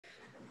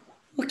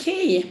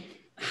Okay,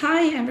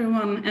 hi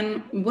everyone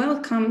and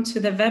welcome to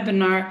the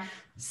webinar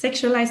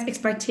Sexualized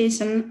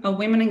Exploitation of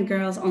Women and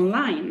Girls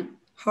Online,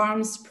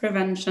 Harms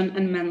Prevention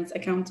and Men's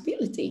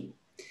Accountability.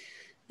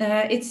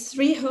 It's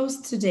three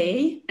hosts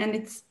today and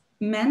it's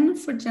Men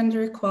for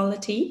Gender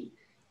Equality,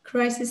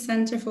 Crisis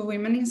Center for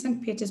Women in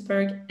St.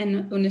 Petersburg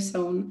and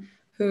Unison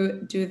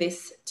who do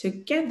this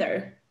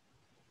together.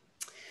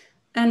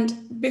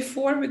 And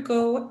before we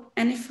go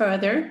any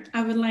further,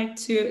 I would like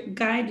to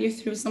guide you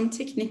through some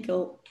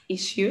technical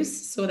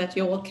issues so that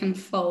you all can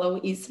follow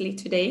easily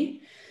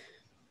today.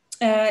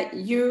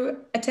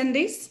 You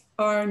attendees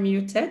are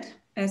muted,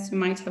 as you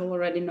might have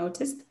already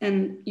noticed,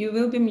 and you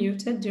will be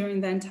muted during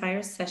the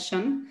entire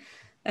session.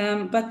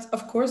 But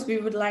of course, we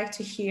would like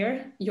to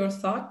hear your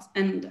thoughts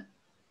and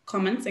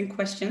comments and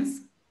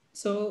questions.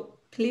 So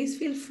please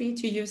feel free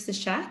to use the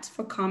chat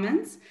for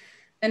comments.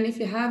 And if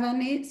you have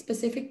any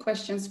specific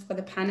questions for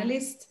the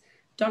panelists,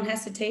 don't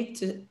hesitate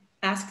to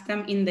ask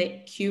them in the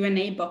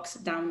Q&A box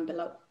down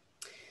below.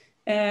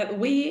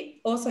 We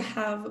also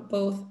have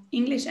both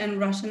English and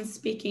Russian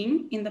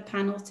speaking in the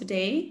panel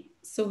today.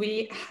 So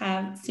we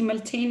have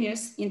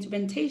simultaneous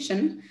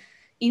interpretation.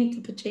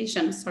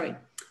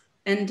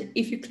 And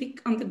if you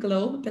click on the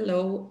globe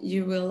below,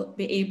 you will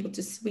be able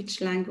to switch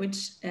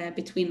language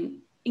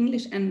between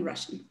English and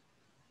Russian.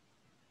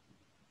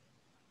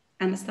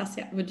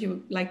 Anastasia, would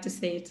you like to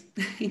say it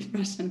in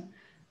Russian?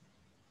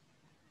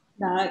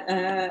 Да,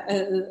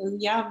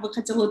 я бы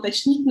хотела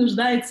уточнить,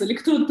 нуждается ли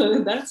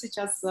кто-то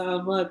сейчас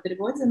в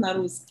переводе на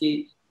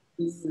русский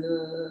из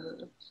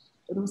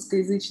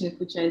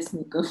русскоязычных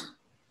участников.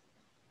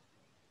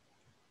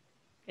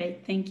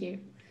 Great, thank you.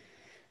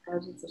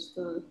 Кажется,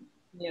 что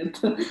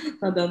нет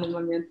на данный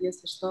момент,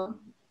 если что.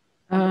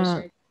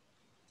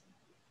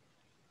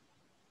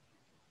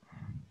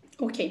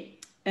 Okay,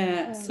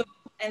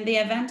 and the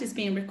event is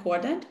being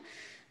recorded.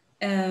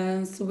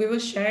 So we will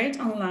share it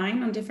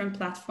online on different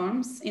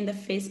platforms in the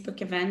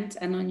Facebook event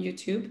and on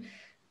YouTube.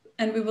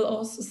 And we will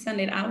also send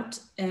it out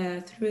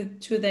through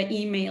to the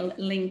email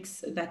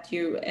links that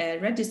you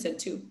registered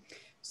to.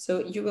 So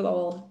you will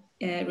all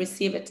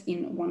receive it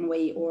in one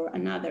way or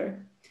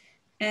another.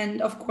 And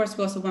of course,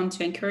 we also want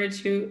to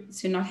encourage you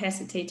to not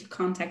hesitate to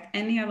contact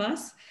any of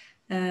us,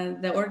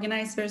 the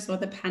organizers or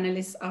the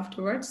panelists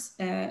afterwards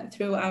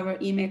through our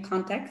email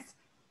contacts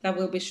that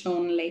will be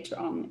shown later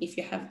on if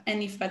you have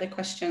any further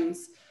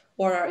questions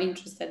or are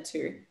interested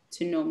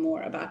to know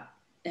more about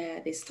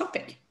this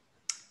topic.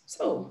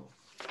 So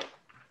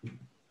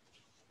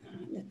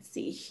let's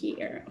see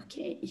here.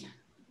 Okay.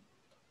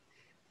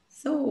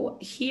 So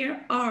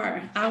here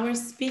are our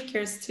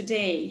speakers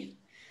today.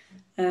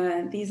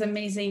 These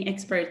amazing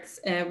experts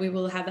we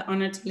will have the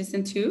honor to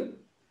listen to.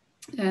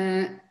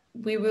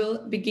 We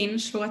will begin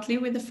shortly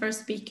with the first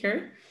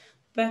speaker.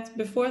 But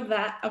before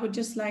that, I would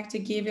just like to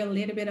give you a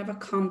little bit of a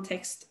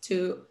context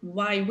to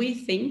why we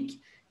think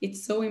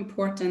it's so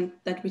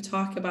important that we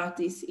talk about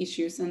these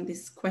issues and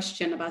this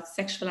question about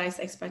sexualized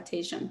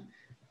exploitation.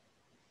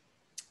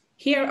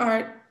 Here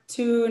are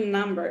two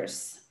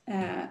numbers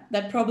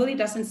that probably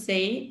doesn't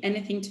say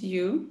anything to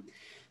you,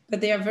 but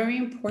they are very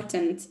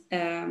important.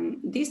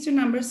 These two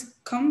numbers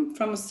come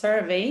from a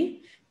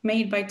survey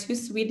made by two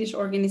Swedish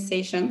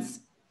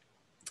organizations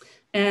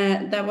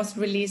that was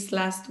released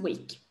last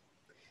week.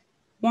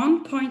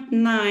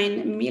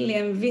 1.9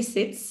 million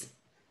visits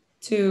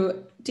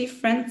to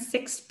different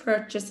sex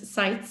purchase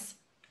sites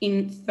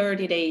in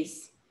 30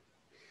 days.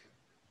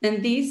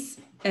 And these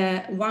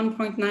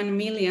 1.9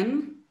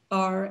 million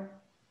are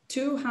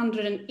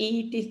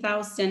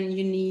 280,000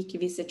 unique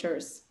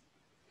visitors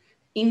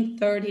in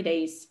 30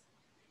 days.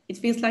 It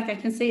feels like I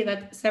can say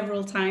that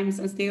several times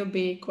and still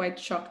be quite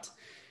shocked.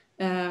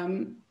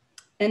 And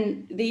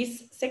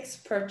these sex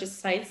purchase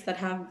sites that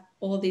have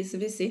all these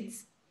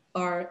visits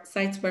are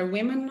sites where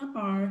women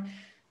are,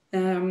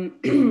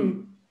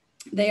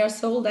 they are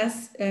sold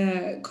as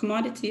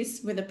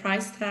commodities with a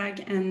price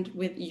tag and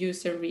with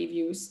user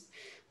reviews.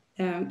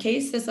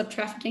 Cases of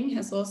trafficking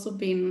has also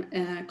been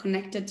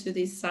connected to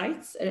these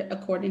sites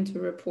according to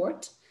a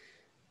report.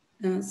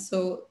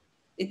 So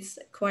it's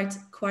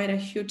quite a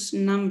huge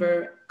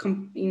number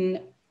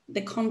in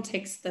the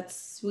context that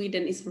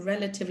Sweden is a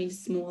relatively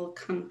small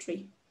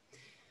country.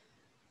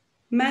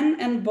 Men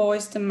and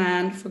boys'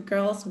 demand for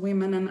girls,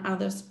 women, and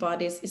others'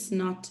 bodies is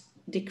not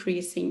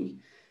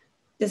decreasing,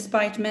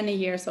 despite many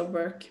years of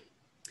work.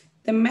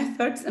 The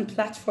methods and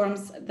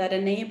platforms that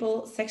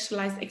enable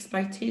sexualized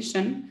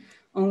exploitation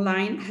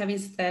online have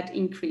instead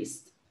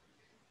increased.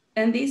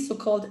 And these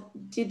so-called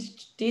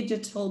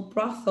digital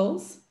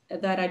brothels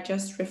that I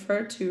just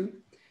referred to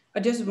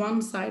are just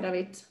one side of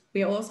it.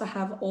 We also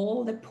have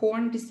all the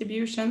porn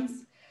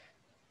distributions,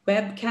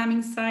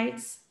 webcamming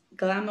sites,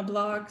 glamour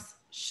blogs,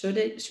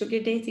 sugar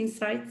dating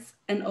sites,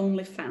 and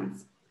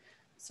OnlyFans.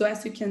 So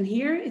as you can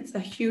hear, it's a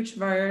huge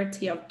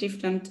variety of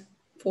different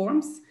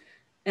forms,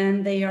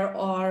 and they are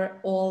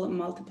all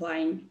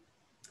multiplying.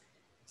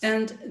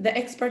 And the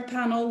expert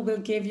panel will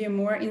give you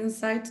more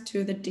insight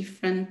to the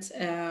different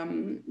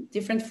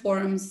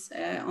forums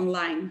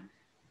online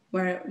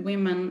where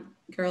women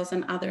girls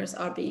and others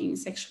are being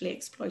sexually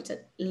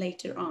exploited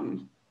later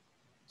on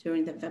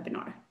during the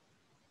webinar.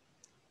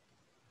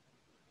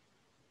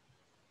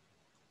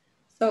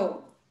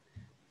 So,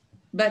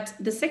 but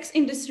the sex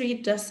industry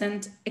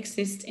doesn't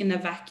exist in a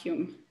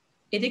vacuum.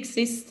 It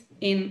exists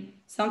in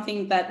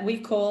something that we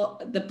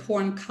call the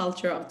porn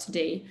culture of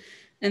today.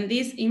 And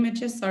these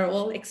images are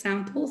all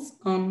examples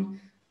on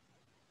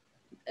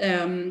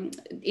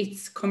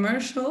it's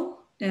commercial,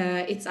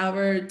 it's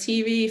our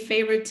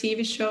favorite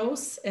TV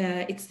shows,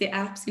 it's the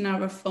apps in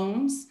our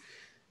phones,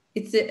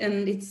 it's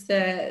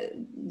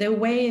the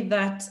way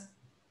that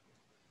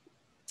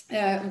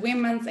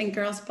women's and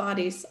girls'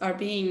 bodies are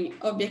being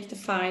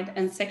objectified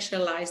and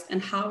sexualized,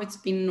 and how it's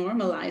been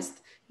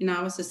normalized in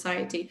our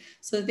society.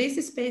 So this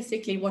is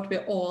basically what we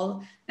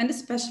all, and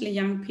especially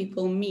young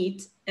people,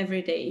 meet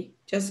every day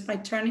just by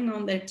turning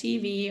on their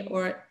TV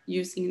or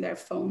using their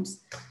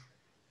phones.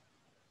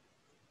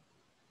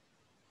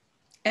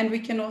 And we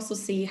can also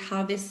see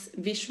how this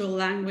visual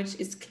language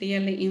is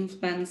clearly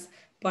influenced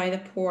by the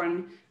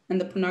porn and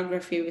the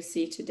pornography we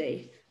see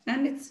today.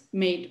 And it's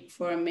made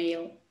for a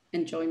male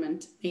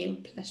enjoyment, male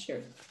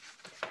pleasure.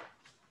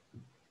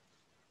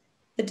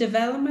 The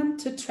development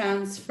to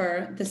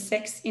transfer the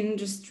sex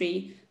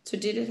industry to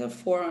digital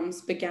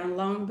forums began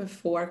long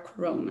before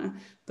Corona,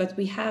 but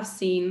we have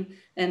seen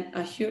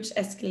a huge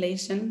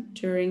escalation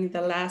during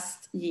the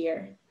last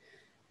year.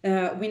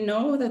 We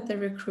know that the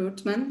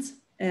recruitment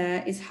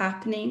is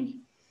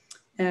happening.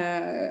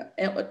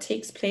 It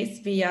takes place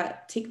via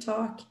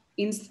TikTok,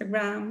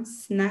 Instagram,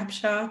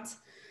 Snapchat,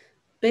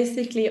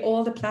 basically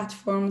all the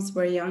platforms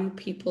where young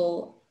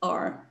people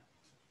are.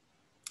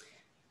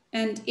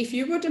 And if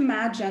you would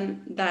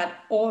imagine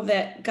that all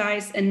the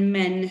guys and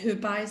men who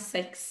buy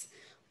sex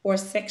or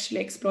sexually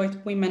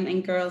exploit women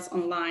and girls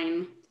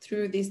online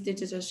through these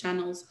digital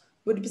channels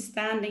would be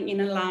standing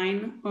in a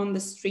line on the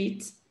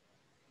street,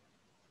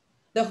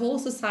 the whole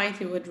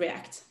society would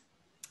react.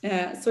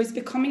 So it's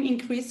becoming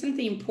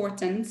increasingly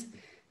important,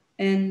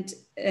 and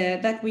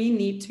that we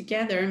need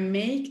together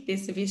make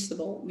this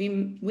visible.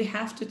 We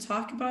have to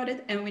talk about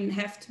it, and we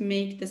have to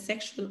make the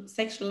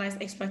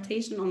sexualized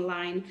exploitation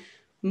online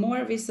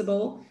more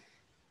visible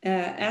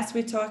as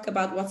we talk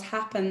about what's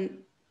happened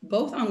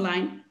both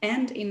online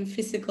and in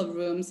physical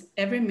rooms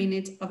every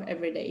minute of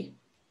every day.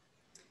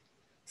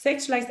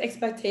 Sexualized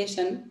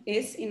exploitation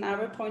is, in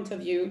our point of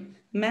view,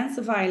 men's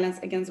violence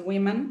against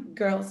women,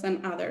 girls,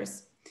 and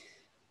others.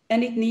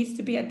 And it needs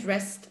to be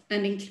addressed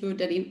and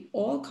included in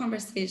all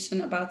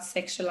conversation about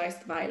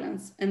sexualized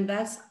violence. And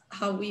that's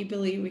how we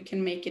believe we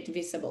can make it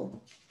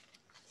visible.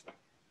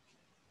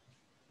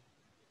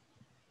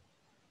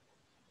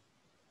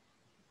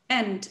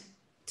 And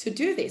to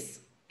do this,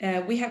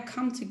 we have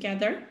come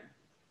together,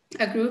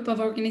 a group of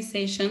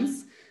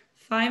organizations,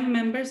 5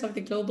 members of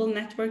the global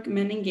network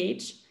Men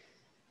Engage,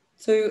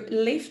 to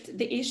lift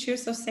the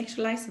issues of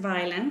sexualized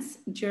violence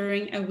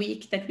during a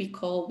week that we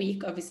call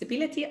Week of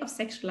Visibility of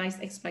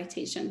Sexualized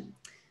Exploitation,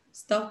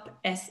 Stop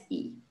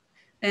SE.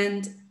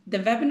 And the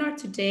webinar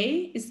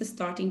today is the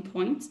starting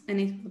point, and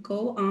it will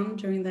go on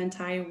during the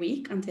entire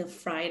week until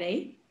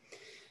Friday.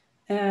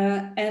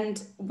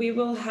 And we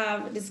will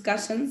have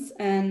discussions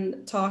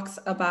and talks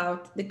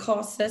about the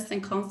causes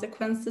and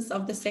consequences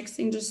of the sex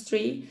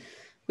industry.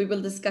 We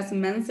will discuss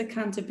men's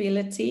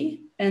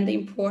accountability and the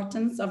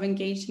importance of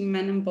engaging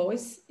men and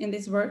boys in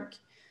this work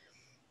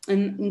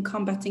and in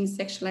combating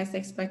sexualized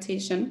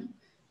exploitation.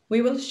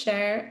 We will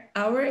share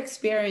our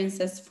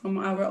experiences from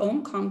our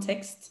own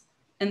context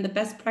and the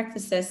best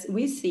practices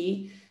we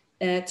see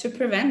to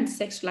prevent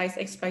sexualized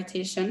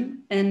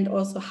exploitation, and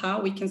also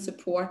how we can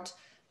support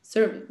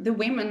the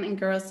women and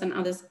girls and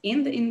others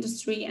in the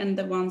industry and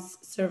the ones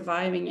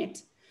surviving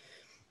it.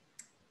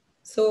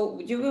 So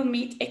you will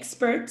meet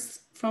experts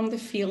from the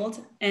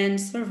field and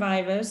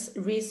survivors,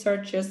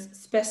 researchers,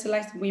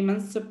 specialized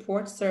women's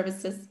support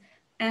services,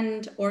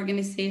 and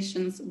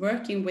organizations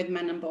working with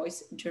men and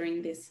boys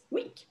during this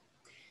week.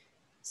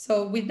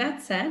 So with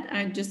that said,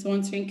 I just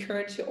want to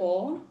encourage you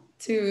all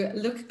to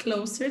look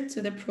closer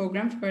to the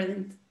program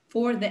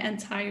for the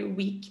entire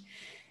week,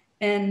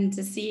 and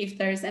to see if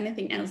there is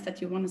anything else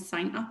that you want to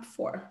sign up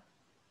for.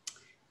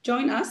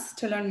 Join us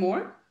to learn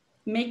more,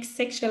 make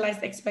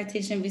sexualized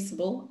exploitation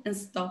visible, and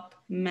stop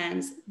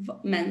men's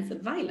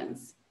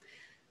violence.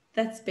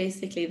 That's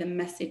basically the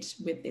message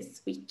with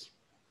this week.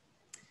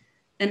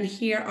 And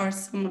here are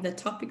some of the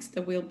topics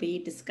that will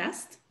be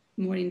discussed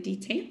more in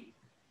detail.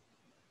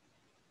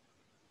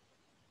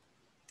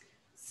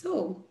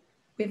 So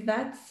with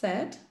that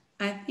said,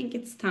 I think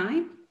it's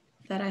time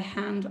that I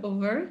hand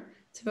over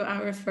to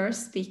our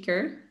first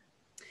speaker.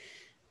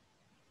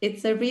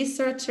 It's a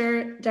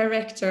researcher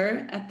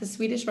director at the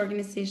Swedish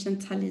organization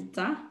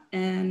Talita,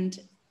 and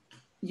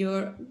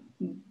you're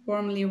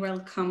warmly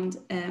welcomed,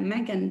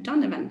 Megan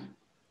Donovan.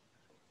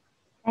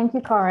 Thank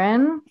you,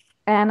 Karin.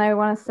 And I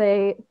want to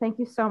say thank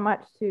you so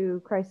much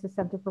to Crisis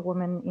Center for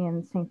Women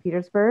in St.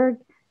 Petersburg,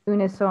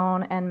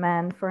 Unison, and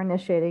Men for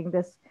initiating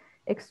this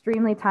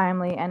extremely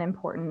timely and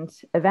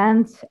important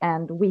event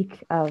and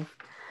week of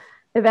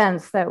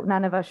events that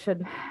none of us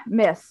should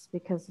miss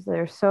because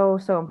they're so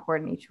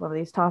important, each one of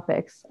these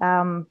topics.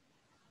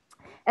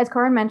 As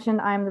Karin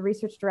mentioned, I'm the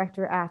research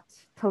director at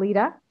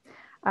Toledo.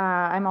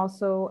 I'm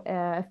also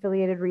an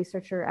affiliated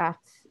researcher at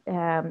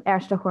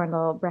Ersta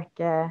Horndahl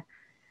Brekke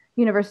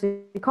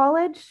University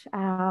College.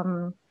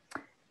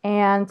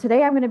 And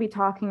today I'm going to be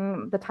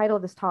talking, the title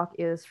of this talk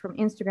is From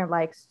Instagram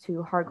Likes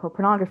to Hardcore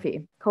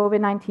Pornography,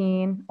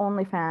 COVID-19,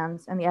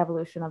 OnlyFans, and the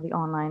Evolution of the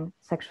Online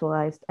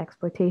Sexualized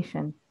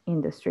Exploitation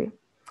Industry.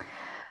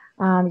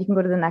 You can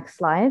go to the next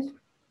slide.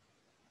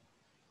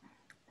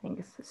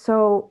 Thanks.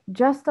 So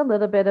just a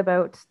little bit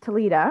about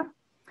Toledo.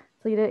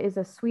 Toledo is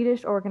a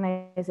Swedish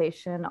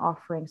organization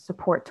offering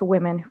support to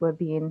women who have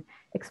been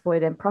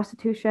exploited in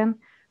prostitution,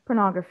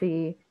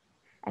 pornography,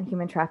 and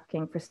human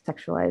trafficking for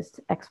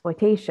sexualized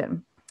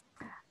exploitation.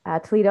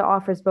 Toledo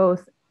offers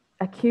both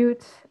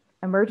acute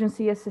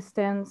emergency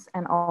assistance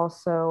and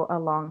also a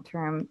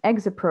long-term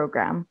exit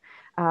program.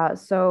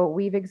 So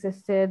we've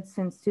existed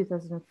since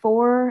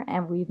 2004,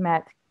 and we've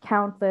met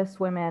countless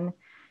women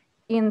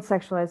in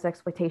sexualized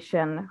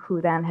exploitation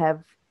who then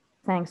have,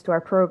 thanks to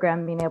our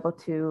program, been able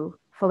to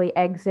fully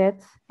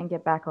exit and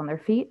get back on their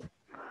feet.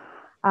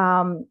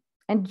 And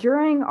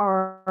during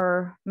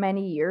our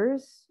many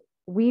years,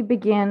 we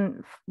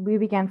began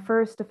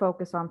first to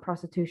focus on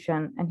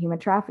prostitution and human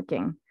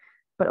trafficking.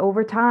 But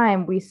over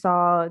time, we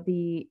saw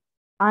the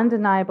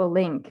undeniable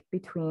link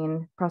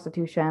between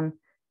prostitution,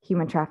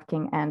 human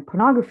trafficking, and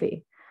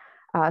pornography.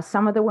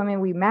 Some of the women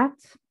we met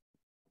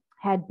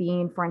had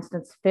been, for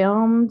instance,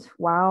 filmed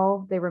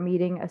while they were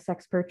meeting a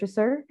sex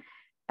purchaser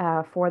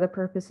for the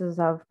purposes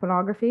of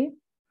pornography.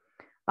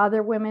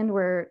 Other women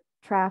were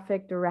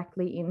trafficked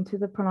directly into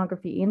the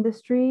pornography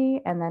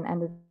industry and then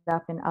ended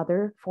up in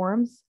other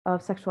forms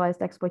of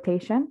sexualized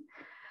exploitation.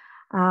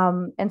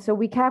 And so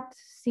we kept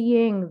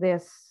seeing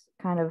this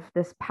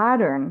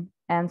pattern.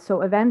 And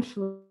so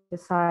eventually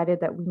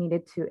decided that we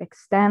needed to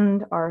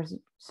extend our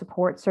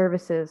support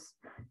services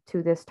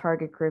to this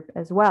target group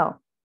as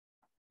well.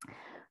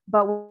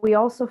 But we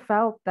also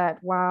felt that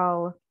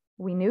while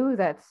we knew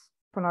that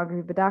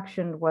pornography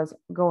production was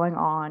going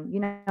on,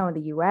 in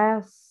the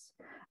US,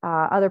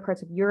 other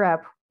parts of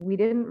Europe, we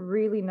didn't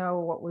really know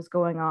what was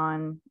going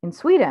on in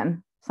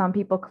Sweden. Some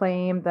people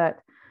claim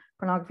that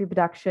pornography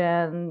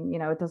production,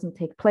 it doesn't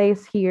take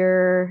place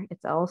here,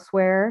 it's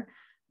elsewhere.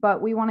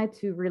 But we wanted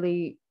to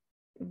really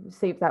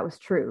see if that was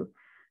true.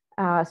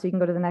 So you can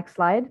go to the next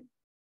slide.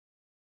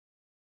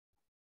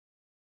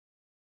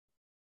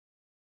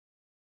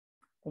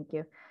 Thank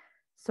you.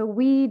 So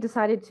we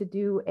decided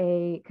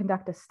to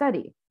conduct a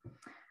study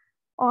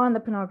on the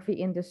pornography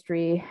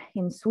industry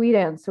in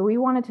Sweden. So we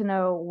wanted to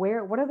know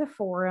what are the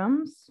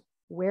forums,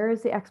 where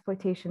is the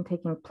exploitation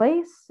taking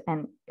place,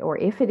 or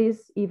if it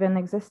is even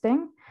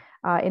existing,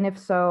 and if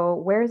so,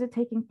 where is it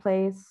taking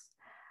place?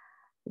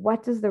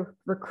 What does the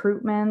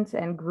recruitment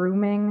and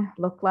grooming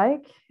look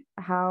like?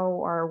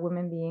 How are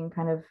women being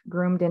kind of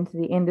groomed into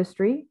the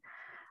industry?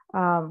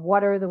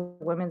 What are the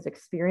women's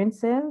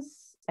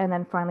experiences? And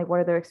then finally, what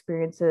are their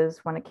experiences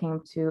when it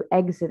came to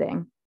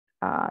exiting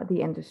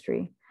the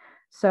industry?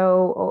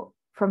 So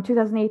from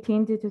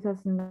 2018 to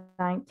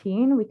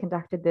 2019, we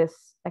conducted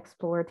this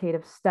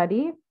explorative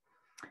study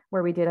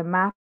where we did a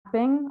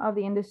mapping of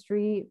the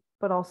industry,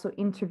 but also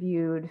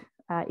interviewed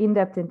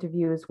in-depth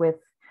interviews with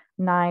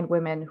 9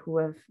 women who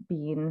have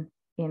been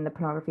in the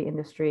pornography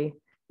industry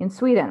in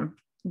Sweden.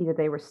 Either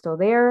they were still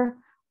there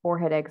or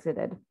had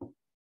exited.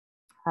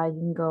 You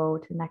can go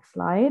to the next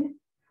slide.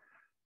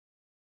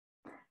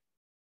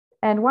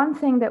 And one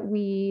thing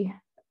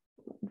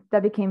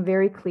that became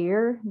very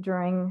clear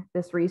during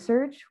this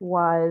research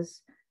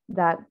was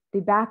that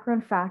the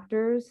background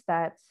factors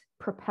that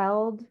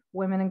propelled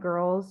women and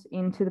girls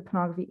into the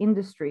pornography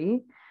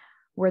industry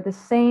were the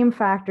same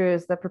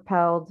factors that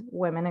propelled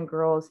women and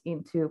girls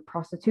into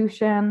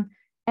prostitution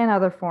and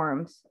other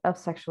forms of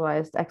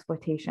sexualized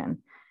exploitation.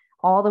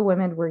 All the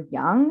women were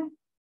young,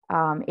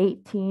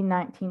 18,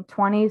 19,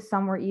 20,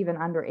 some were even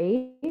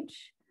underage,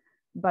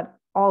 but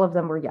all of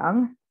them were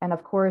young. And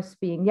of course,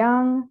 being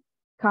young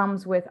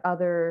comes with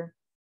other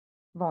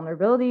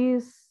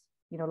vulnerabilities,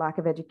 lack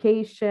of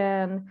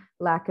education,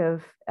 lack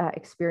of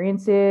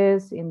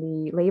experiences in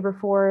the labor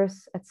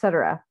force,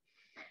 etc.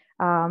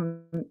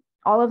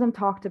 All of them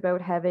talked about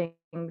having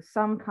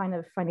some kind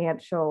of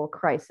financial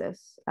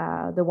crisis.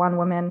 The one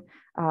woman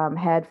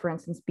had, for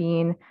instance,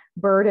 been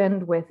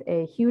burdened with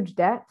a huge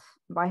debt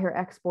by her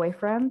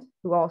ex-boyfriend,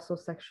 who also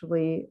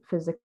sexually,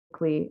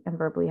 physically, and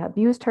verbally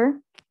abused her.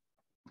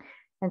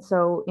 And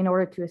so in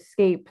order to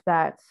escape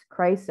that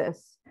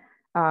crisis,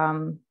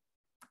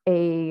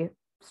 a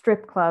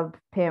strip club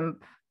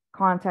pimp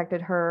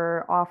contacted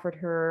her, offered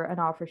her an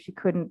offer she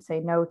couldn't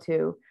say no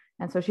to.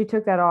 And so she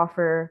took that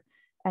offer.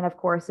 And of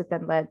course, it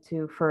then led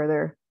to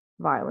further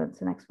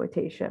violence and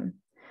exploitation,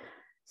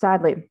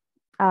 sadly.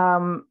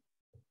 Now,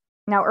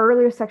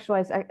 earlier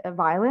sexualized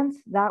violence,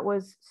 that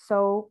was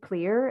so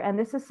clear. And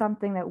this is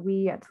something that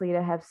we at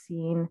Toledo have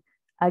seen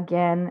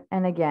again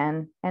and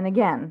again and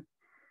again.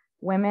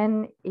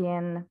 Women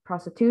in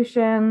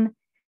prostitution,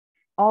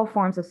 all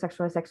forms of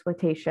sexualized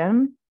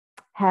exploitation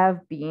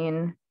have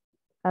been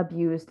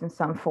abused in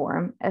some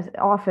form, as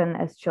often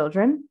as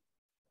children.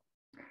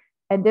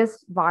 And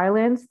this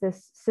violence,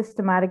 this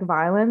systematic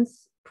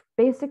violence,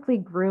 basically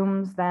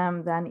grooms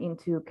them then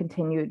into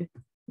continued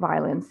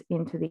violence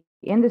into the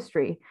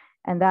industry.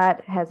 And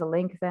that has a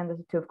link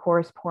then to, of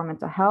course, poor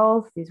mental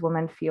health. These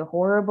women feel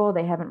horrible.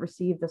 They haven't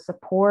received the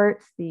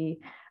support, the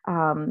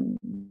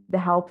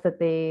help that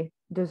they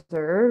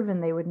deserve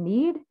and they would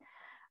need.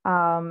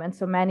 And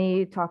so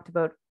many talked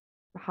about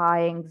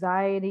high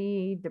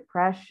anxiety,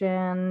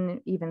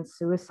 depression, even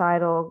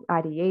suicidal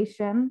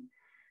ideation.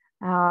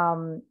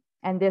 And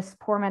this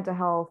poor mental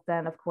health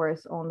then, of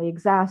course, only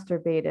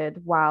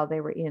exacerbated while they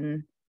were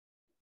in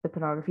the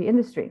pornography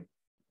industry.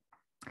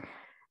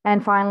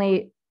 And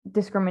finally,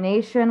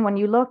 discrimination. When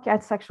you look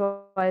at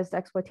sexualized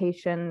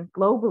exploitation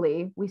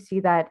globally, we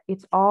see that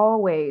it's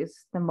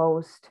always the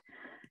most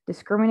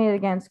discriminated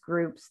against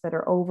groups that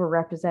are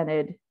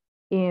overrepresented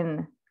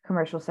in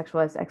commercial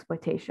sexualized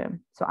exploitation.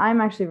 So I'm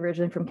actually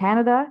originally from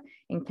Canada.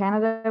 In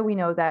Canada, we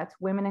know that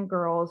women and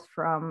girls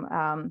from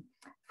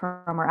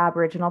our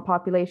Aboriginal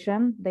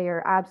population, they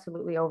are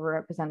absolutely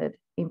overrepresented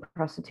in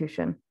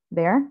prostitution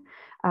there.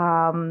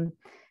 And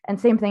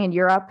same thing in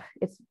Europe.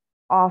 It's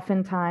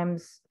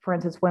oftentimes, for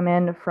instance,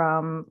 women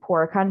from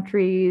poorer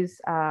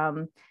countries.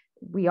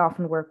 We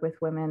often work with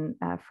women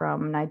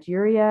from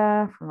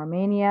Nigeria, from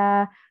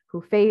Romania,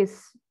 who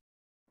face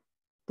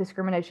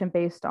discrimination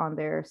based on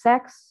their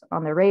sex,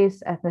 on their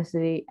race,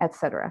 ethnicity,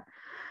 etc.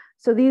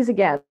 So these,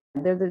 again,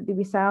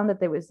 we found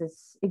that there was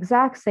this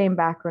exact same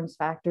background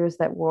factors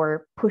that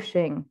were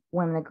pushing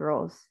women and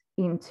girls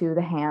into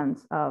the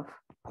hands of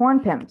porn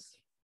pimps.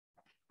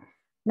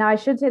 Now, I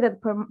should say that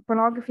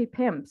pornography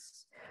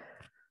pimps,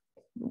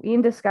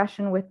 in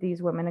discussion with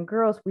these women and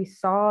girls, we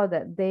saw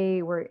that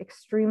they were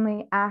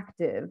extremely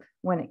active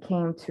when it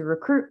came to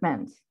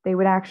recruitment. They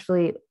would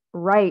actually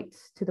write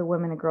to the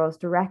women and girls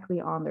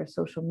directly on their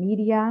social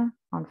media,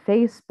 on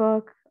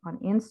Facebook, on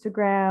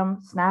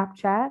Instagram,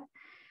 Snapchat.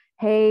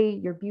 Hey,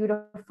 you're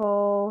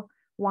beautiful.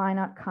 Why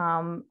not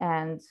come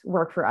and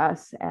work for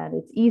us? And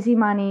it's easy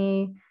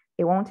money.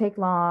 It won't take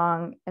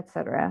long,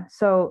 etc.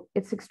 So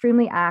it's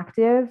extremely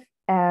active.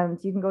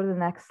 And you can go to the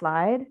next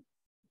slide.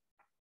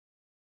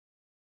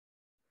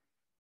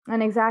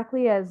 And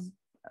exactly as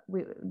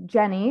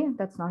Jenny,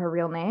 that's not her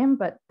real name,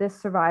 but this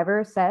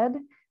survivor said,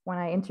 when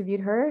I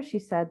interviewed her, she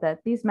said that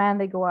these men,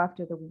 they go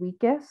after the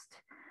weakest.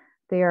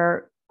 They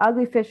are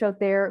ugly fish out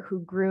there who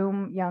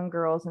groom young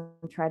girls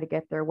and try to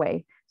get their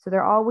way. So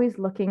they're always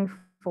looking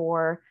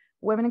for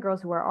women and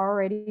girls who are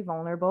already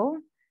vulnerable,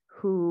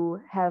 who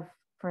have,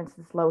 for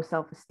instance, low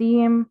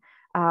self-esteem,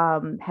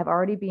 have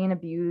already been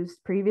abused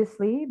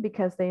previously,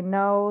 because they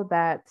know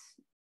that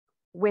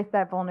with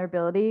that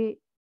vulnerability,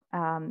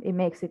 it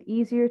makes it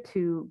easier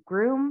to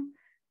groom,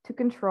 to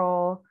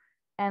control,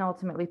 and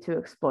ultimately to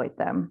exploit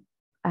them.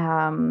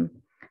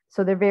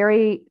 So they're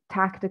very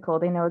tactical.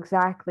 They know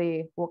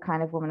exactly what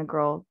kind of woman and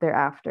girl they're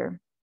after.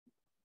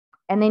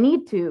 And they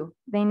need to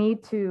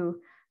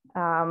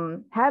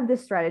have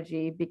this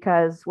strategy,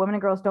 because women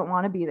and girls don't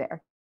want to be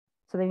there.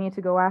 So they need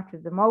to go after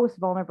the most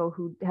vulnerable,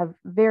 who have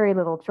very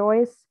little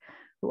choice,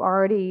 who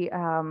already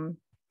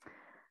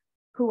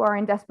who are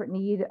in desperate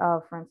need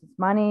of, for instance,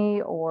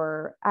 money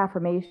or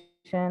affirmation,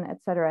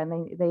 etc.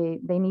 And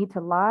they need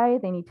to lie,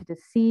 they need to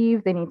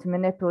deceive, they need to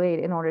manipulate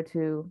in order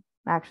to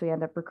actually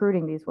end up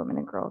recruiting these women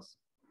and girls.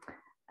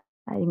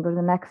 You can go to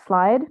the next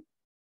slide.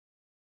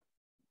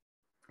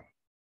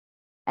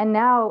 And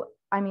now,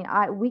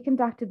 we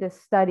conducted this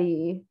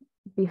study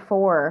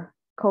before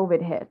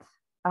COVID hit,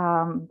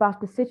 but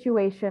the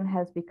situation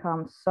has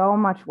become so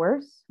much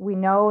worse. We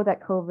know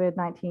that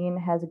COVID-19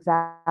 has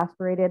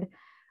exacerbated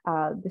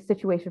the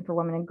situation for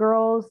women and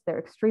girls. They're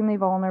extremely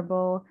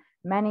vulnerable.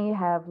 Many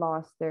have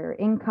lost their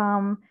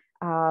income.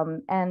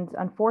 And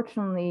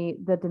unfortunately,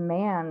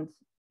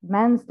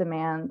 men's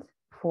demand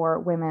for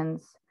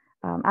women's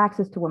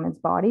access to women's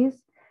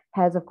bodies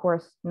has, of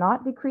course,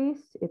 not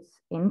decreased, it's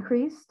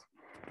increased.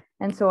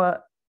 And so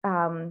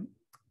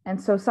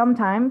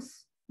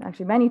sometimes,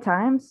 actually many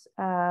times,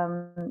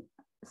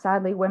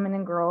 sadly, women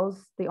and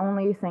girls, the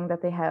only thing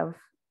that they have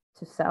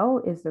to sell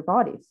is their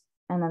bodies.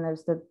 And then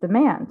there's the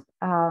demand.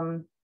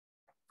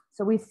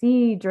 So we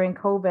see during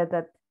COVID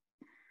that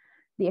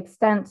the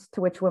extent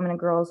to which women and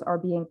girls are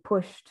being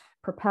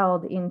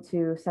propelled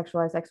into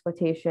sexualized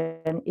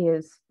exploitation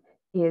is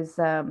through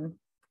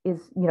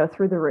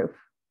the roof.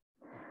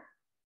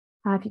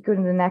 If you go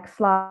to the next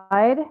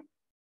slide.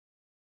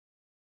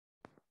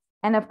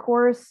 And of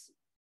course,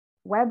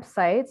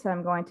 websites,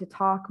 I'm going to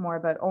talk more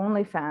about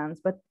OnlyFans,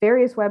 but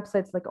various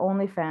websites like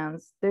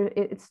OnlyFans,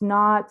 it's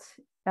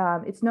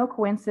no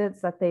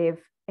coincidence that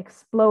they've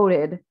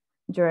exploded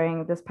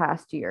during this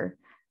past year.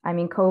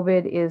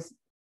 COVID is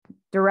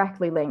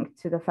directly linked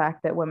to the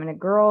fact that women and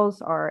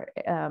girls are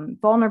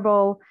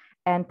vulnerable,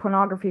 and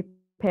pornography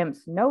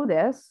pimps know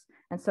this.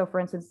 And so, for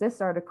instance,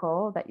 this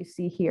article that you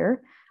see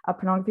here, a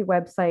pornography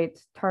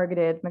website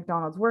targeted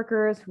McDonald's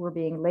workers who were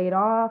being laid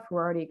off, who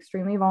were already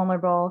extremely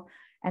vulnerable.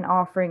 and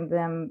offering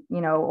them,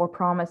 or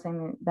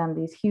promising them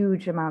these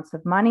huge amounts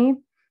of money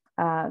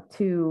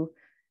to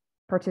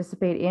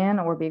participate in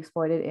or be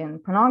exploited in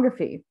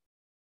pornography.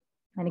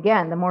 And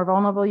again, the more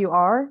vulnerable you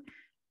are,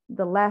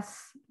 the less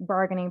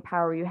bargaining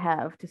power you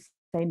have to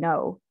say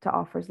no to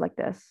offers like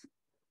this.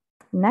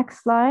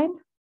 Next slide.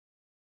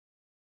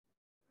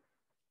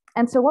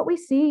 And so what we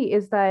see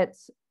is that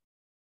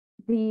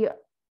the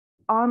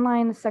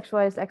online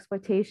sexualized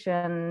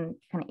exploitation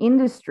kind of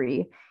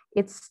industry,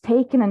 it's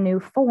taken a new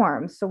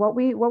form. So what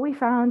we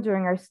found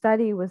during our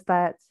study was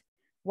that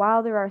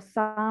while there are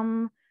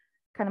some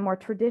kind of more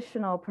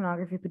traditional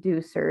pornography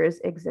producers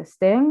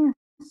existing,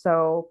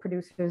 so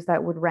producers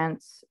that would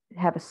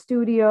have a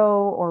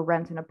studio or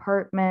rent an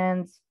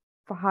apartment,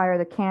 for hire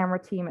the camera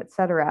team,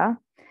 etc.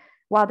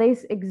 While they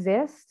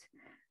exist,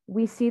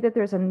 we see that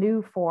there's a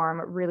new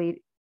form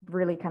really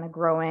kind of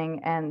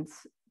growing and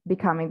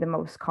becoming the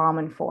most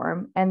common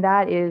form. And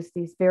that is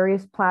these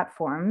various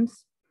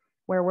platforms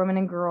where women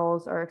and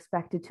girls are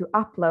expected to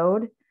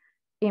upload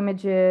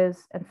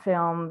images and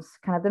films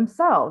kind of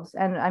themselves.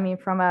 And I mean,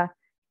 from a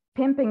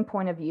pimping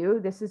point of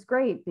view, this is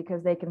great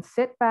because they can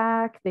sit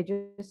back, they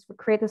just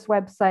create this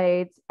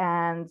website,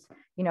 and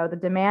the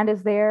demand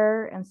is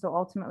there. And so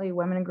ultimately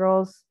women and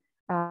girls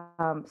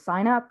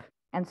sign up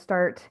and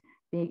start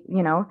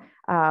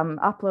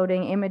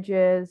uploading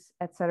images,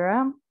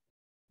 etc.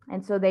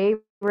 And so they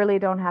really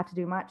don't have to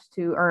do much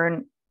to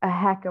earn a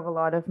heck of a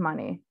lot of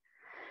money.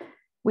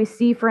 We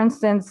see, for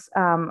instance,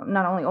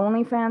 not only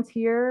OnlyFans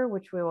here,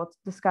 which we will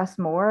discuss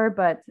more,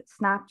 but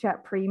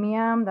Snapchat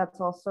Premium.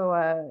 That's also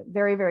a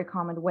very, very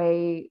common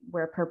way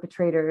where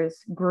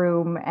perpetrators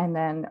groom and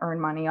then earn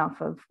money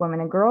off of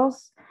women and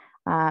girls.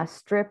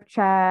 Strip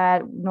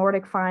Chat,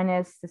 Nordic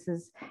Finest.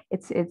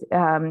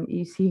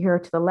 You see here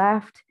to the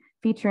left,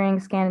 featuring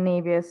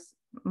Scandinavia's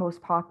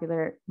most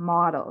popular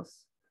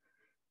models.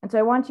 And so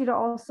I want you to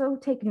also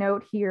take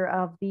note here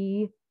of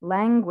the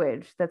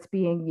language that's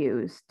being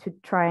used to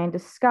try and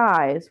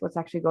disguise what's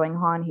actually going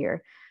on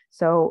here.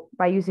 So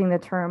by using the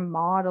term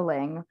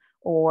modeling,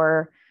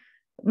 or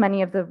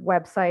many of the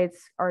websites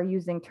are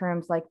using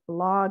terms like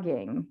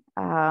blogging,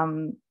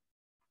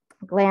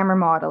 glamour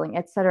modeling,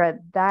 etc.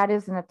 That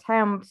is an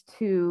attempt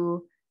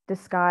to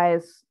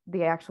disguise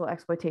the actual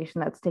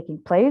exploitation that's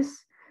taking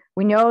place.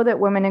 We know that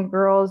women and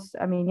girls,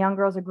 young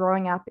girls are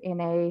growing up in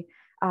a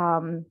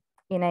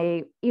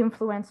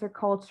influencer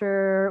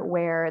culture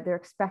where they're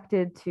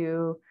expected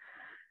to,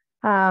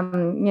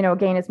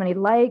 gain as many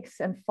likes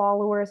and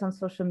followers on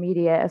social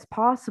media as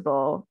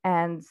possible.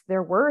 And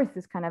their worth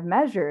is kind of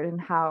measured in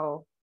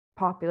how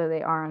popular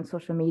they are on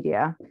social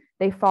media.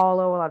 They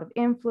follow a lot of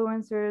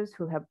influencers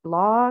who have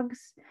blogs.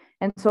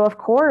 And so, of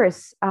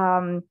course,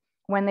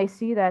 when they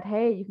see that,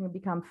 hey, you can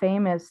become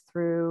famous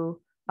through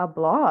a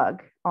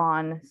blog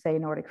on, say,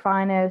 Nordic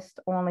Finest,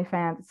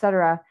 OnlyFans,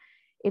 etc.,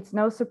 it's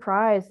no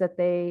surprise that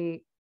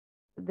they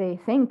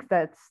think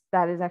that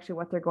is actually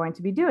what they're going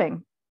to be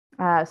doing.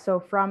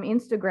 So from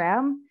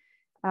Instagram,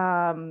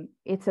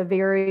 it's a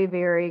very,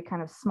 very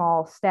kind of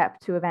small step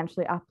to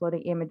eventually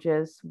uploading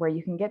images where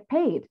you can get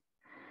paid.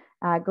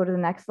 Go to the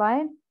next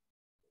slide.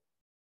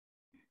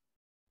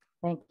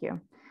 Thank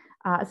you.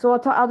 So I'll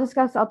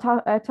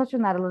touch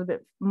on that a little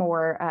bit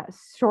more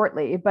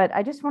shortly, but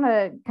I just want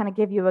to kind of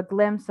give you a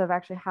glimpse of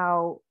actually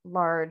how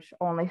large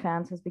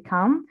OnlyFans has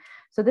become.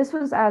 So this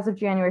was as of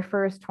January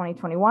 1st,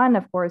 2021.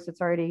 Of course, it's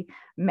already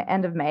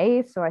end of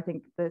May, so I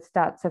think the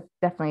stats have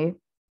definitely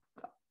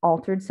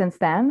altered since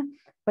then.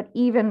 But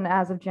even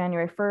as of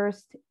January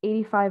 1st,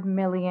 85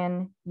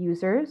 million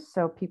users,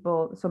 so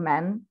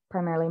men,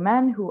 primarily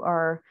men, who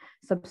are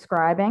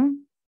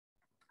subscribing.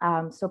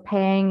 So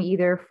paying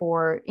either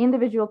for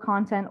individual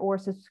content or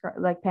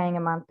paying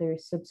a monthly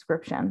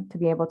subscription to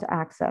be able to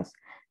access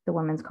the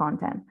women's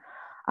content.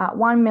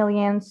 1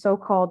 million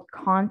so-called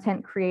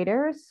content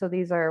creators. So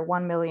these are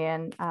 1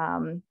 million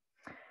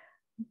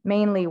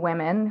mainly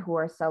women who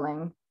are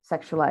selling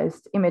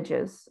sexualized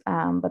images,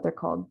 but they're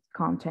called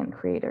content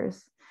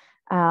creators.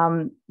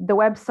 The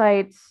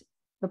website,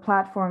 the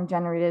platform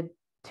generated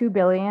 2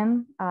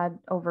 billion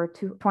over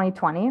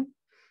 2020.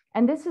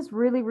 And this is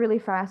really, really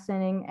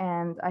fascinating,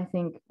 and I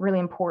think really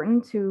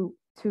important to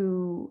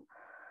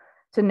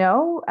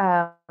know.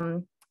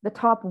 The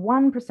top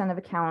 1% of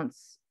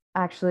accounts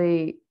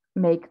actually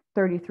make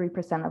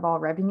 33% of all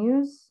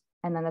revenues,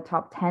 and then the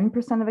top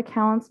 10% of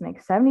accounts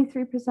make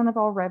 73% of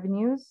all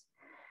revenues.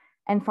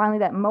 And finally,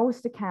 that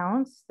most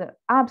accounts, the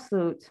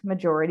absolute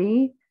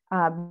majority,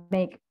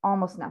 make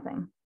almost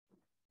nothing.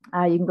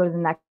 You can go to the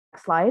next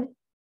slide.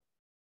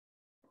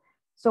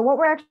 So what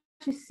we're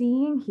actually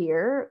seeing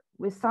here,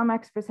 with some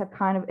experts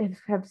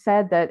have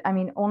said that,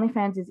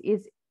 OnlyFans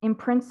is in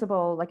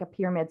principle like a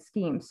pyramid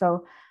scheme.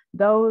 So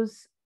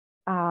those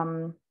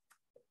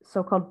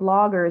so-called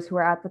bloggers who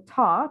are at the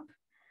top,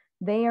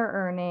 they are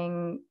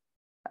earning,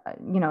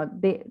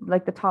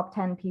 the top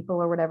 10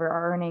 people or whatever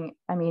are earning,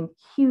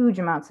 huge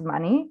amounts of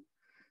money.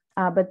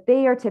 But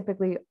they are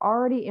typically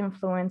already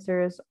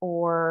influencers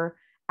or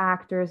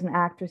actors and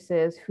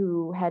actresses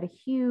who had a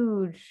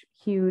huge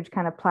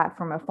kind of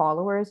platform of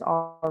followers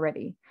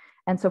already.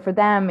 And so for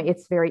them,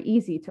 it's very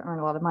easy to earn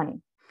a lot of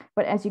money.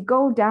 But as you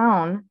go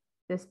down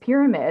this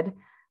pyramid,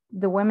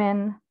 the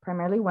women,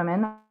 primarily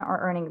women,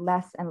 are earning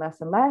less and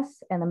less and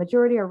less. And the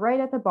majority are right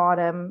at the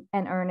bottom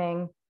and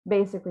earning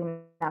basically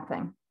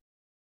nothing.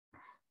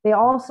 They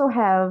also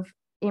have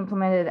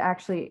implemented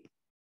actually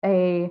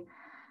a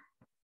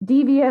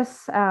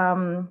devious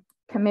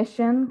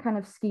commission kind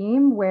of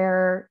scheme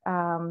where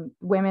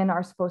women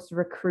are supposed to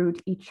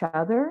recruit each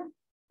other.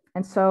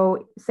 And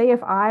so say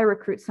if I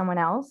recruit someone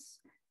else,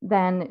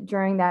 then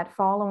during that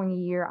following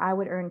year, I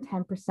would earn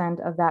 10%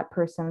 of that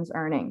person's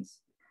earnings.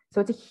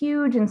 So it's a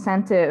huge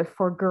incentive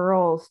for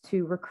girls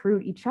to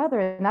recruit each other.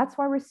 And that's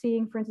why we're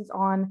seeing, for instance,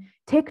 on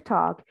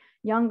TikTok,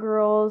 young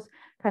girls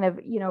kind of,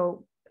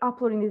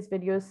 uploading these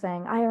videos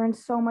saying, I earned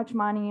so much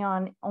money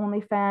on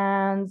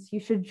OnlyFans, you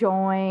should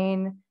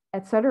join,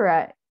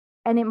 etc.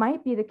 And it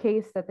might be the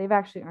case that they've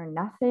actually earned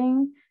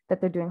nothing, that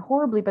they're doing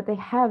horribly, but they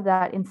have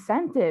that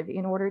incentive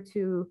in order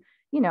to,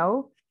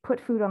 put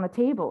food on the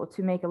table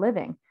to make a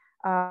living.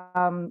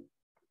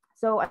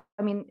 So,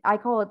 I mean, I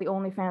call it the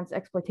OnlyFans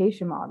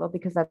exploitation model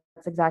because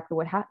that's exactly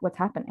what's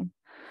happening.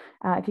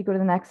 If you go to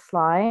the next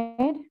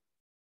slide.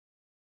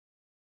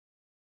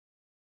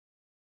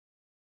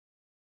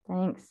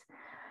 Thanks.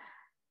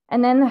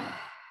 And then,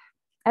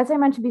 as I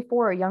mentioned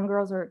before, young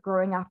girls are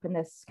growing up in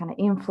this kind of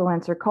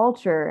influencer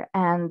culture.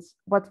 And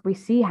what we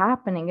see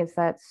happening is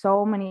that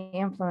so many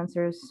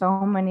influencers, so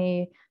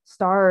many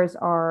stars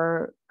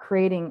are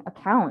creating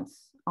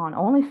accounts on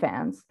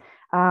OnlyFans.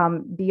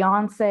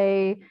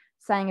 Beyonce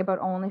sang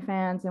about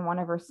OnlyFans in one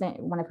of her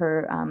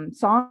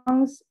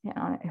songs,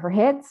 her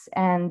hits.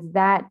 And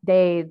that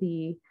day,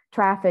 the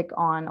traffic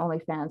on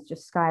OnlyFans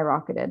just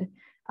skyrocketed.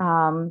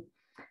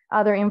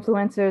 Other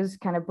influencers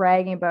kind of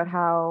bragging about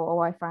how,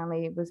 I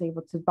finally was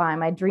able to buy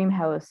my dream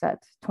house at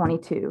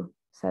 22,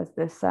 says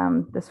this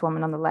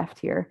woman on the left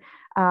here.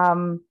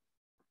 And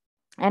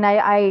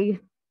I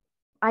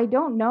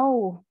don't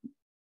know,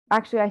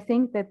 actually, I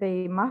think that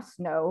they must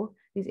know,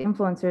 these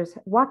influencers,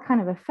 what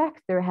kind of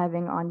effect they're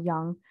having on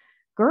young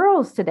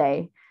girls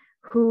today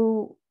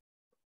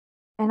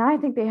and I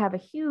think they have a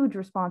huge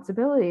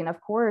responsibility. And of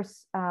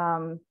course,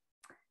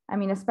 I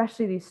mean,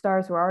 especially these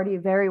stars who are already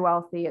very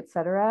wealthy, et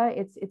cetera.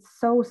 It's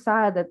so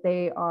sad that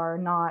they are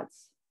not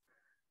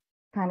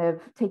kind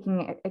of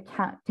taking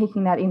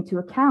that into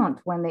account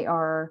when they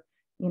are,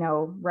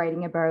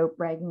 writing about,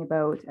 bragging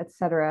about, et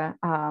cetera,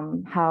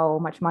 how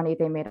much money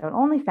they made on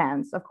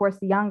OnlyFans. Of course,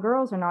 the young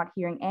girls are not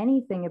hearing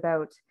anything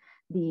about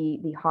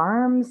the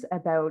harms,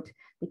 about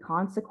the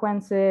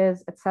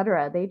consequences, et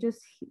cetera. They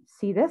just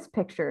see this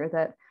picture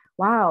that,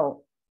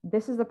 wow,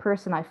 this is the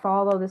person I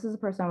follow. This is the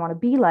person I want to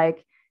be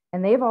like.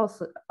 And they've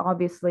also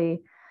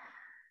obviously,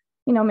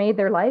 made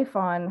their life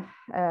on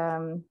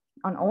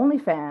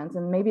OnlyFans,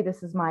 and maybe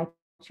this is my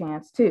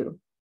chance too.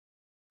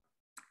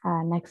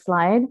 Next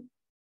slide.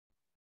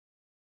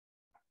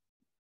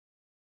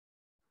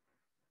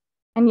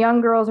 And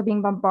young girls are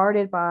being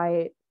bombarded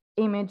by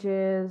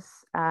images,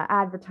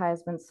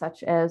 advertisements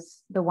such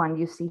as the one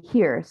you see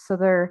here.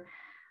 So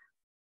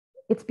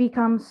it's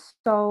become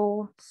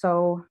so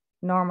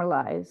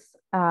normalized.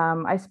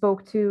 I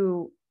spoke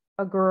to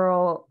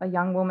a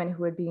young woman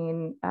who had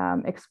been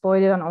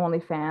exploited on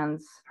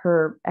OnlyFans.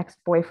 Her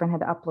ex-boyfriend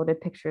had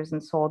uploaded pictures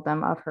and sold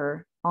them of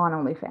her on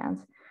OnlyFans.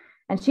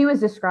 And she was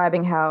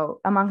describing how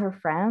among her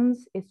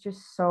friends, it's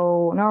just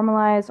so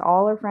normalized.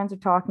 All her friends are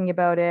talking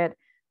about it.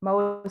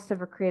 Most of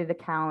her created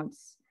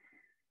accounts.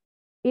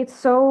 It's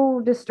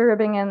so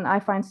disturbing and I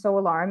find so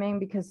alarming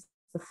because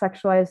the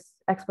sexualized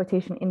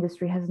exploitation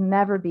industry has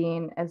never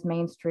been as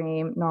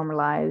mainstream,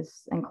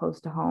 normalized, and close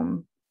to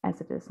home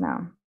as it is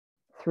now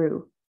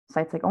through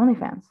sites like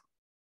OnlyFans.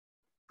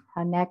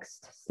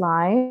 Next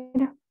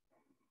slide.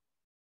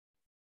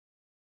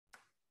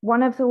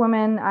 One of the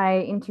women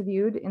I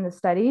interviewed in the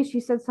study, she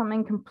said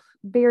something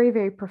very,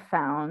 very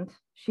profound.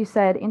 She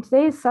said, in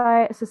today's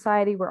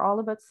society, we're all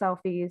about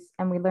selfies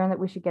and we learn that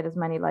we should get as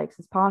many likes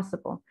as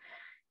possible.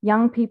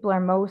 Young people are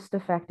most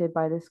affected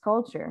by this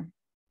culture.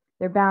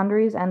 Their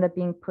boundaries end up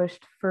being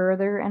pushed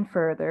further and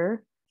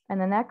further. And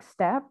the next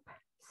step,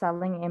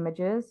 selling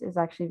images, is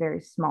actually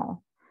very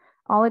small.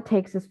 All it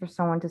takes is for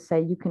someone to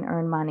say you can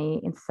earn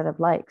money instead of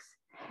likes.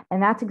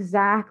 And that's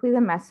exactly the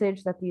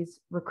message that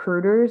these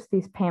recruiters,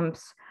 these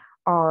pimps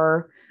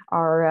are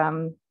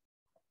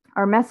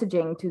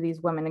messaging to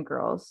these women and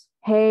girls.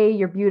 Hey,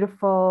 you're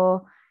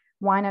beautiful.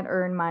 Why not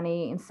earn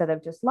money instead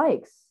of just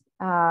likes?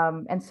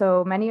 And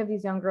so many of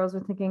these young girls are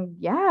thinking,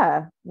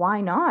 yeah,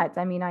 why not?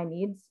 I mean, I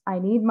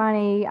need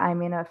money.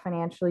 I'm in a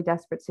financially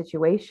desperate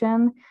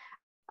situation.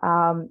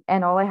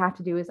 And all I have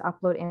to do is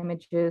upload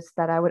images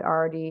that I would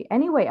already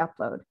anyway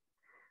upload.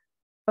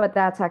 But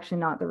that's actually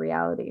not the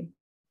reality.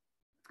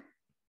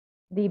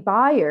 The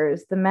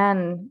buyers, the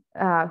men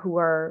who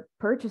are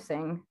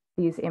purchasing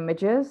these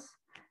images,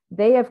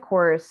 they, of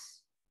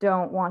course,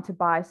 don't want to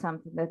buy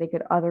something that they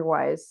could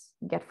otherwise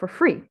get for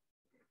free.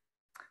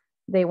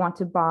 They want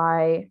to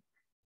buy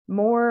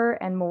more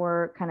and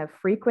more kind of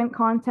frequent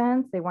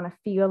content. They want to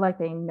feel like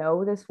they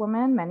know this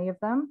woman, many of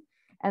them,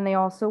 and they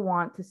also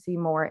want to see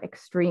more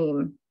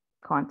extreme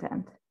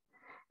content.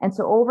 And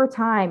so over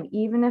time,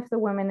 even if the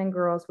women and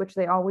girls, which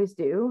they always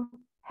do,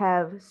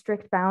 have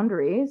strict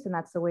boundaries, and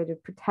that's the way to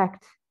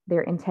protect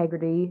their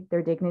integrity,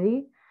 their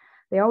dignity,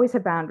 they always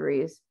have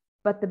boundaries,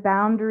 but the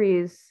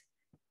boundaries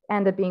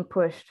end up being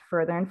pushed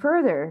further and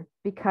further,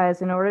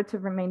 because in order to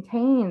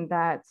maintain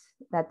that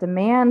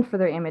demand for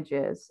their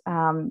images,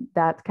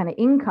 that kind of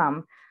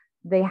income,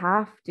 they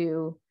have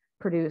to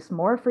produce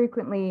more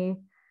frequently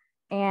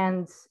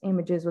and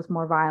images with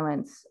more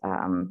violence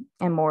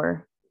and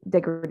more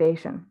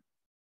degradation.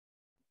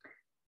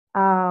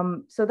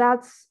 So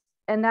that's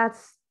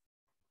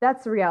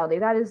the reality.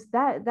 That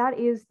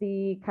is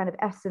the kind of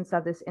essence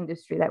of this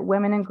industry, that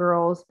women and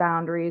girls'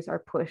 boundaries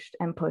are pushed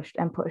and pushed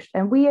and pushed.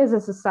 And we as a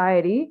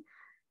society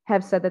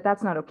have said that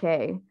that's not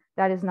okay.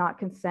 That is not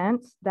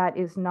consent. That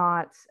is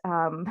not,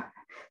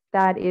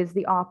 that is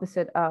the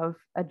opposite of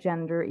a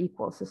gender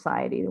equal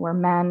society where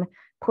men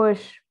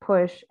push,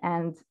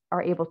 and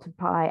are able to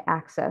buy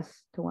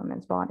access to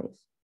women's bodies.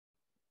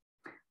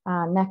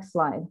 Next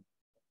slide.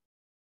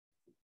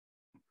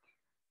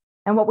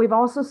 And what we've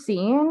also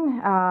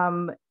seen,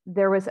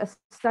 there was a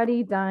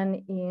study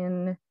done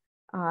in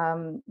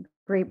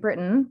Great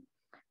Britain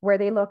where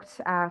they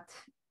looked at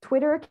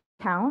Twitter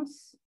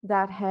accounts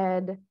that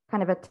had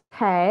kind of a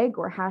tag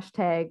or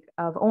hashtag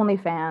of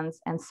OnlyFans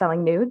and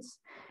selling nudes.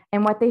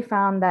 And what they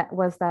found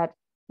was that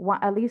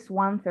at least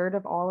 1/3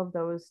 of all of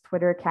those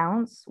Twitter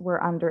accounts were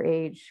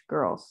underage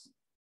girls.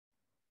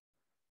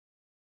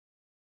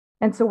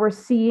 And so we're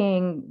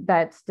seeing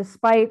that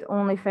despite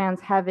OnlyFans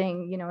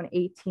having, an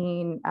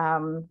 18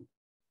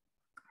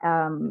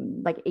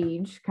 like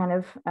age kind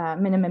of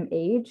minimum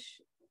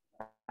age,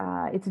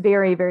 it's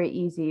very, very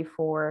easy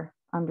for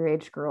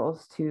underage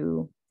girls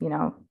to,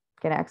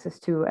 get access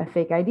to a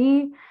fake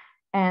ID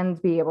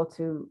and be able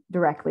to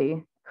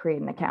directly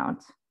create an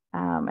account.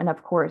 And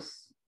of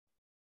course,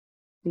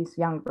 these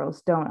young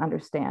girls don't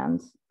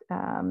understand,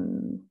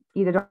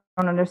 either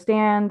don't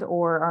understand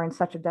or are in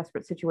such a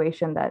desperate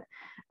situation that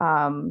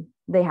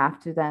they have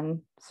to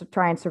then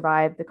try and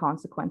survive the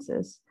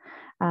consequences.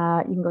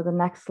 You can go to the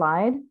next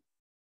slide.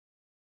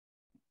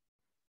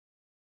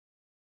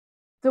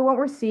 So what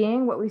we've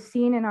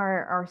seen in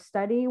our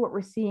study, what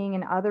we're seeing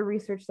in other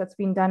research that's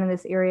been done in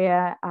this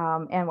area,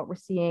 and what we're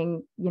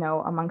seeing,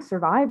 among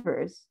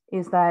survivors,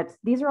 is that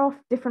these are all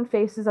different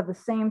faces of the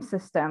same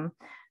system.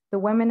 The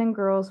women and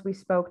girls we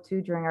spoke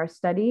to during our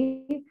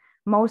study,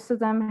 most of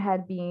them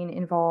had been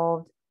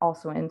involved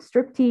also in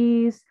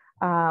striptease,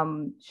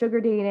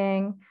 sugar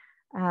dating,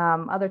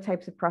 other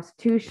types of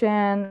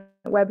prostitution,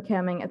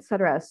 webcamming,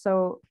 etc.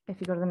 So if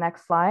you go to the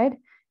next slide,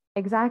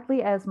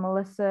 exactly as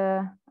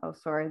Melissa, oh,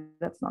 sorry,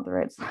 that's not the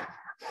right slide.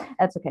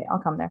 That's okay, I'll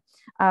come there.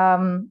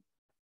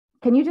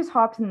 Can you just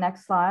hop to the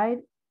next slide?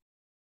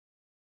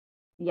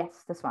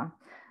 Yes, this one.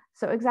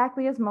 So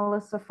exactly as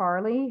Melissa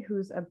Farley,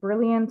 who's a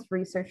brilliant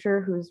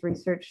researcher who's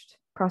researched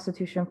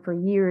prostitution for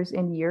years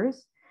and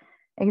years,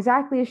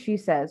 exactly as she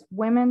says,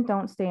 women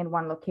don't stay in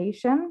one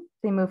location.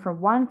 They move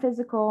from one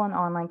physical and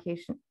online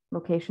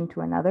location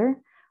to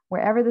another,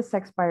 wherever the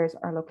sex buyers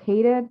are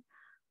located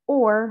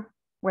or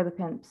where the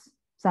pimps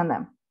send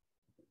them.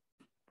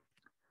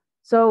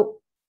 So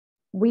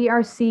we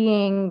are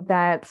seeing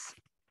that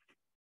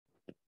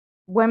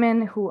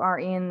women who are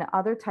in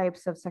other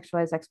types of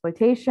sexualized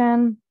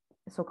exploitation,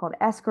 so-called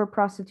escort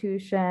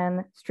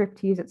prostitution,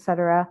 striptease,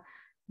 etc.,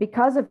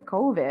 because of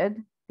COVID,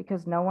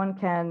 because no one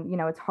can,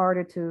 it's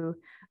harder to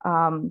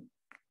kind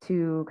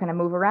of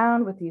move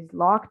around with these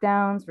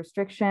lockdowns,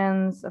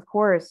 restrictions. Of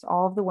course,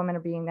 all of the women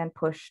are being then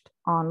pushed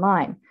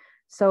online.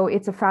 So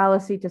it's a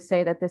fallacy to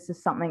say that this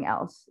is something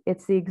else.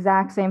 It's the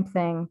exact same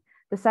thing.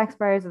 The sex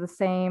buyers are the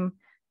same,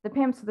 the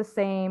pimps are the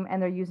same, and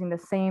they're using the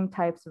same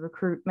types of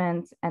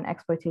recruitment and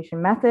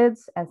exploitation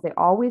methods as they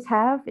always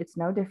have. It's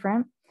no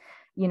different.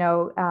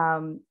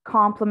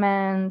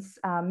 Compliments,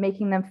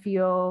 making them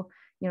feel,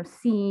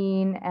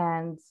 seen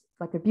and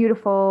like they're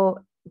beautiful,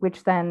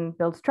 which then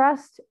builds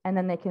trust, and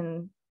then they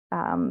can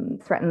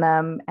threaten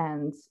them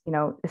and,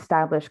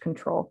 establish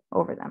control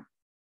over them.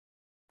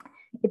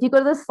 If you go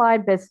to the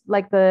slide,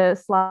 like the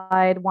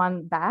slide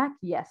one back,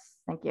 yes,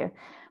 thank you.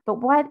 But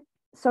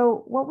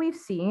what we've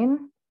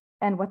seen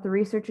and what the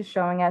research is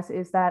showing us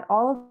is that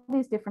all of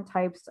these different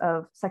types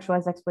of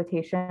sexualized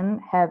exploitation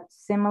have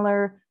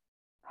similar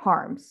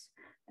harms.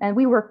 And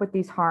we work with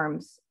these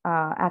harms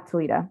at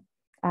Toledo.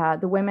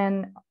 The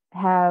women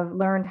have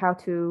learned how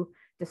to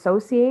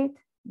dissociate.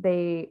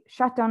 They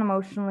shut down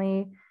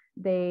emotionally.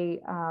 They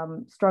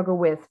struggle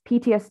with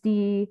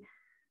PTSD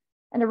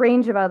and a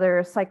range of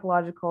other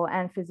psychological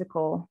and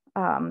physical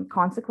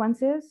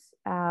consequences.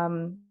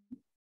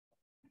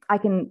 I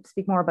can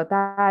speak more about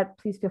that.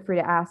 Please feel free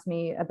to ask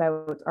me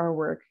about our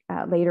work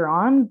later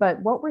on. But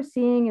what we're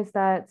seeing is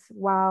that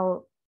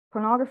while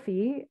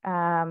pornography,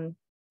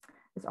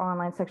 this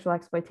online sexual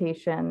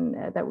exploitation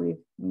that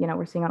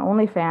we're seeing on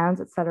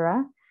OnlyFans,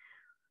 etc.,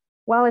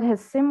 while it has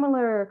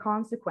similar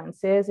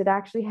consequences, it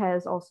actually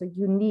has also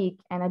unique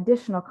and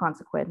additional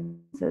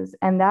consequences.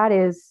 And that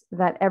is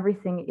that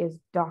everything is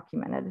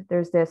documented.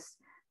 There's this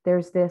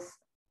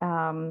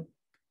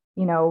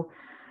you know,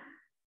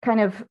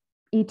 kind of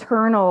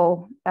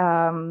eternal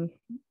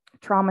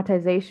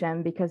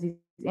traumatization, because these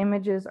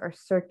images are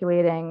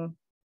circulating,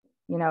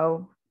 you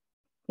know,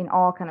 in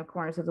all kind of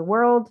corners of the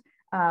world.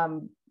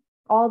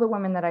 All the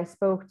women that I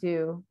spoke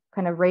to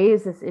kind of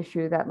raised this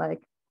issue that,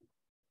 like,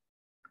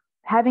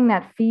 having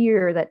that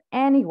fear that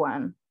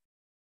anyone,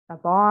 a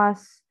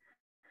boss,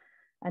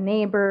 a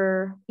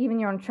neighbor, even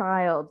your own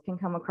child, can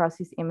come across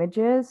these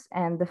images,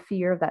 and the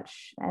fear of that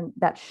and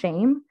that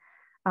shame,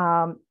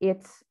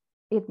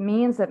 it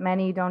means that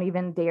many don't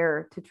even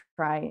dare to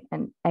try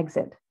and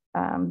exit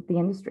the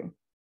industry.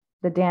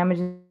 The damage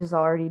is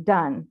already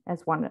done,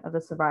 as one of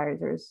the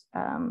survivors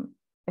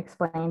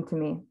explained to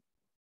me.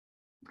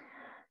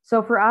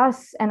 So for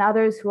us and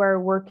others who are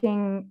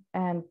working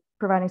and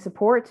providing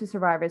support to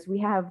survivors, we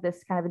have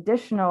this kind of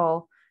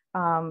additional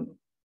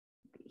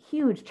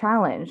huge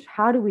challenge.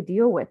 How do we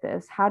deal with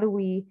this? How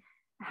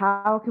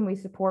can we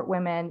support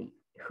women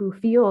who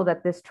feel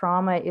that this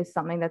trauma is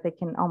something that they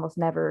can almost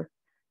never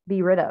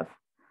be rid of?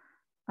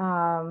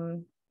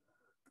 And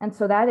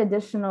so that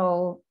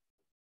additional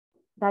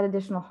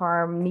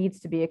harm needs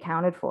to be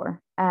accounted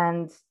for.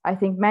 And I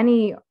think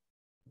many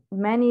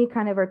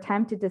kind of are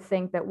tempted to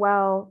think that,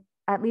 well,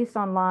 at least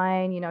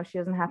online, you know, she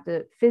doesn't have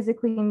to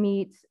physically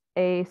meet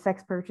a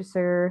sex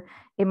purchaser.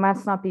 It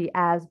must not be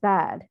as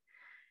bad.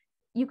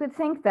 You could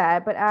think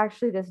that, but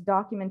actually this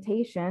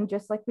documentation,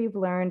 just like we've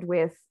learned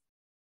with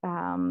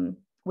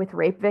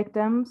rape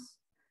victims,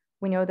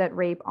 we know that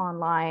rape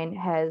online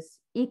has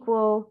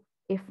equal,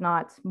 if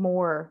not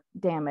more,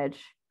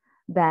 damage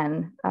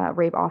than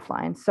rape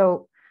offline.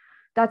 So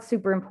that's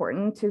super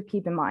important to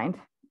keep in mind.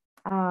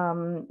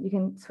 You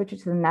can switch it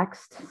to the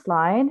next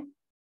slide.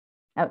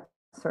 Oh,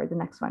 sorry, the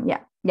next one. Yeah.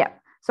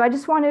 So I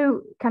just want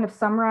to kind of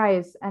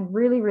summarize and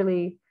really,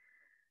 really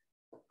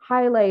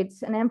highlight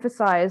and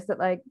emphasize that,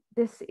 like,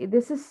 this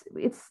is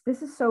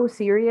so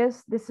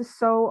serious. This is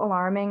so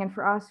alarming. And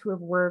for us who have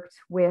worked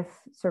with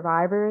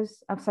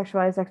survivors of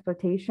sexualized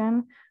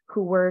exploitation,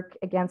 who work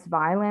against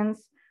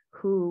violence,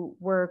 who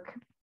work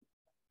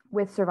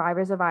with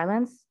survivors of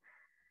violence,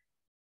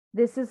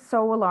 this is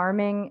so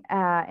alarming.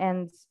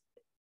 And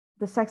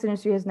the sex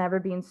industry has never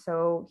been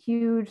so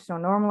huge, so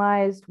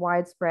normalized,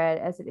 widespread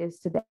as it is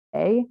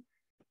today.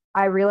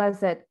 I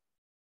realize that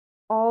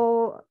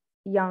all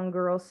young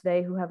girls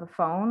today who have a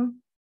phone,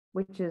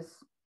 which is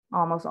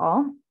almost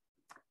all,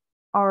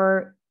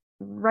 are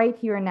right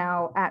here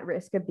now at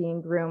risk of being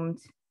groomed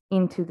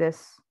into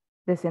this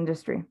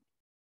industry.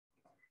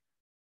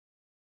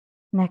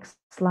 Next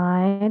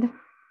slide.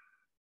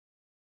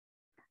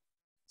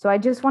 So I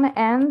just want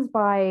to end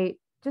by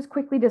just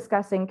quickly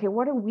discussing, okay,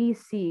 what do we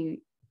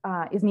see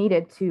is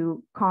needed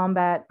to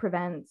combat,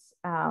 prevent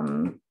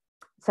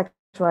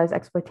sexualized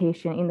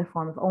exploitation in the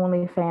form of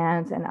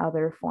OnlyFans and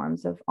other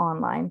forms of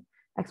online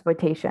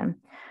exploitation.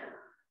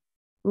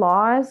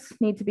 Laws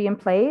need to be in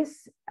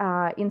place.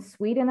 In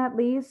Sweden, at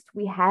least,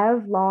 we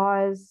have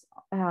laws,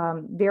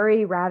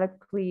 very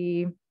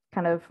radically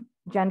kind of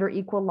gender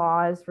equal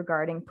laws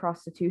regarding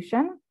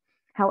prostitution.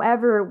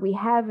 However, we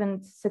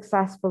haven't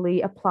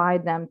successfully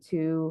applied them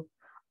to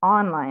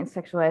online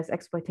sexualized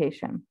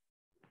exploitation.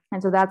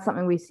 And so that's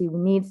something we see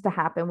needs to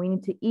happen. We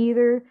need to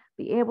either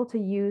be able to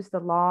use the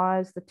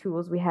laws, the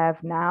tools we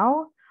have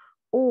now,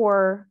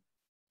 or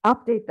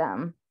update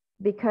them,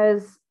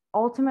 because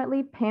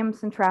ultimately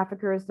pimps and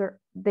traffickers,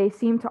 they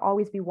seem to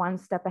always be one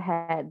step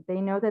ahead. They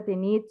know that they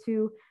need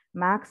to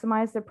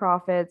maximize their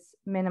profits,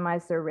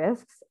 minimize their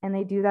risks, and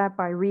they do that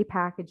by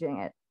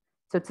repackaging it.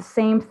 So it's the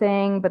same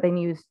thing, but they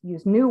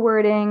use new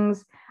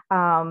wordings.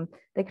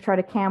 They try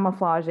to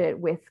camouflage it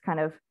with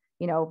kind of,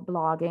 you know,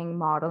 blogging,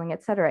 modeling,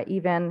 etc.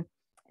 Even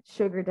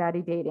sugar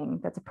daddy dating,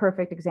 that's a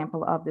perfect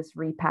example of this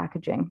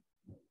repackaging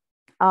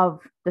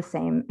of the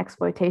same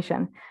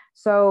exploitation.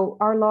 So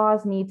our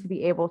laws need to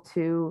be able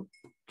to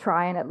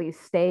try and at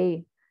least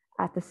stay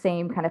at the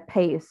same kind of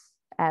pace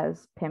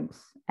as pimps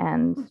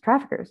and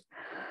traffickers.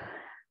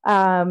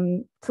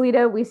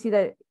 Toledo, we see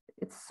that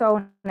it's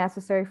so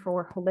necessary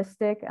for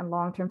holistic and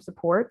long-term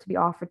support to be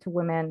offered to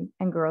women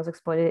and girls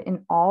exploited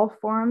in all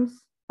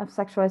forms of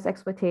sexualized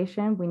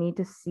exploitation. We need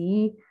to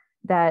see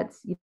that,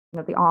 you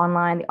know, the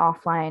online, the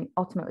offline,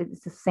 ultimately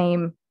it's the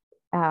same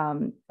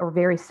or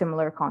very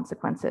similar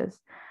consequences.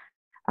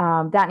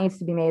 That needs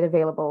to be made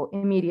available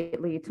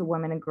immediately to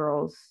women and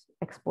girls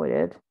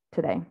exploited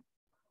today.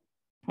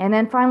 And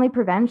then finally,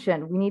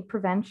 prevention. We need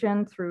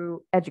prevention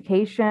through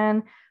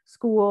education,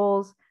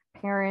 schools,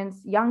 parents.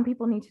 Young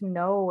people need to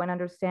know and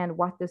understand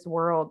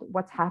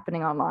what's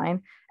happening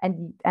online.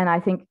 And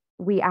I think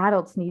we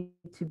adults need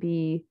to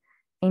be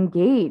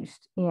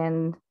engaged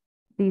in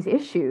these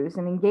issues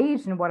and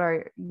engaged in what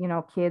our, you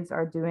know, kids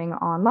are doing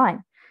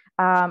online.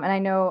 And I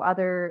know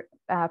other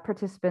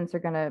participants are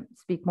going to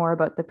speak more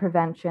about the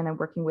prevention and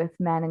working with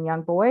men and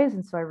young boys.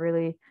 And so I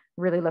really,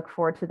 really look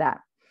forward to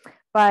that.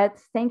 But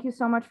thank you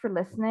so much for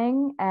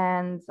listening.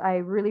 And I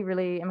really,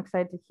 really am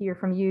excited to hear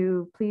from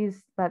you.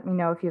 Please let me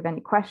know if you have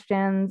any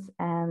questions.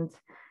 And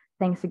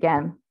thanks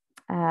again.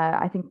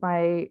 I think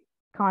my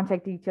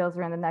contact details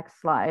are in the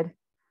next slide.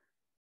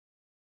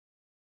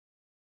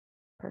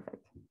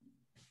 Perfect.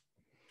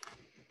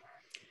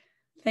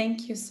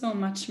 Thank you so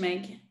much,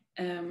 Meg.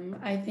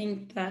 I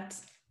think that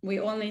we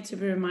all need to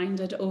be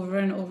reminded over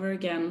and over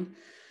again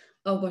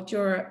of what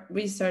your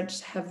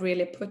research have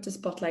really put the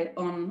spotlight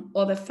on,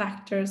 all the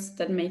factors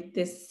that make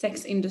this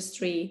sex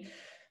industry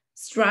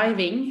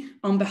striving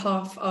on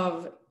behalf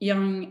of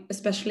young,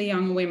 especially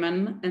young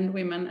women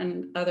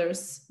and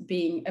others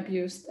being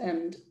abused,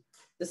 and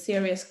the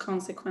serious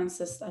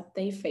consequences that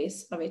they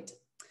face of it.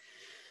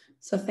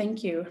 So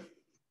thank you.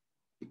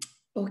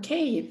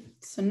 Okay,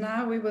 so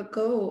now we will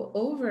go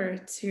over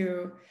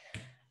to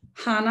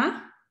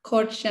Hanna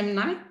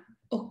Korchemna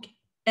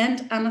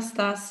and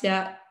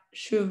Anastasia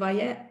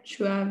Shuvayeva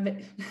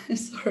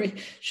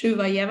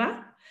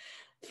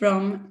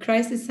from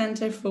Crisis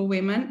Center for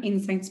Women in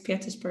St.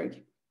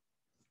 Petersburg.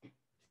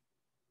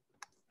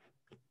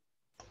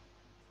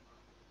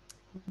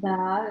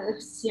 Да,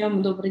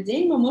 всем добрый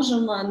день. Мы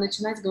можем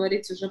начинать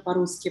говорить уже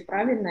по-русски,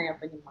 правильно я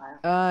понимаю?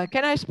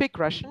 Can I speak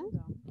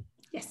Russian?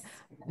 Yes.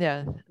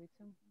 Yeah.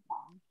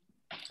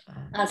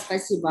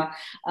 Спасибо.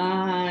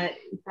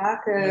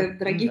 Итак,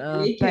 дорогие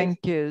коллеги,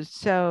 thank you.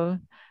 So,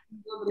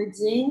 добрый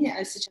день.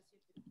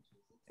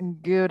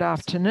 good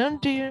afternoon,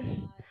 dear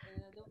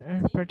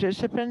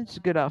participants.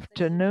 Good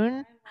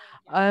afternoon.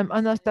 I'm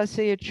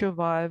Anastasia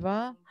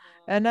Chuvaeva,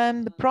 and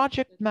I'm the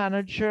project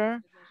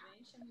manager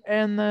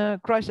in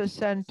the Crisis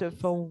Center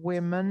for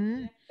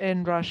Women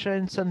in Russia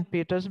in St.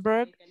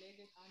 Petersburg.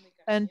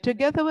 And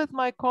together with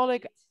my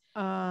colleague,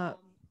 Hanna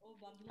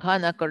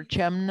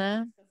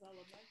Korchemna,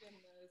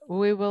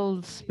 we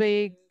will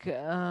speak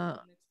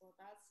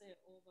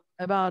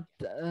about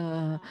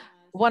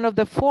one of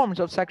the forms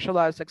of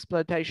sexualized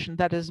exploitation,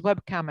 that is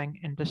webcamming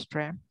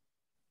industry.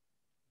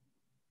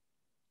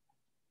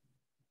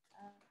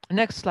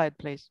 Next slide,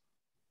 please.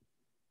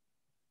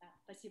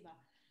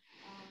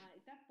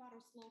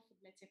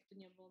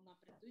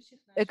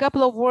 A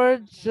couple of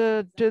words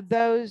to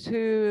those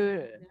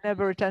who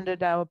never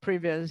attended our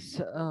previous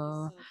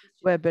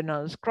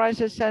webinars.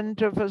 Crisis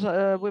Center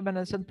for Women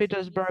in St.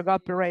 Petersburg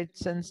operates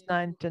since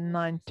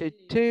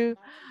 1992.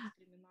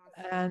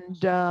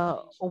 And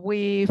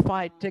we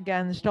fight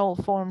against all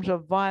forms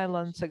of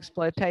violence,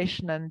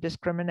 exploitation, and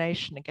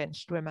discrimination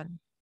against women.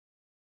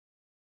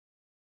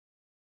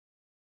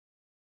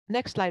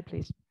 Next slide,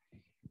 please.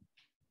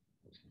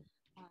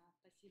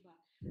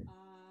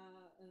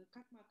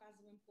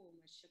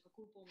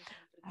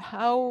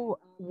 How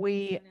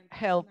we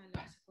help?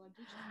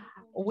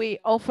 We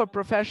offer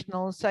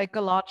professional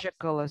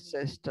psychological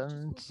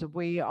assistance.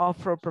 We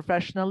offer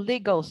professional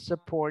legal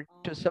support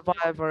to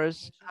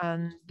survivors,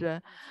 and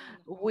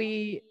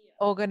we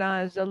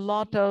organize a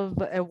lot of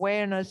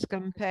awareness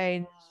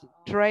campaigns,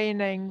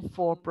 training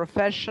for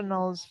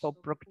professionals, for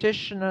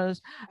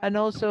practitioners, and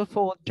also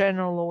for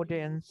general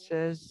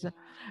audiences.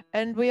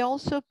 And we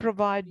also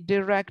provide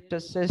direct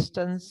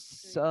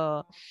assistance,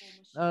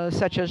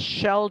 such as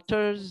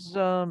shelters,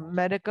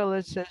 medical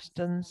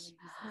assistance,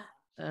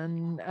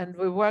 and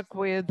we work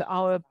with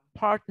our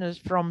partners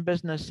from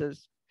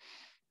businesses.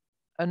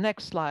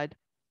 Next slide.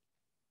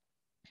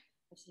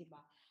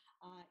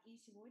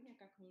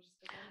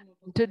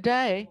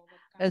 Today,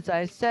 as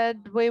I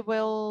said, we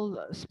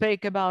will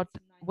speak about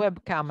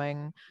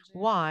webcamming.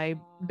 Why?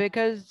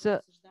 Because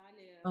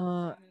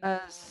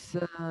as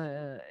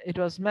it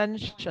was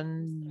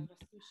mentioned,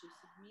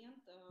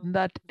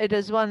 that it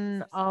is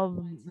one of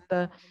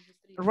the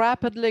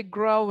rapidly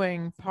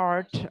growing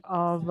part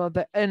of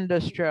the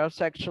industry of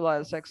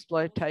sexualized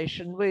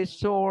exploitation. We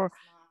saw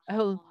a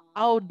whole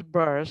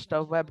outburst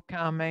of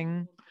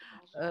webcamming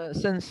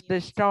since the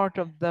start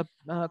of the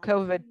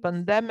COVID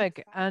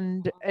pandemic,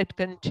 and it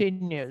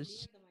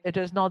continues. It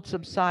is not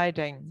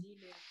subsiding.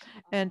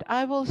 And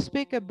I will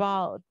speak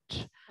about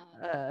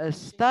a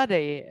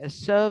study, a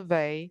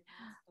survey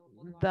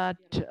that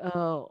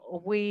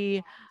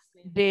we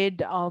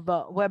did of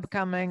the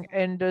webcamming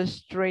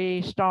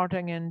industry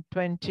starting in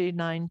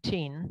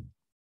 2019.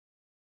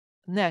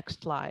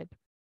 Next slide.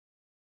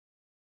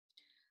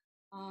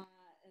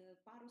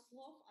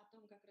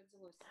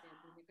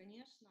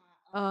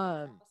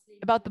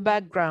 About the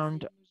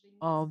background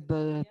of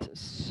the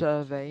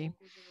survey.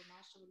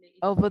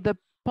 Over the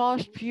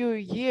past few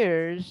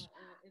years,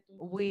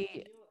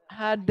 we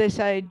had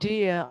this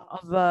idea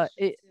of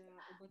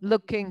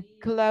looking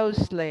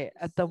closely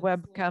at the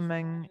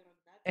webcamming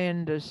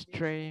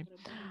industry.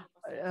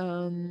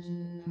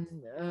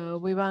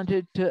 We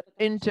wanted to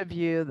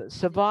interview the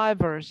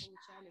survivors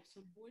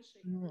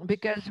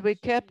because we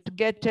kept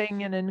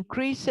getting an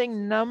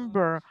increasing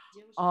number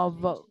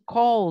of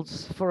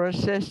calls for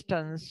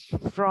assistance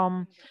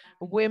from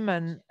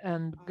women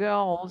and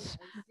girls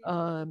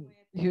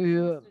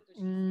who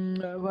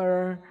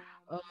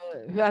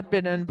had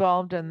been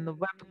involved in the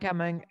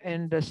webcamming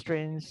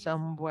industry in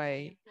some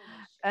way.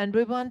 And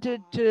we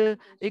wanted to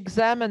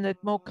examine it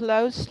more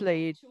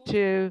closely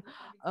to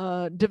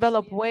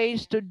develop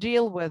ways to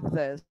deal with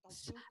this.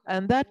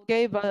 And that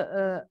gave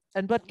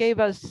and what gave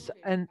us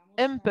an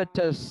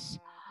impetus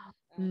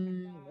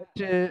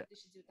to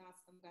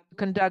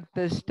conduct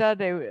this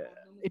study.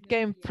 It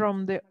came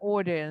from the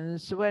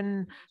audience.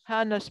 When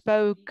Hannah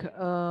spoke,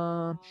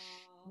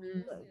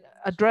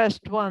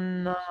 addressed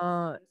one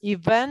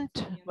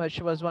event, where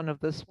she was one of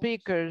the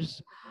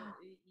speakers,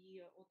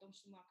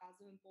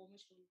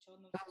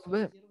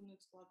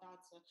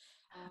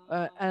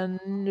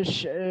 and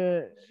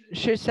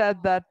she said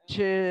that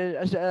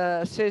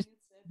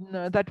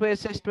that we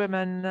assist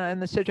women in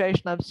the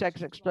situation of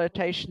sex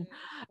exploitation.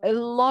 A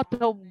lot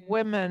of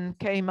women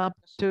came up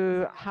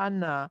to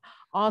Hannah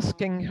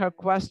asking her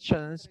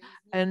questions,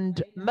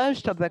 and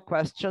most of the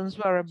questions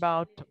were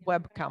about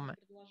webcam.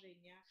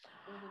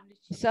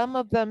 Some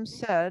of them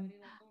said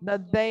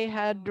that they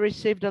had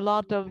received a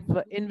lot of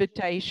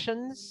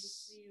invitations.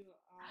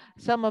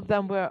 Some of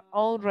them were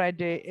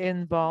already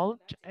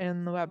involved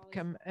in the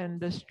webcam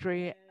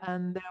industry,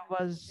 and there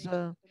was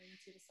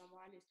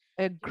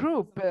a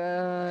group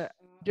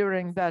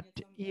during that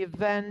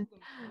event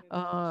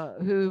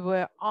who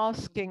were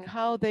asking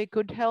how they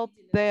could help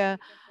their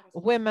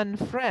women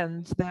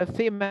friends, their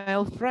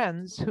female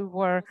friends who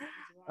were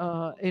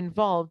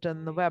involved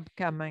in the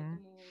webcamming.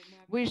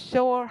 We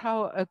saw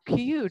how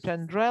acute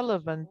and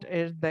relevant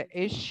is the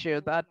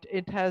issue, that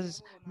it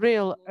has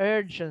real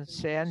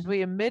urgency, and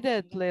we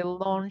immediately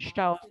launched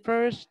our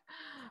first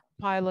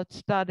pilot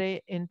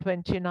study in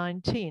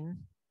 2019.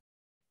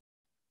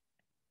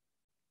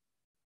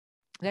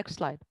 Next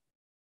slide.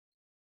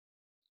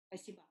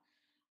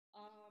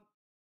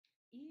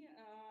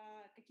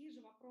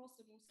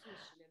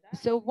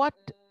 So what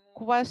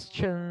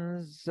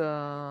questions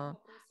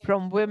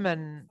from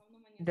women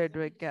did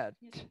we get?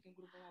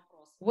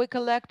 We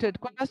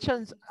collected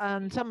questions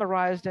and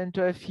summarized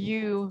into a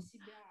few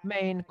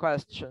main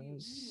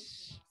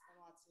questions.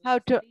 How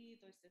to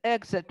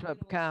exit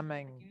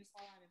webcamming,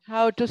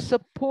 how to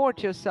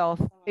support yourself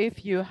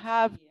if you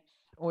have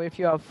or if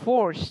you are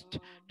forced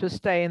to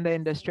stay in the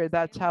industry.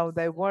 That's how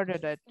they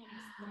worded it.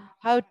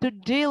 How to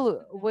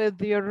deal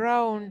with your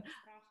own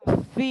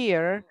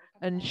fear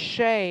and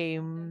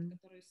shame,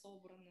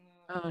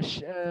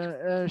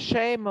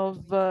 shame of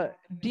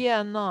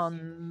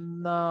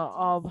DNN,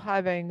 of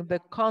having the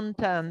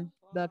content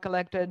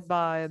collected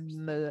by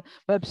the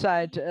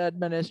website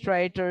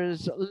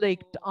administrators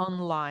leaked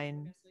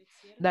online.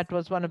 That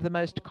was one of the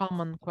most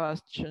common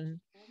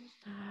questions.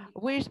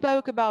 We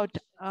spoke about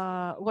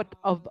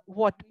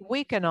what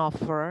we can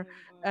offer,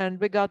 and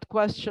we got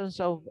questions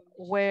of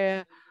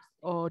where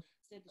or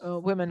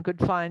women could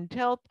find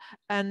help,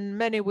 and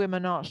many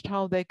women asked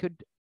how they could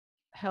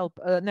help.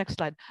 Next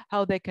slide.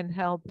 How they can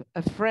help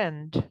a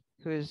friend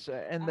who's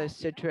in this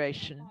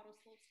situation.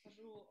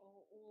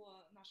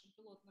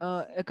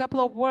 A couple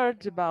of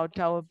words about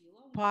our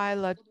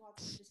pilot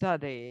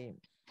study.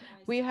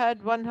 We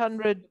had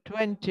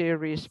 120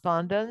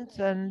 respondents,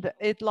 and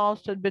it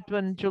lasted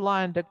between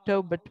July and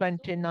October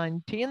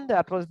 2019.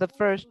 That was the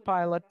first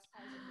pilot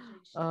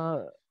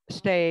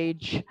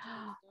stage.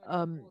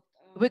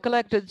 We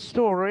collected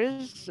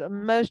stories.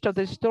 Most of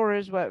the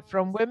stories were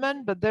from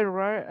women, but there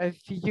were a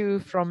few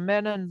from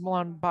men and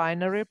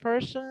non-binary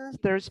persons.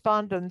 The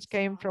respondents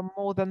came from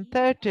more than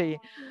 30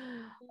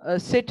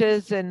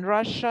 cities in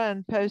Russia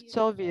and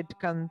post-Soviet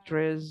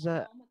countries.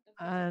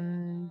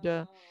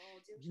 And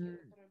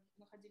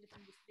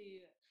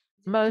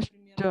most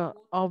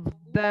of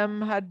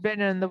them had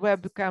been in the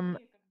webcam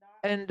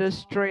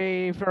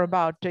industry for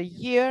about a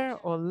year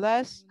or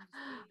less,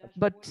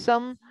 but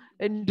some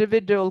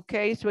individual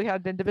case, we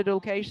had individual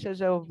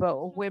cases of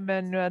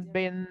women who had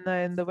been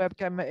in the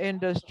webcam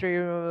industry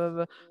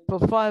for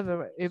 5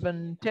 or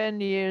even 10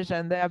 years,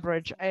 and the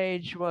average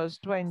age was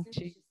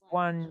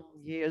 21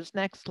 years.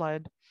 Next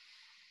slide.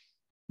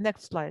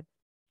 Next slide.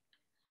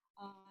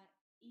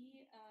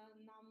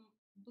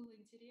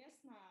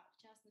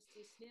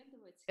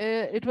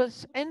 It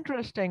was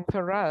interesting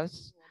for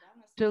us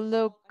to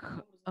look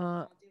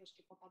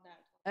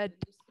at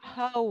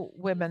how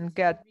women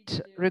get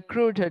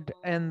recruited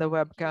in the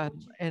webcam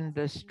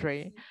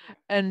industry.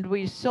 And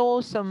we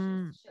saw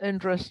some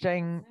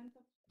interesting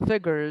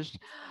figures.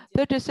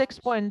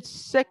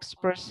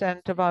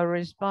 36.6% of our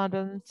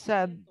respondents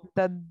said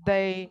that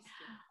they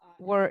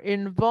were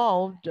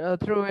involved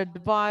through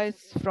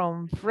advice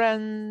from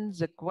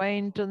friends,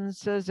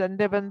 acquaintances,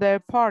 and even their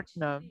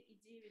partner.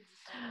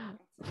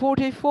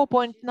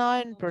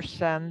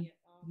 44.9%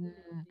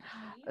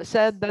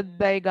 said that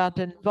they got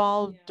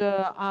involved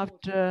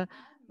after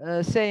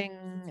seeing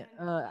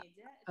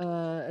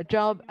a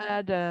job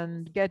ad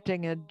and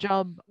getting a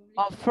job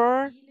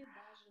offer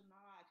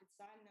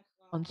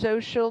on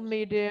social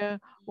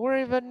media or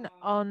even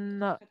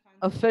on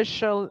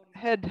official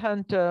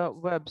headhunter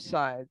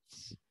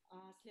websites.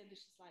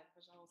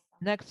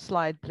 Next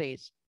slide,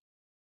 please.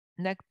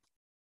 Next.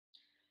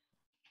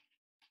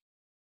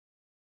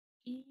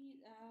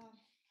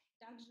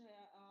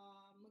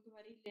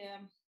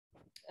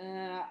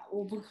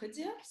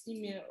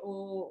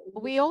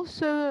 We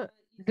also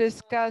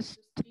discussed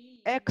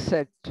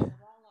exit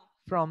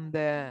from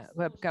the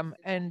webcam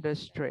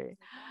industry.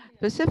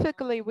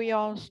 Specifically, we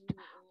asked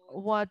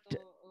what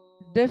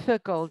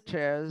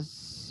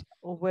difficulties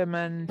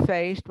women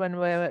faced when we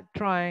were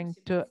trying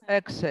to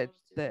exit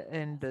the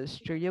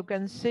industry. You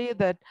can see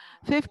that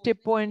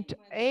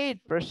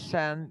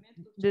 50.8%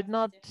 did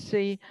not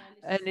see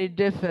any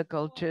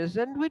difficulties,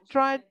 and we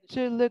tried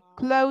to look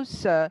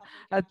closer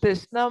at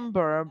this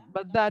number,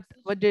 but that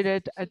we did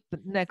it at the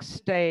next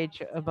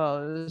stage of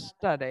our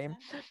study.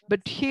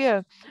 But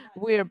here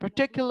we are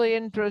particularly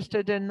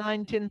interested in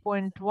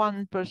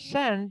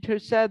 19.1% who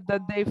said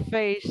that they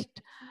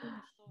faced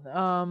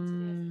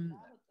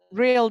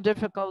real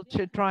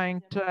difficulty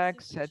trying to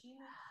exit.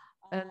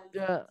 And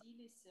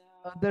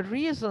the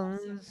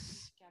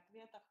reasons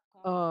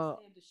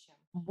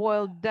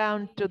boiled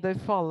down to the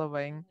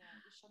following: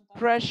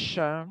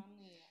 pressure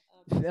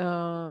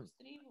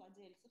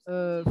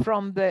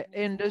from the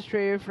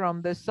industry,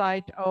 from the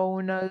site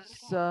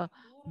owners,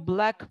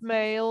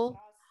 blackmail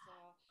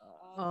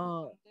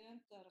uh,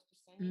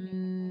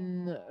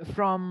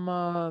 from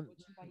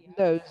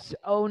those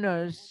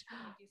owners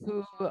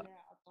who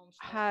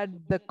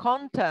had the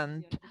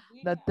content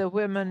that the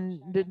women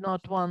did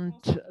not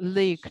want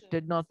leaked,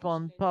 did not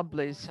want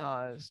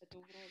publicized.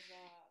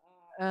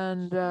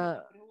 And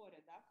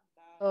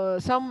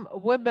some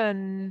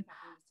women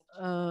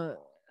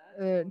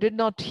did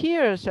not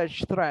hear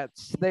such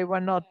threats. They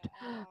were not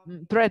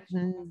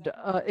threatened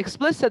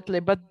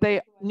explicitly, but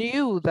they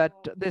knew that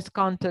this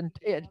content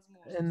is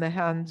in the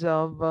hands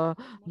of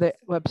the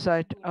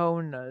website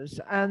owners.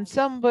 And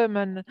some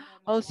women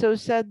also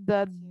said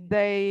that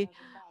they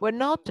were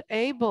not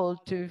able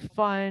to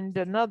find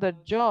another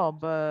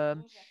job,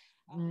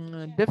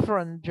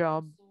 different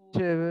job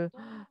to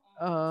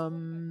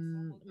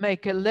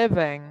make a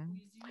living.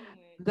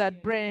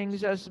 That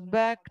brings us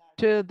back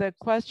to the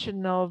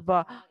question of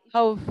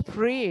how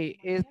free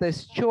is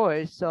this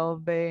choice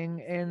of being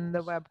in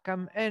the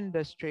webcam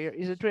industry?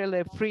 Is it really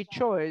a free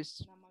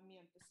choice?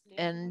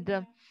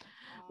 And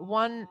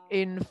 1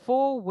 in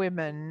 4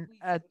 women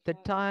at the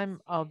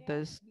time of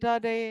the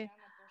study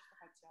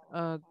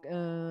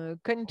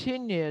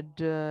continued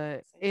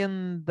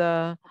in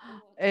the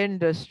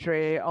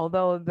industry,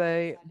 although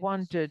they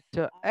wanted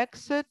to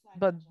exit,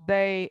 but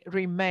they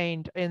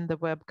remained in the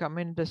webcam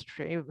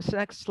industry.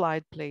 Next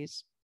slide,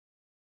 please.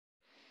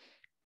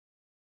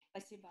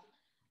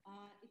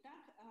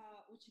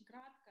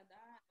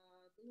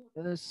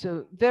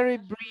 So very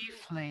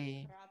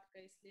briefly,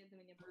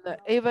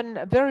 even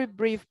a very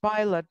brief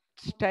pilot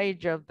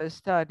stage of the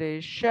study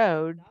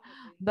showed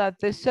that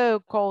the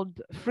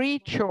so-called free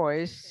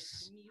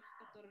choice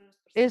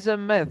is a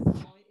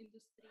myth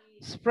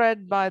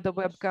spread by the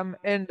webcam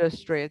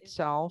industry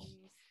itself.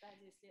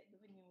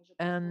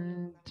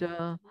 And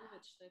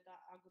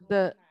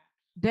the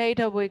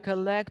data we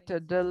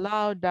collected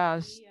allowed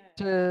us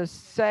to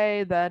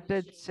say that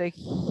it's a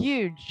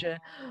huge,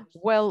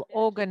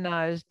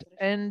 well-organized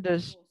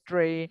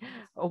industry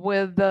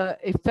with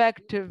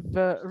effective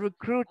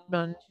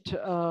recruitment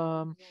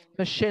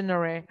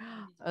machinery,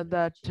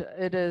 that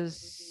it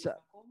is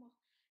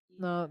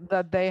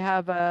that they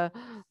have a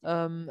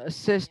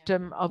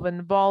system of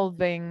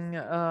involving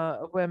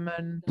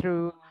women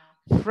through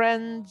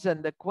friends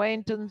and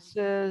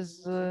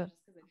acquaintances,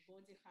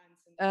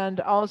 and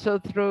also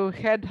through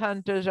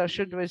headhunters, or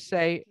should we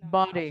say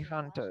body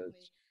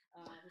hunters.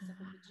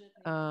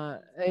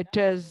 It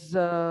is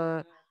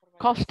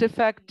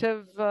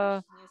cost-effective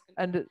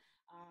and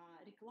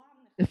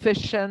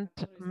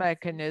efficient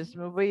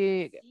mechanism.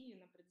 We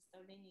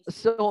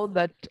saw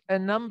that a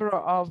number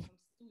of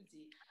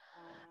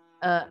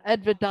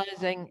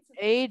advertising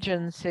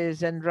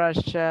agencies in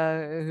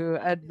Russia who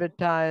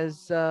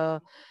advertise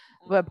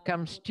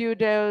webcam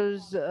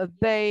studios,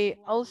 they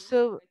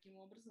also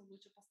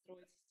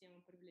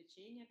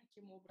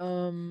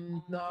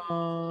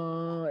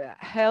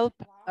help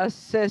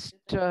assist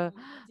the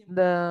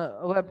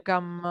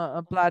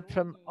webcam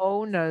platform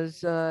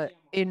owners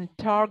in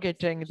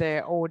targeting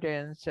their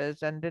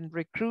audiences and in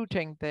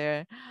recruiting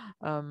their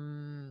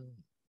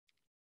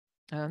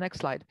next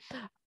slide,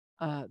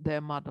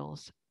 their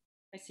models.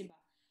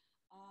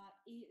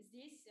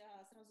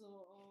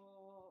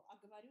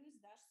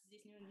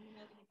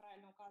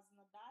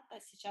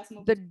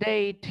 The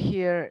date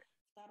here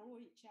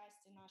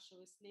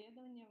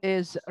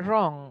is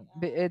wrong.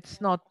 It's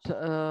not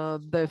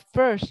the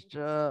first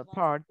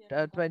part,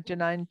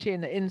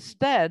 2019.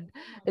 Instead,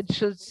 it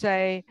should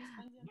say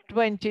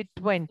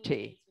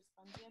 2020.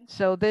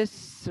 So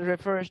this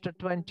refers to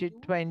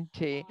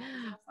 2020,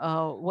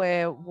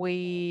 where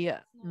we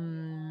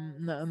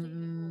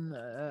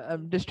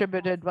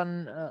distributed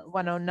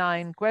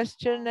 109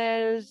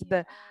 questionnaires,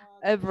 the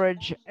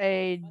average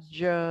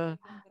age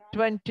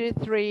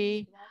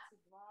 23,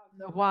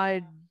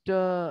 wide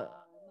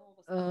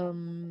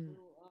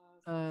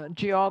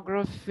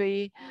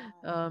geography,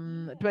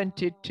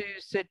 22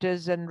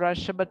 cities in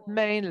Russia, but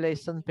mainly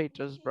St.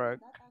 Petersburg.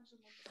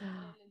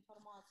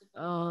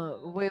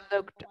 We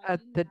looked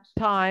at the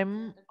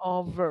time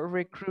of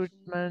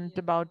recruitment.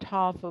 About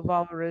half of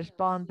our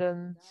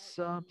respondents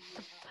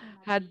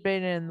had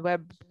been in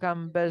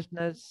webcam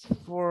business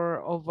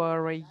for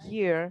over a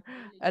year,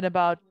 and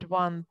about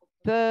one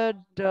third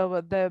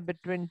were there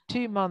between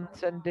 2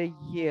 months and a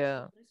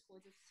year.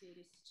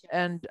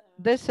 And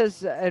this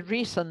is a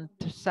recent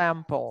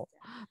sample.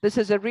 This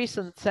is a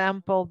recent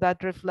sample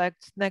that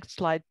reflects, next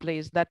slide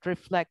please, that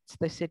reflects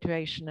the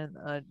situation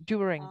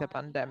during the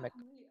pandemic.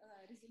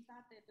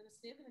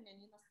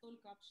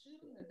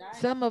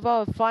 Some of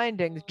our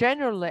findings,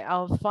 generally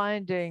our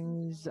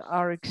findings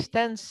are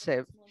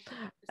extensive,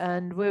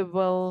 and we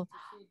will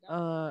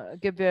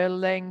give you a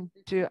link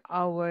to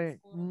our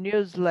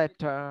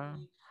newsletter.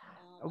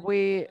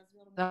 We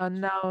are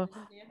now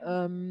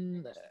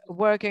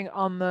working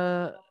on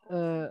the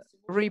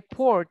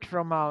report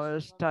from our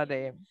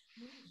study.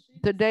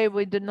 Today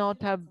we do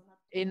not have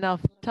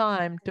enough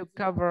time to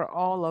cover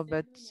all of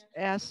its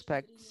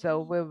aspects,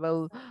 so we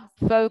will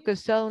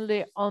focus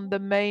only on the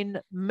main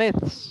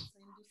myths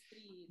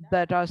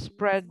that are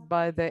spread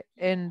by the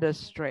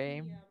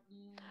industry,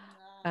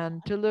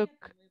 and to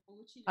look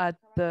at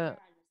the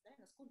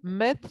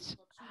myths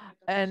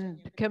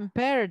and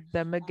compared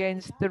them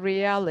against the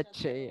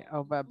reality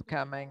of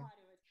webcamming.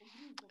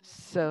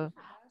 So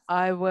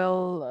I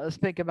will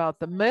speak about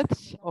the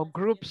myths or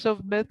groups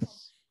of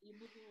myths.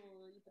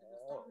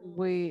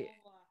 We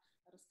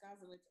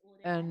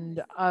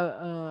and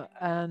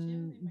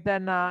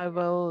then I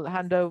will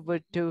hand over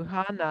to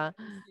Hannah,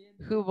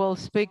 who will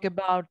speak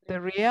about the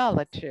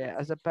reality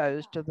as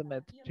opposed to the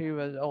myth. She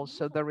was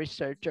also the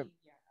researcher.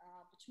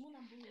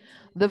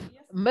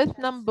 Myth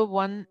number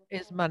one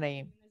is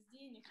money.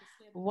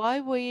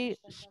 Why we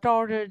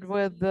started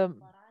with the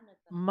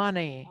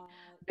money?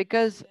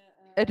 Because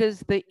it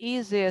is the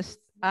easiest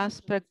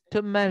aspect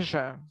to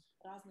measure,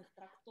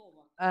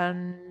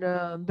 and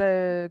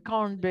there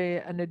can't be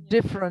any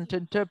different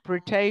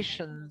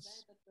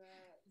interpretations.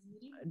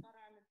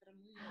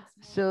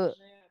 So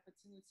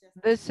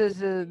this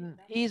is an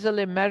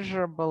easily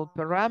measurable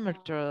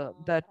parameter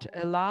that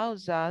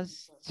allows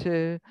us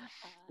to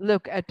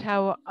look at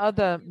how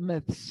other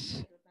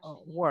myths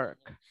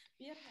work.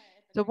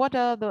 So what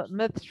are the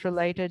myths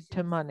related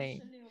to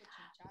money?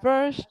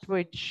 First,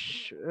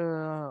 which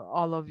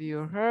all of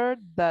you heard,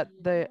 that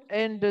the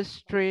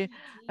industry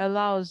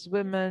allows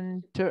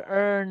women to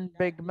earn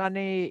big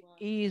money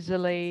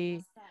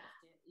easily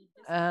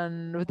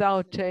and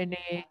without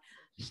any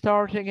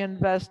starting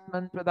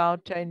investment,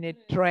 without any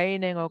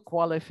training or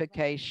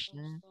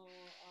qualification.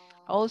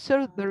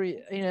 Also,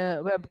 the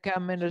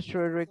webcam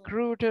industry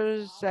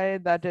recruiters say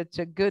that it's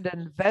a good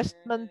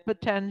investment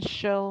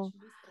potential,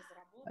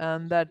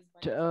 and that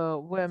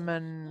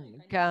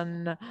women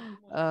can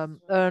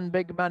earn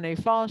big money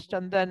fast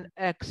and then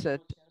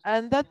exit.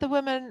 And that the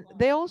women,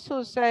 they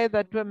also say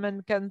that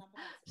women can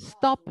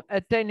stop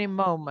at any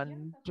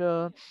moment,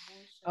 uh,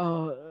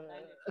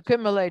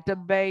 accumulate a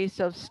base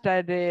of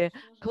steady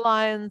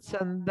clients,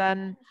 and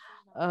then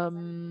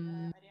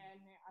and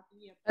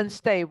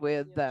stay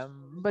with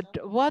them. But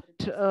what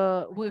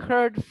we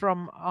heard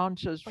from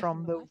answers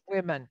from the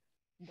women.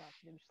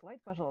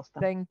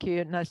 Thank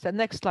you, Nastya.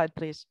 Next slide,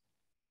 please.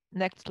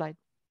 Next slide.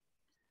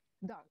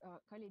 No.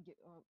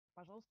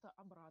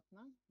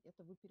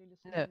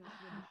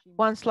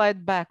 One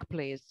slide back,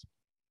 please.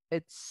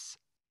 It's,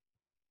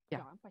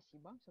 yeah.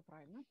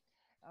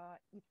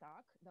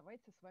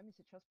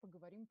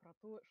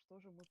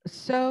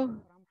 So,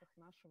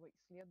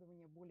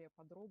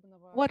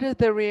 what is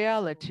the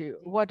reality?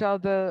 What are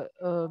the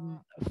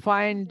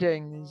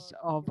findings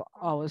of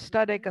our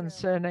study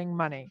concerning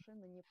money?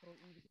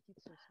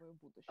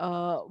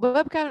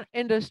 Webcam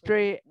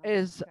industry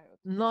is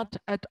not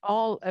at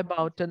all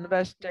about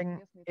investing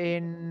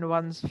in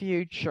one's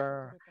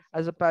future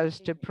as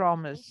opposed to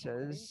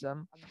promises.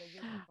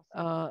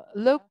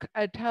 Look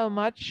at how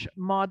much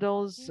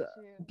models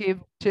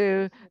give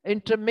to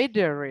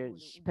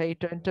intermediaries, pay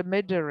to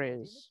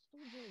intermediaries.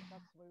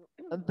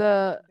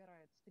 The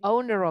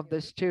owner of the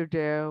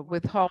studio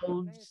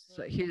withholds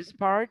his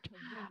part,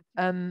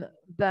 and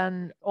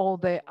then all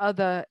the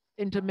other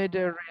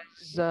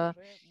intermediaries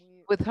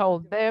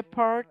withhold their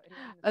part,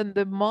 and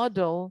the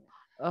model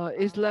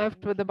is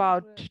left with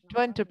about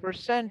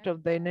 20%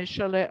 of the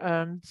initially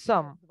earned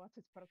sum.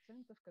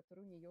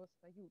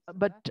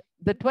 But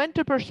the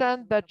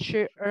 20% that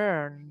she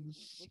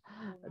earns,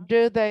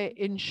 do they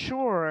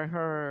ensure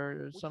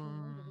her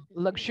some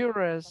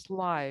luxurious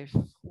life?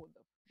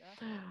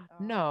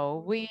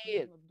 No, we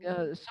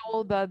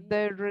saw that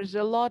there is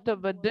a lot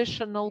of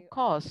additional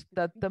cost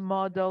that the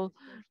model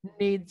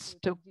needs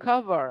to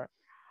cover,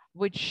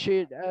 which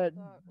she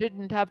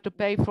didn't have to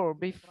pay for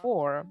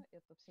before.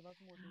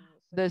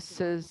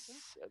 This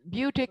is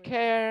beauty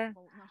care,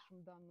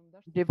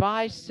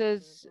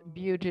 devices,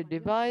 beauty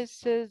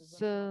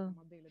devices,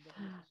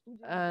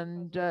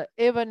 and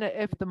even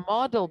if the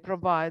model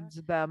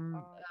provides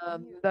them,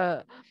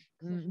 the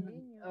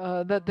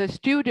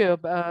studio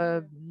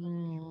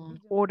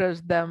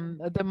orders them,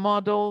 the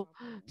model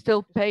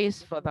still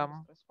pays for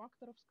them.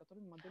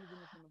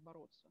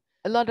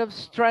 a lot of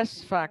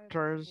stress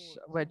factors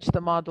which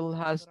the model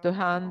has to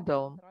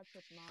handle.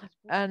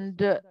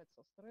 And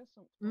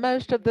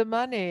most of the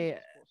money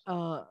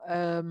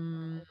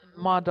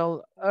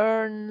model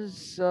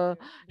earns,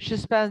 she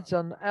spends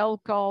on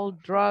alcohol,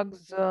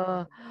 drugs,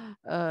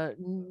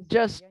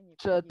 just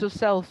to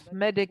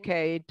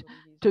self-medicate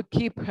to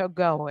keep her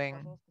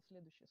going.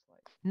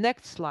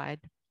 Next slide.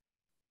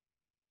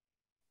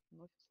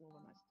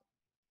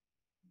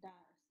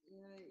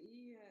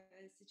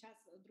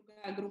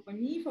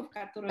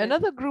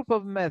 Another group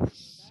of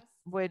myths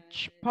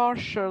which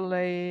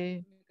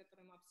partially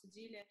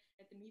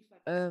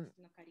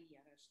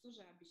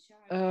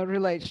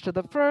relates to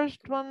the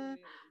first one,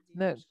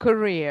 the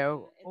career.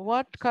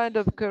 What kind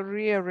of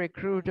career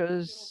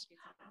recruiters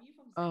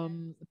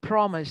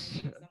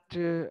promise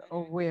to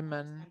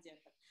women?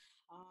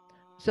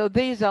 So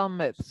these are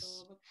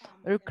myths.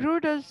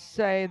 Recruiters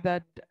say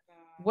that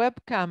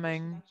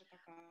webcamming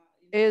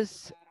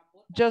is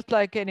just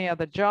like any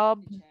other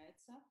job,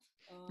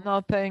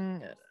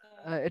 nothing,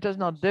 it is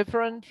not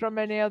different from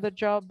any other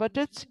job, but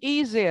it's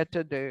easier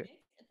to do.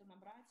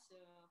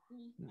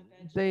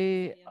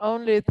 The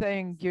only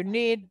thing you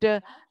need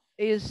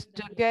is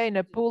to gain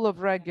a pool of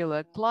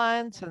regular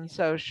clients and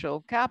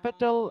social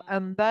capital,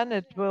 and then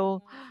it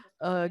will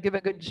give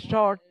a good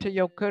start to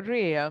your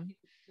career.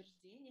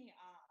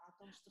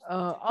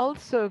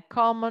 Also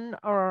common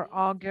are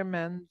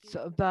arguments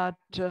that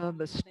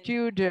the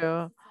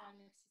studio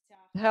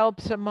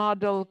helps a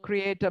model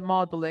create a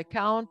model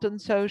account on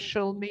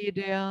social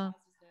media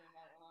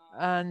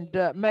and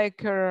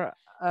make her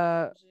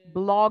a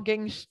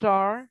blogging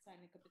star.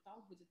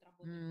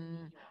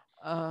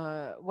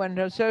 When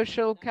her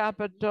social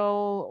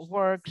capital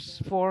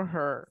works for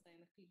her.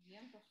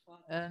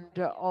 And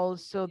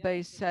also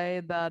they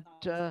say that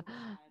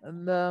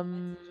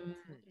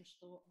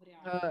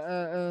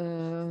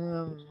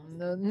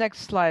next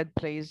slide,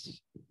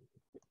 please.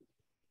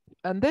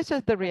 And this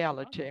is the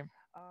reality.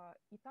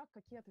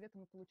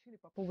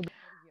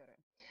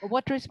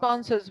 What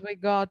responses we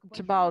got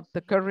about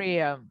the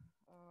career?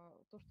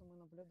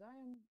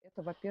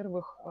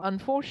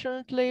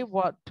 Unfortunately,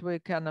 what we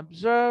can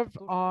observe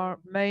are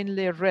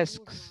mainly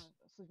risks.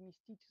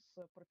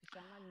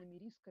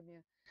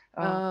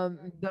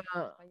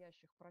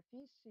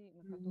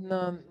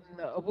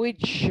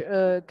 Which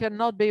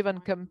cannot be even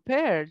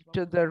compared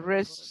to the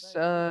risks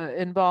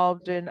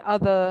involved in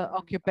other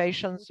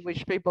occupations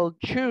which people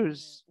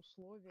choose,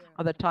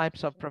 other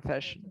types of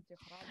profession.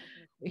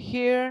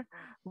 Here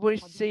we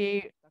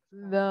see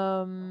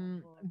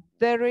the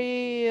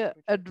very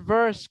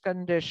adverse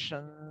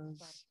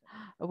conditions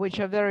which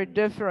are very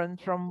different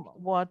from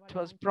what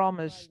was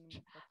promised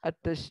at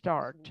the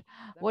start.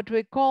 What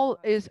we call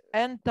is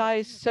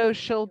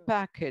anti-social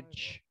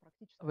package,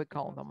 we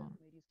call them.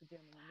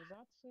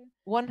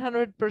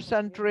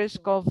 100% risk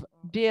of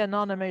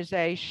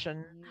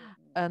de-anonymization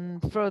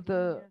and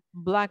further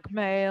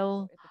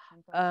blackmail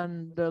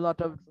and a lot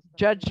of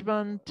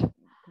judgment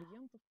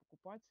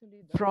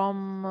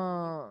from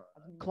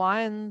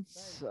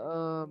clients,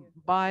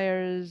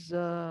 buyers,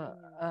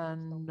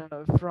 and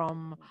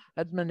from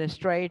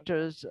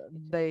administrators.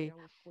 They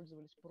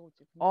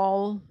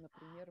all,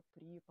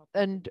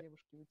 and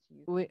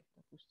we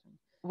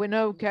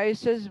know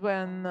cases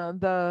when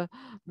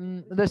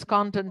this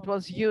content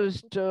was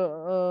used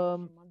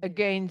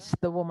against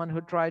the woman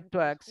who tried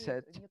to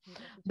exit.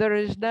 There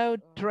is no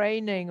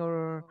training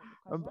or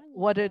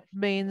what it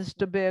means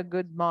to be a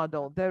good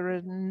model. There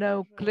are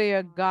no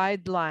clear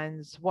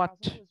guidelines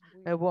what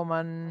a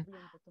woman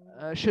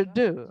should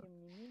do.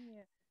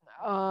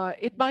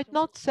 It might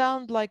not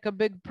sound like a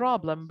big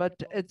problem, but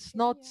it's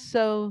not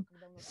so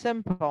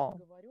simple.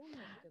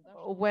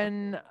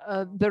 When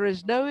there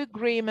is no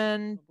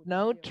agreement,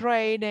 no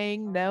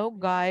training, no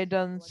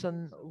guidance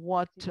on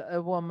what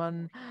a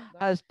woman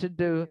has to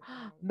do,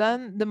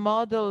 then the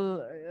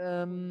model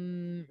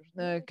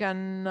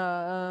can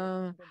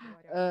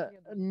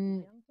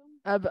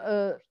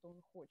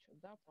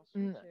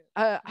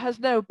has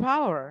no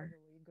power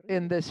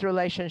in this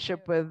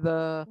relationship with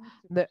the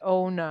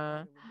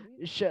owner.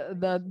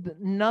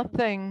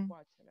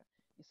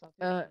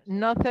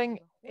 Nothing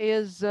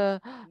is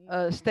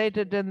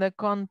stated in the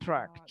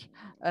contract,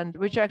 and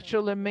which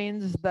actually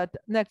means that,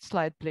 next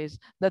slide please,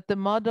 that the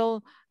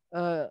model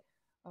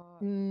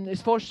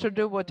is forced to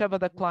do whatever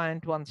the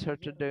client wants her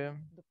to do.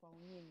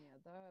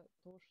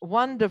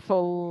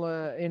 Wonderful,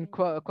 in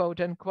quote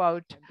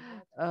unquote,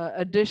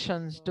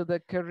 additions to the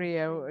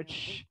career,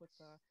 which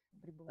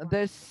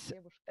this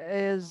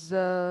is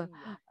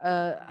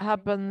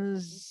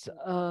happens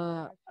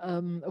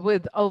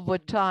with over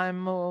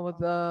time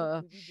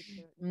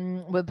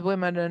with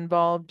women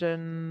involved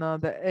in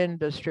the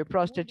industry,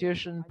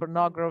 prostitution,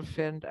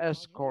 pornography, and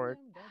escort.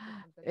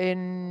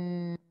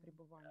 In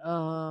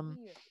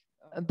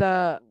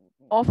the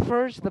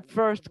offers, the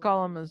first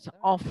column is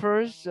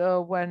offers,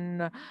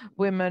 when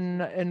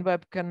women in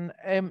webcam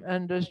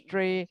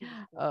industry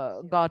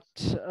got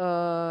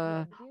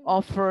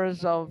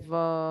offers of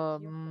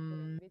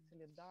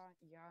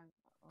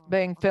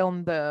being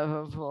filmed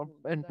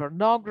in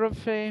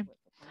pornography,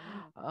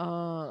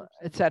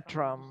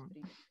 etc.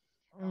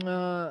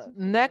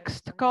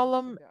 Next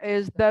column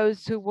is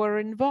those who were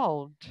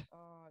involved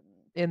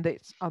in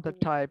these other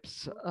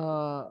types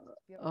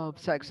of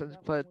sex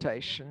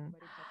exploitation.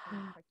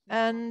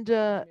 And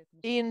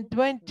in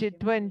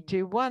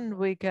 2021,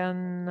 we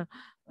can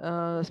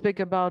speak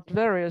about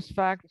various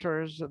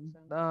factors,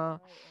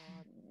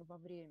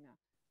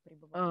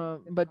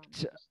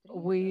 but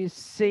we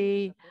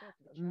see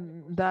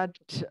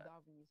that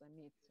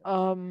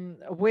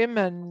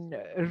women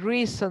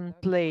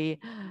recently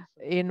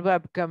in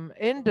webcam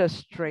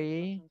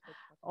industry,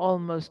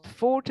 almost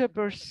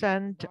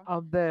 40%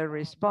 of their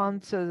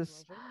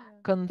responses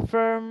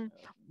confirm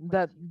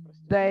that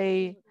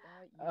they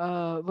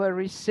were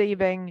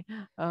receiving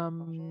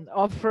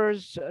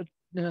offers.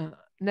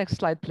 Next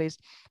slide, please.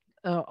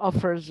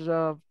 Offers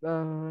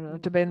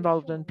to be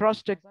involved in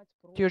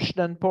prostitution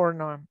and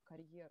porno.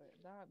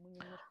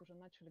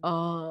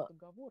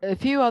 A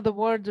few other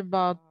words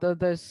about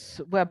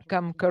this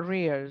webcam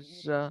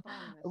careers.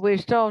 We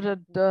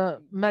started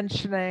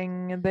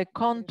mentioning the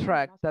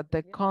contract, that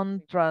the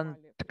contract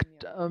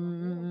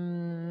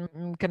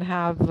can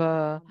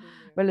have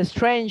really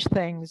strange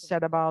things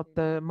said about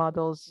the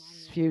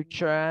model's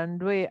future,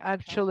 and we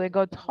actually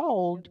got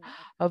hold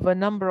of a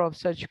number of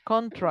such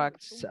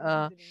contracts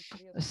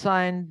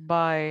signed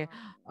by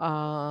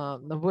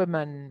the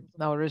women,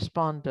 our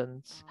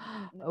respondents.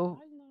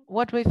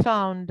 What we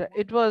found,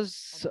 it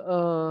was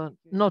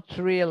not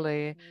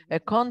really a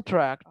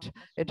contract.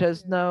 It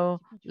has no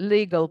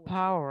legal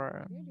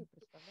power.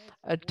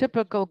 A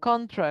typical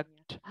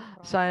contract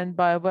signed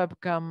by a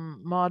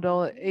webcam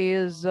model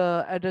is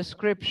a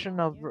description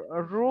of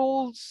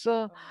rules,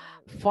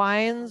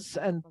 fines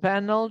and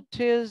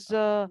penalties,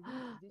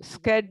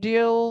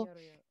 schedule,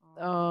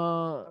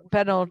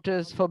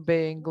 penalties for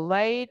being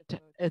late,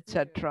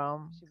 etc.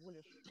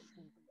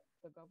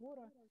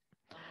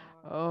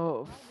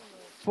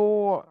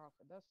 For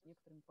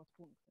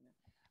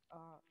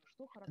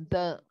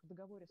the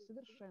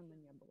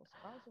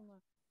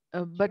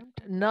but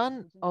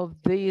none of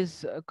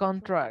these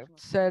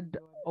contracts said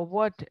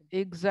what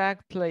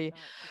exactly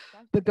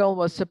the girl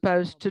was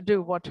supposed to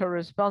do, what her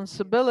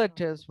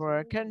responsibilities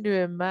were. Can you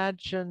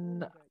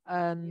imagine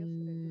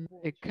an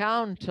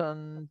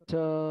accountant,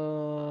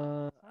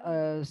 a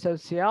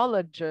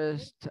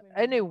sociologist,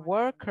 any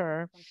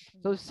worker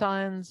who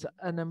signs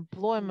an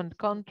employment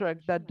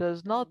contract that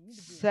does not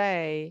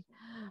say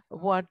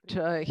what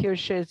he or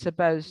she is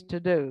supposed to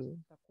do?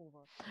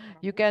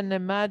 You can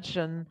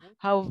imagine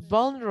how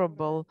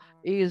vulnerable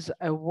is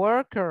a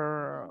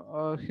worker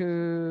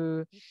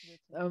who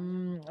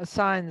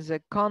signs a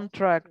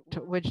contract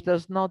which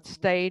does not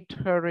state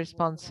her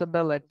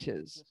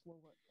responsibilities.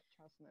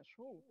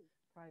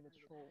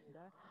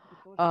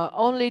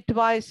 Only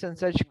twice in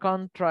such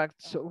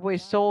contracts we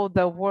saw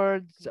the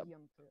words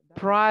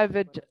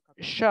private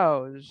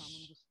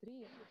shows,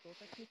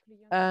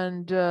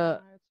 and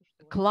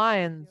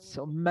clients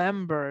or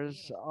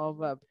members of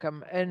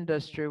webcam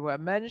industry were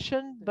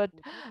mentioned, but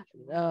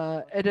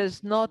it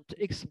is not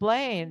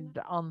explained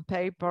on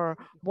paper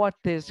what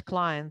these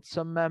clients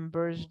or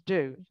members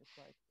do.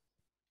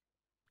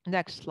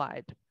 Next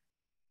slide.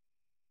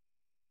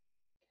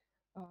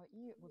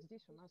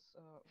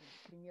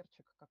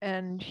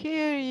 And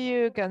here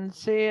you can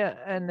see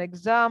an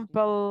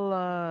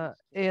example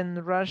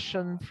in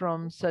Russian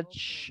from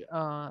such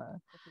a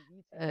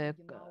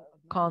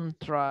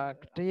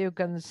contract. You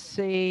can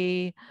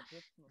see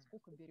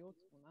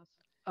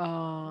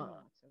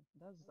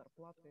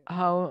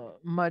how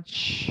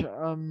much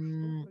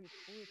an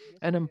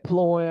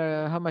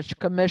employer, how much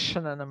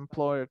commission an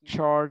employer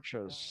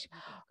charges.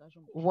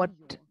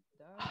 What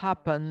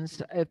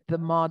happens if the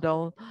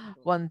model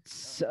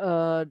wants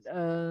to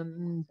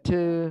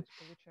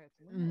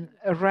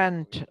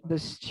rent the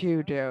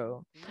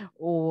studio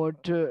or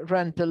to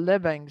rent a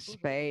living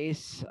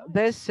space?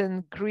 This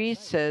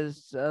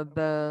increases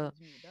the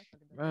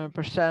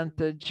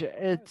percentage.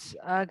 It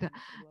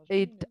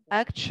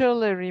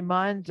actually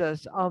reminds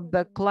us of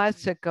the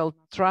classical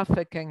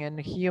trafficking in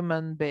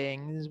human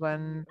beings,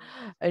 when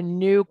a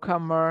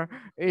newcomer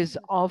is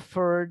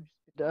offered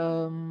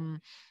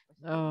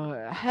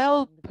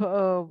help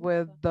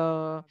with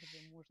the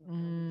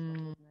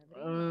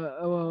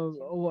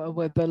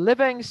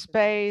living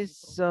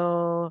space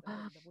and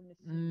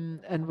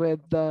with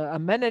the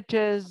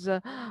amenities,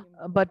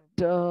 but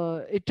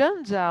it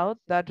turns out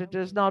that it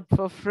is not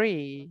for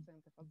free.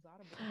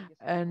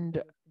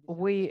 And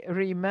we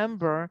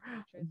remember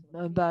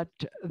that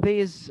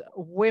these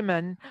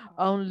women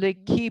only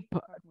keep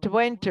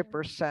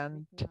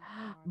 20%,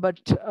 but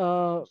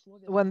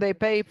when they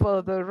pay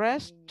for the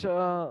rest,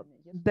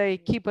 they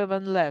keep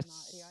even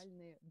less.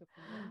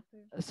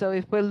 So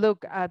if we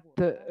look at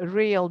the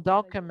real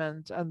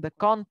document and the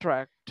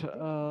contract,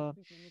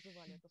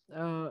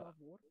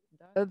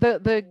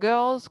 the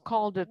girls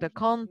called it a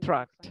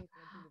contract,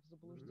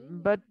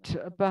 but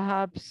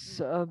perhaps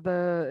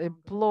the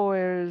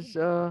employers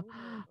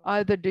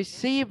either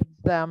deceived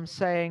them,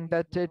 saying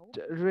that it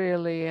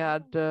really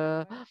had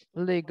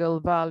legal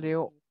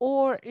value,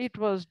 or it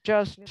was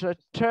just a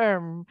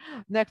term.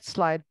 Next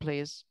slide,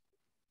 please.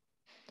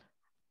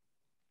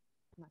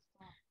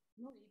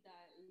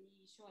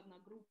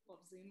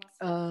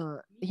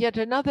 Yet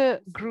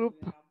another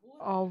group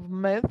of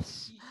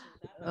myths,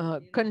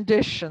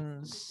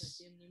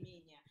 conditions.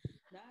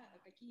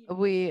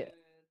 We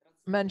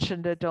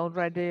mentioned it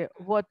already.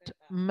 What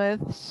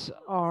myths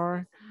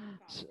are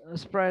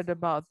spread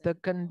about the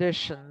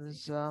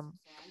conditions?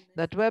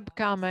 That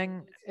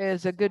webcamming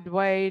is a good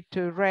way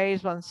to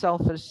raise one's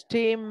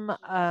self-esteem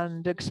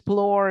and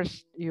explore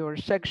your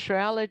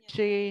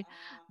sexuality.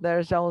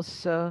 There's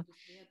also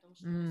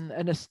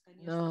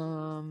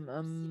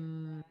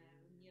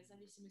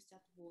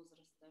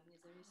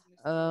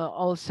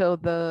also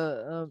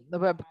the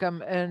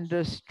webcam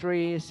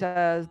industry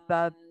says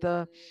that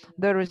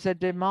there is a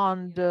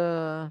demand,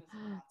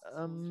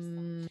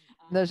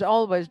 there's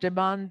always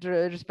demand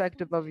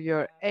irrespective of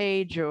your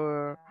age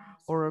or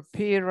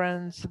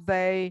appearance.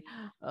 They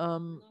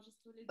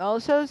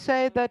also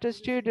say that a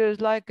studio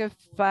is like a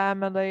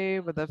family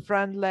with a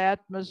friendly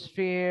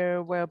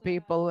atmosphere where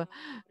people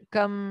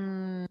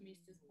come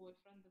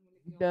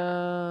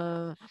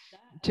to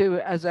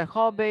as a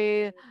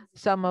hobby.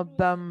 Some of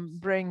them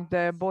bring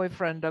their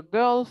boyfriend or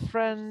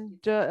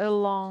girlfriend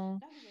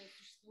along.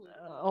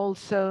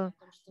 Also,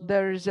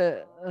 there is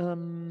a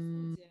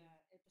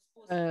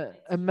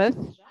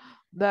myth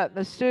that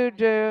the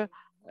studio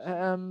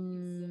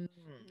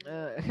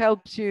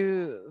helps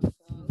you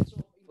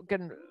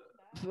can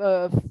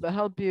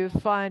help you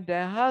find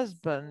a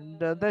husband.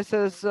 This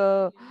is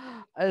a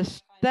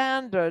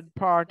standard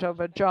part of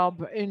a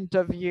job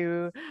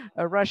interview.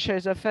 Russia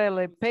is a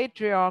fairly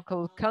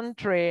patriarchal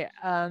country,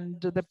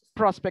 and the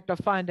prospect of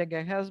finding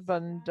a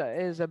husband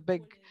is a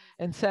big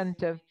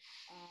incentive.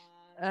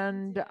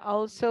 And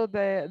also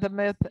the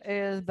myth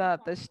is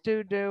that the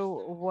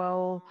studio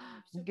will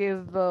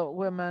give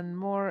women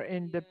more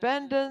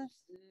independence,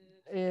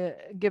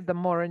 give them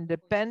more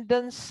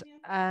independence,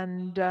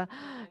 and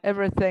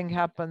everything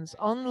happens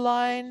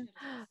online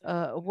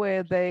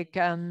where they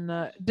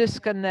can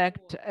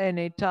disconnect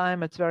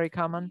anytime. It's very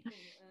common.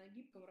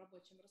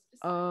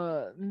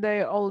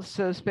 They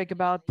also speak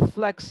about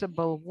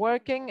flexible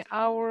working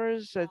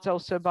hours. It's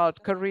also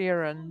about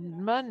career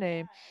and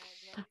money.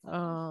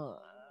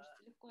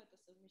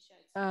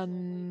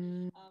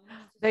 And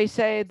they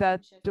say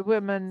that the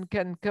women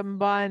can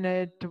combine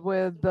it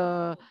with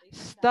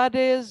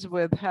studies,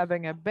 with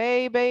having a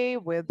baby,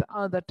 with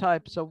other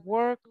types of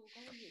work.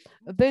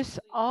 This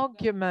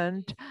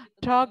argument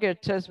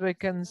targets, as we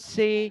can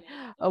see,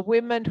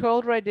 women who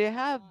already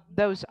have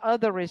those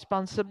other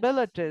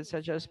responsibilities,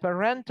 such as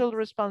parental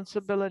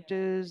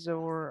responsibilities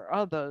or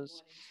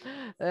others.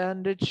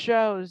 And it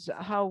shows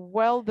how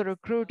well the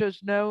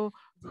recruiters know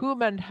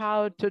whom and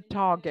how to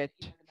target.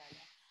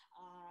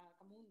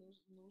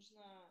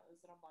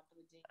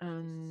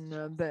 And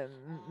then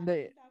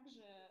they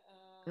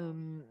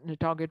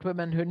target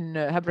women who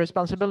have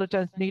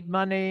responsibilities, need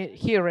money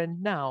here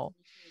and now.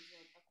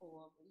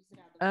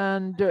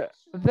 And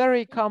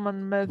very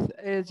common myth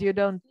is you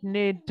don't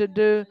need to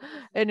do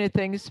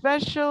anything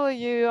special.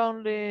 You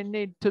only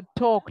need to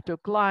talk to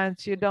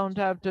clients. You don't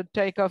have to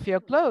take off your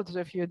clothes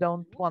if you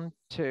don't want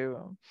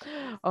to.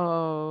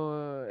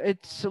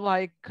 It's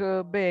like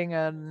being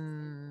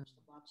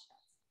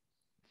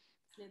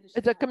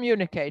it's a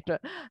communicator.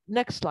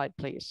 Next slide,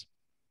 please.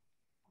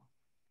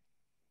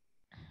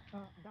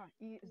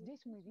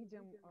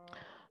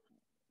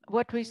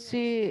 What we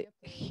see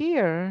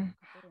here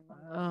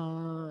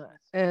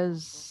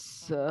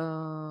is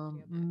the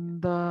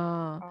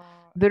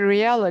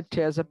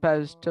reality as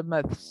opposed to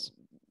myths.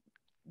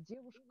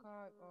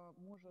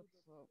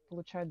 A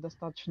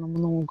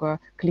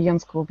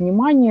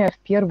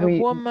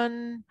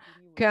woman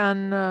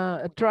can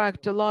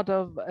attract a lot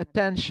of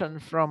attention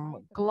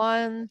from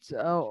clients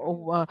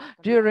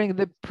during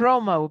the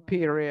promo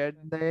period,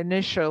 the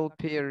initial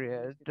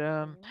period,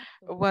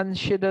 when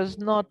she does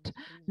not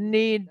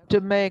need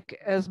to make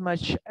as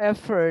much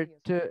effort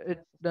to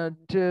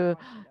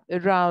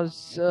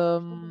arouse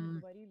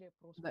the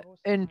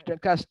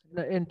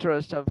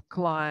interest of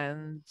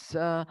clients.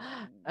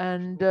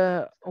 And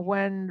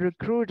when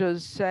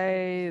recruiters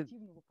say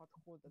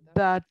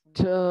that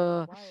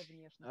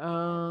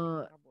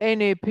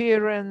any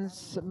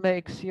appearance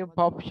makes you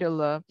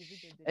popular,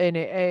 any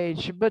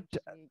age, but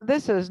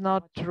this is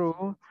not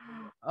true.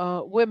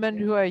 Women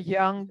who are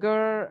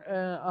younger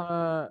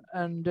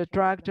and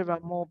attractive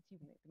are more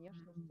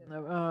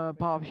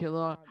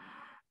popular.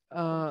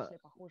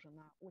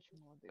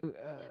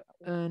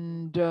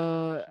 And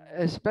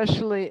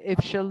especially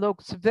if she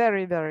looks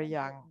very, very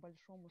young,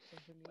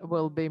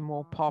 will be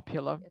more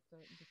popular.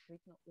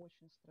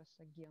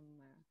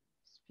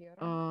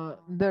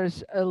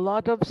 There's a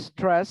lot of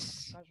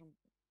stress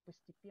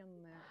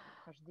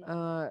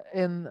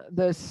in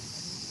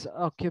this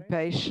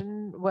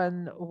occupation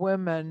when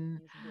women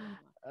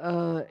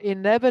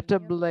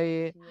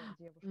inevitably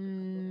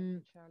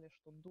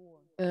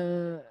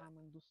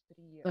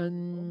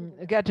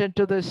get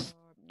into this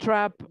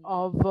trap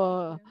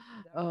of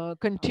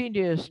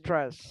continuous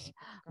stress.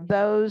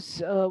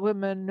 Those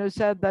women who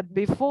said that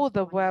before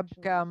the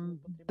webcam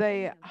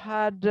they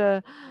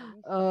had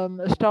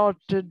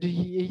started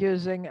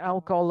using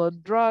alcohol or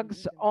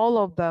drugs, all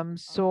of them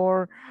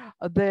saw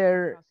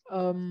their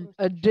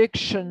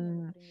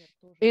addiction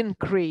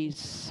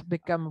increase,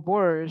 become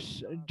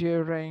worse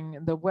during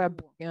the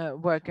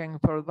working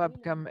for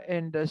webcam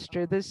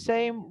industry. The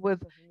same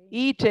with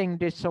eating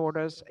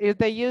disorders. If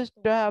they used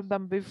to have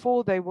them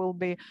before, they will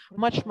be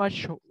much,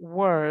 much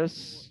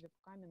worse.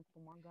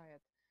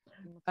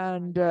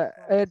 And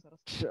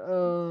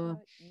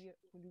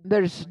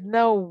there's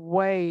no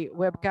way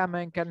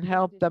webcamming can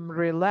help them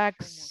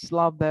relax,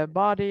 love their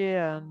body,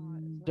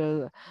 and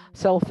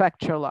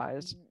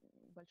self-actualize.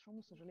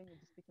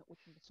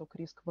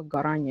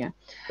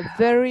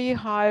 Very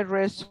high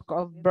risk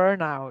of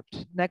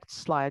burnout. Next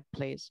slide,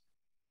 please.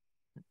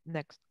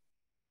 Next.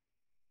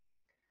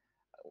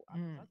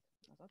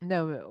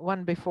 No,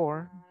 one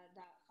before.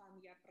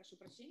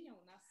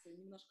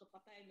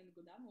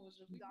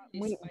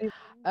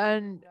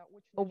 And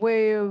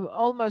we've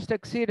almost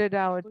exceeded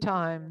our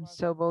time,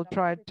 so we'll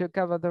try to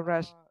cover the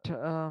rest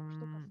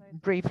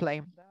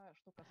briefly.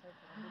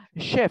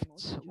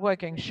 Shifts,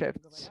 working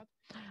shifts.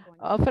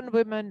 Often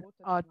women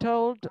are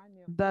told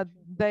that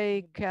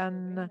they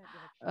can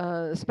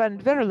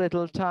spend very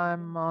little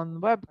time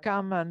on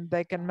webcam and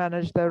they can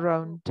manage their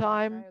own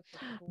time,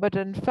 but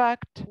in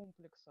fact,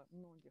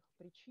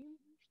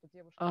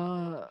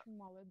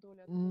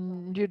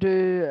 due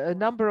to a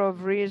number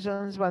of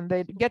reasons, when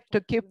they get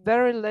to keep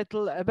very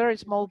little, a very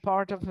small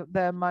part of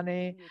their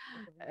money,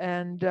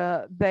 and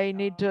they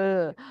need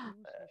to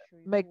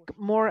make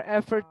more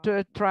effort to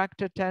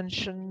attract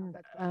attention,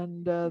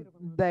 and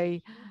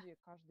they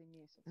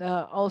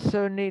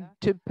also need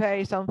to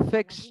pay some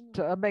fixed,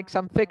 make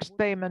some fixed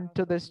payment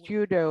to the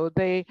studio.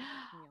 They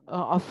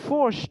are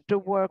forced to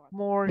work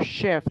more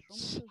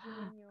shifts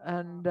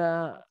and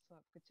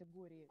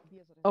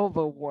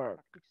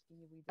overwork,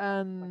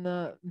 and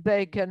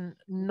they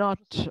cannot,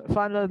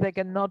 finally they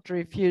cannot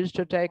refuse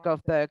to take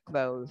off their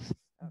clothes.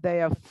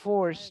 They are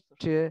forced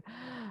to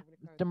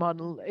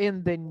model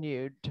in the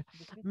nude.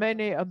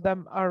 Many of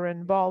them are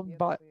involved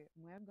by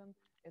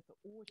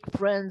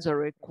friends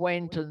or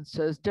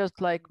acquaintances, just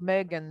like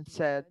Megan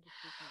said.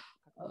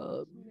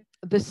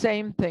 The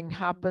same thing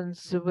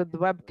happens with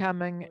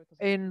webcamming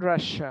in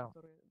Russia.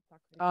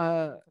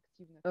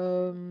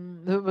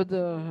 Would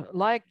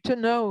like to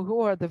know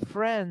who are the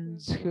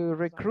friends who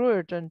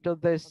recruit into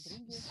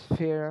this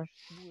sphere,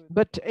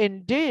 but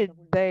indeed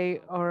they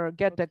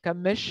get a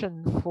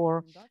commission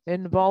for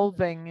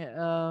involving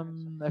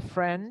a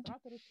friend.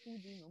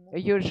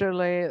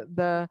 Usually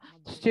the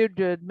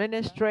studio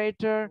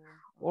administrator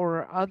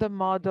or other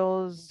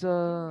models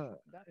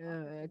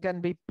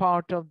can be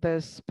part of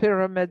this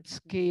pyramid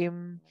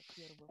scheme,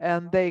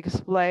 and they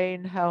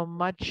explain how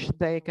much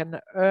they can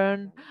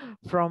earn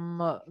from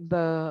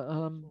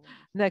the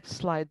next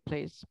slide,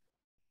 please.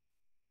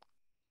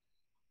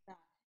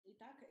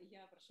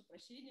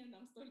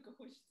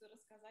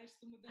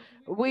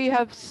 We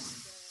have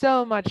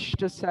so much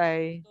to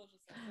say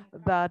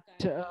that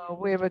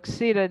we've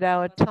exceeded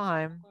our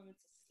time.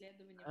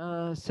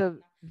 So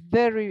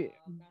very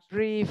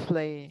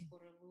briefly,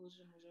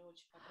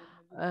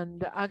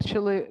 and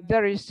actually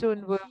very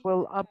soon we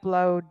will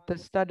upload the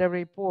study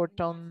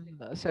report on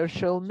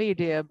social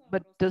media.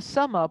 But to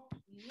sum up,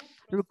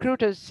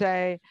 recruiters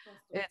say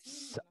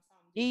it's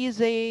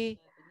easy,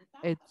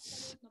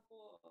 it's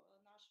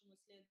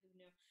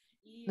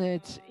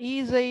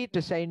easy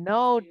to say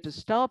no, to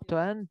stop, to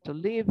end, to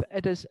leave.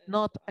 It is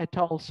not at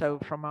all so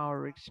from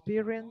our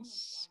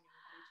experience.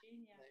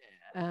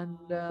 And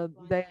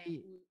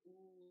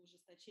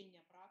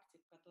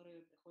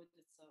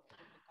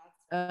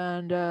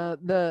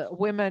the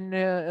women,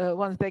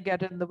 once they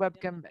get in the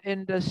webcam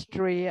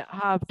industry,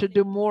 have to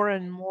do more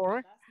and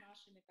more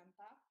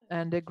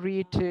and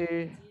agree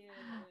to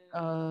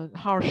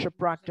harsher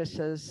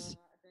practices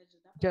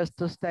just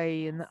to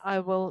stay in. I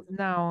will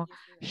now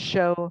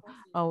show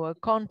our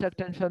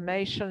contact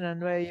information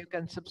and where you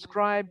can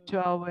subscribe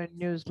to our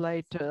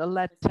newsletter,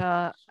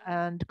 letter,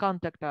 and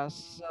contact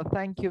us. So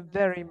thank you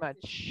very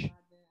much.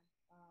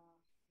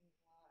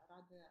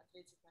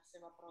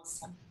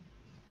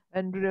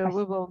 And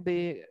we will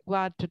be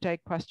glad to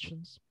take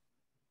questions.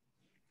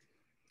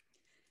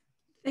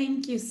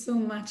 Thank you so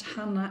much,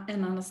 Hannah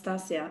and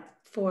Anastasia,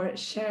 for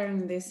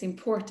sharing this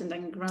important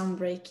and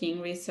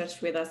groundbreaking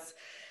research with us.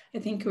 I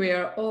think we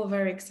are all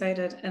very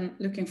excited and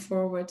looking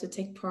forward to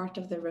take part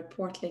of the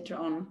report later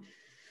on.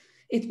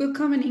 It will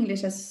come in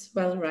English as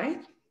well,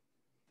 right?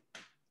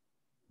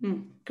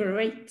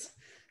 Great.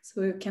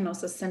 So we can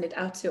also send it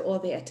out to all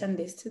the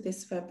attendees to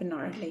this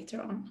webinar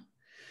later on.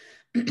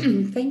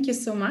 Thank you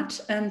so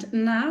much. And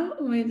now,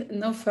 with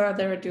no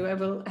further ado, I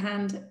will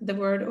hand the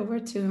word over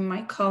to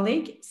my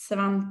colleague,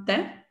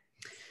 Svante,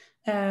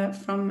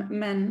 from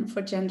Men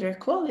for Gender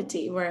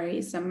Equality, where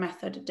he's a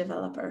method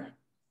developer.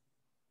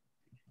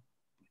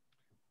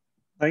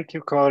 Thank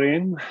you,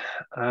 Karin.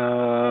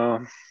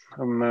 I'm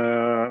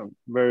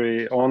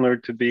very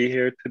honored to be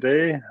here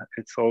today.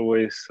 It's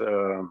always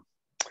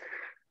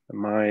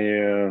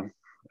my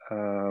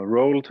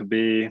role to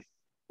be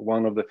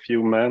one of the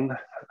few men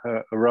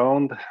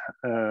around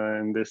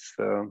in this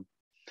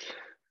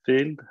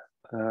field,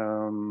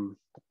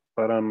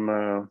 but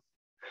I'm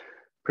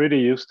pretty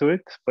used to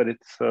it. But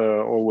it's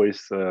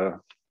always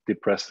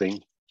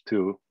depressing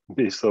to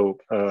be so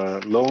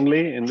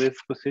lonely in this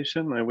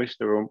position. I wish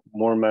there were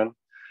more men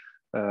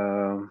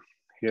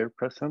here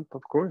present,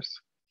 of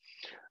course.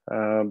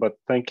 But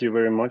thank you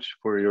very much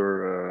for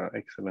your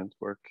excellent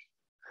work.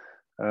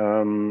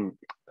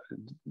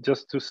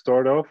 Just to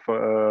start off,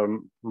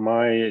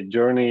 my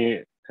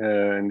journey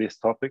in these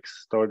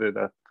topics started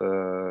at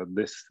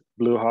this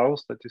blue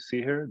house that you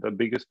see here, the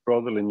biggest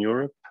brothel in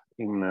Europe,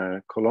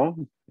 in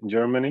Cologne, in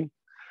Germany.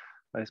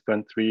 I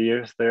spent 3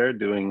 years there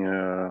doing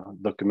a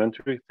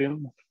documentary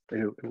film.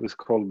 It was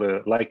called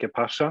Like a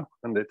Pasha,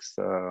 and it's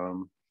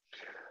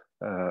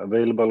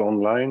available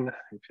online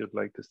if you'd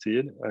like to see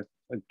it.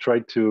 I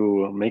tried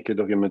to make a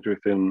documentary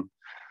film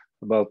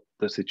about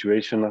the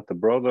situation at the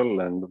brothel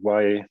and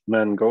why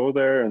men go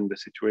there and the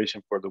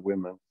situation for the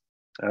women.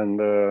 And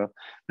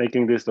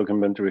making this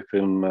documentary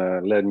film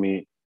led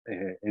me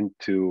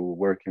into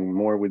working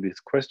more with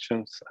these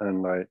questions,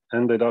 and I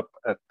ended up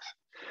at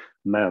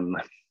men.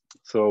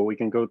 So we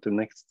can go to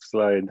next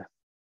slide.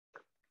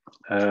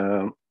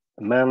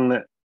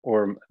 Men,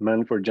 or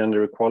Men for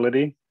Gender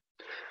Equality,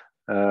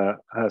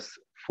 has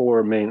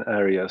 4 main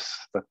areas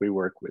that we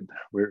work with.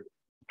 We're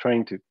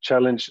trying to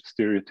challenge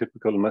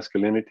stereotypical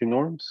masculinity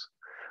norms.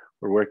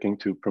 We're working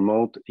to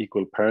promote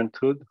equal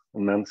parenthood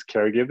and men's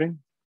caregiving.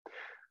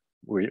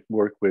 We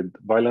work with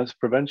violence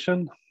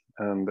prevention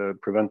and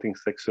preventing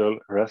sexual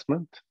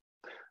harassment.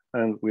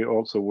 And we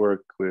also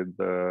work with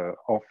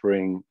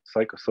offering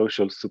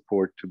psychosocial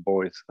support to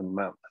boys and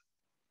men.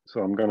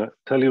 So I'm gonna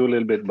tell you a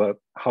little bit about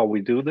how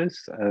we do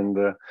this, and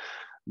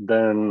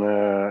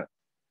then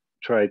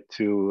try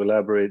to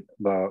elaborate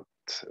about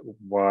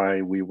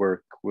why we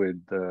work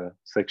with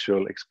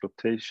sexual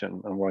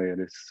exploitation and why it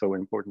is so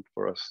important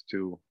for us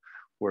to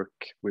work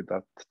with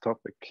that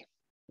topic.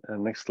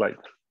 Next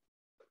slide.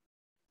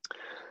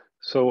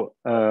 So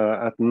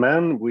at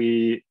Men,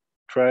 we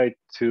try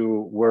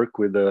to work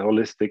with a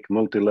holistic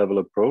multi-level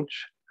approach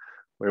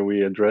where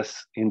we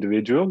address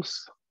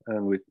individuals,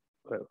 and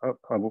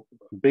a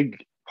big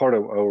part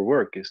of our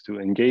work is to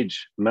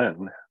engage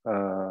men.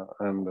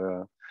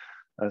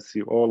 As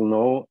you all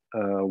know,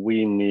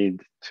 we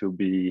need to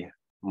be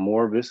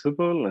more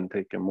visible and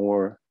take a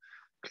more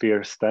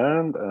clear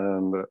stand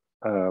and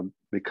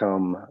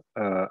become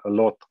a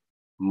lot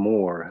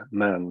more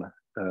men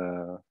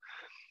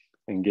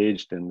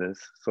engaged in this.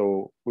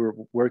 So we're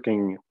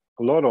working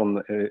a lot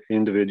on an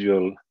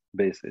individual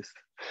basis.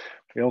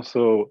 We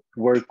also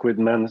work with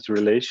men's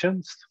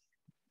relations,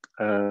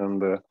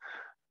 and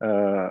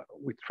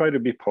we try to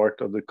be part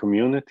of the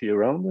community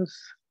around us.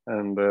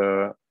 And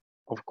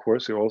of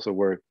course, we also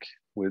work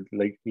with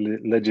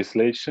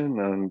legislation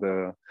and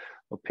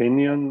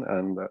opinion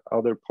and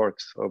other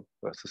parts of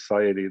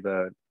society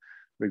that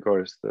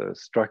regards the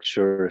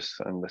structures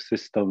and the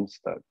systems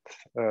that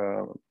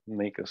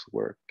make us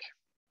work.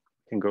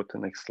 You can go to the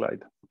next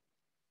slide.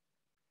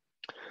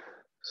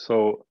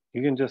 So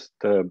you can just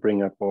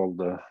bring up all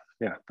the,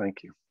 yeah,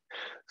 thank you.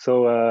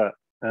 So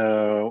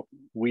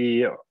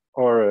we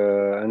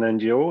are an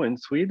NGO in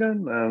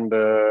Sweden, and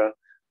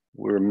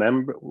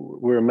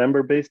we're a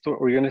member-based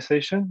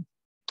organization,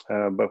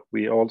 but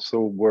we also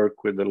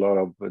work with a lot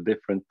of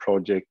different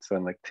projects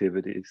and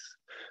activities.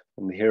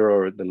 And here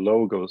are the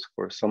logos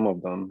for some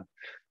of them.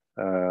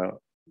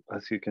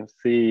 As you can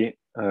see,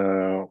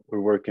 we're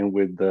working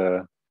with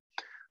a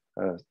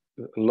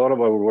lot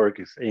of our work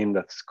is aimed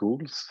at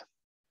schools,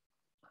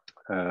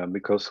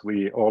 because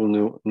we all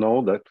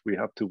know that we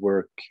have to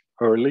work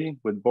early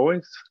with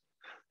boys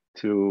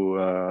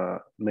to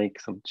make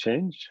some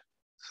change.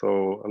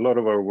 So a lot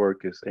of our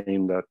work is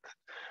aimed at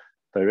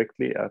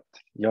directly at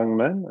young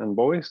men and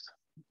boys,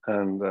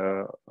 and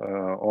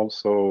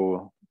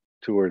also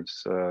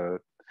towards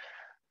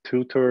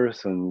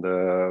tutors and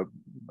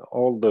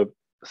all the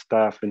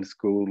staff in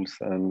schools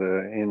and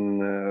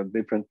in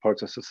different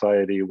parts of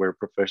society where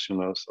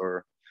professionals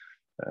are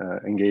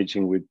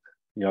engaging with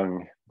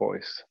young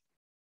boys.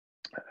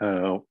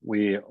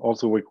 We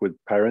also work with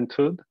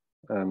parenthood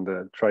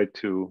and try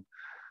to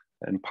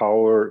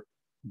empower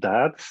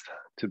dads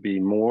to be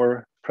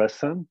more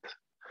present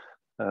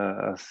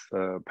as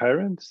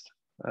parents,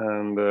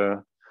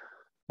 and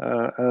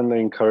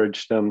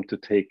encourage them to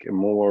take a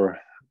more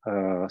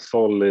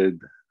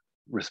solid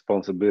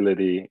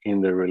responsibility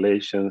in their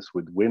relations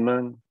with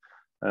women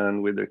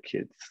and with their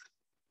kids.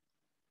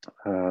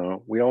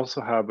 We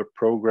also have a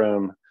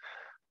program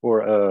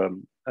or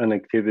an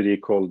activity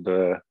called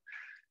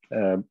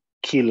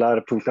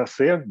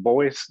killar.se,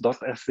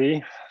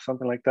 boys.se,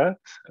 something like that,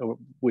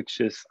 which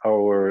is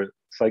our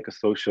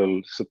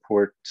psychosocial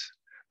support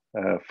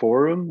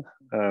forum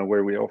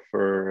where we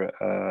offer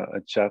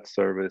a chat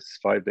service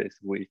 5 days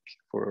a week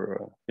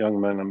for young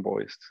men and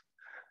boys.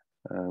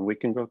 We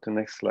can go to the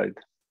next slide.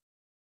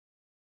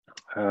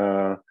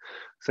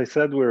 As I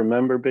said, we're a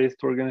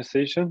member-based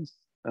organization,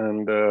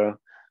 and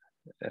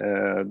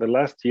the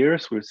last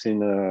years we've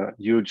seen a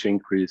huge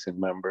increase in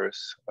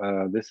members.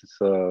 This is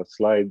a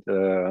slide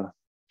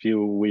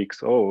few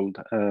weeks old,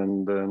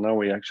 and now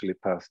we actually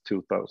passed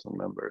 2,000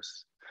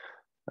 members.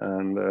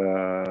 And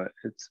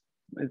it's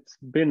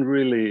been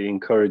really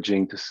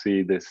encouraging to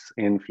see this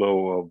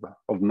inflow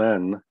of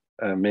men,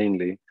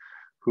 mainly,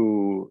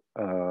 who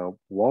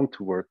want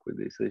to work with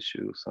these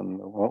issues and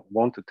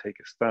want to take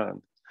a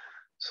stand.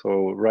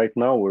 So right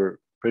now we're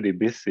pretty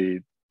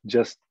busy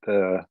just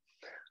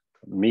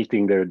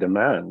meeting their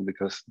demand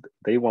because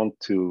they want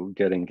to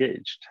get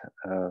engaged.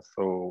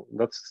 So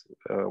that's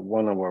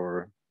one of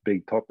our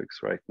big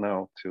topics right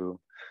now, to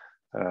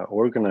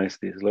organize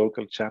these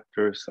local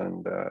chapters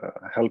and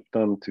help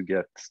them to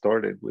get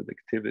started with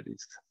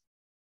activities.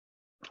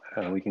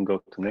 We can go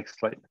to the next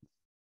slide.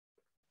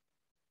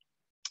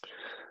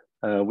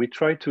 We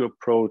try to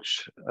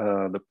approach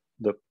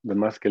the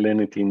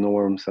masculinity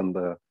norms and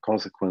the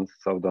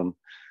consequences of them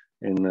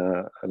in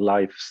a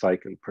life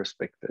cycle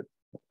perspective.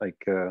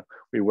 Like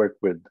we work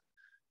with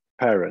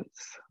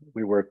parents,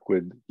 we work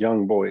with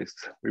young boys,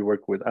 we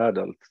work with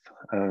adults,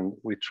 and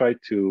we try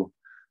to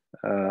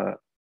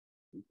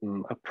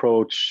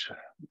approach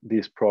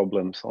these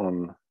problems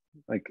on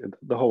like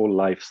the whole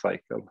life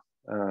cycle.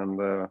 And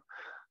I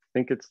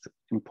think it's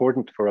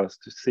important for us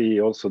to see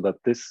also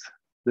that this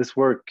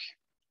work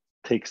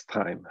takes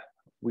time.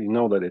 We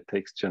know that it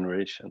takes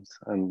generations,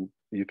 and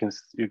you can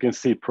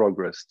see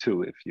progress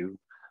too if you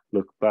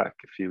look back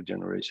a few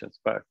generations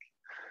back.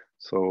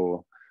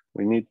 So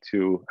we need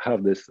to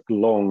have this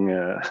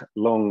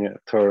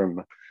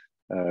long-term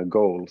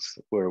goals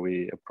where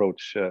we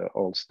approach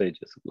all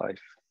stages of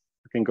life.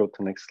 We can go to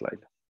the next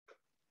slide.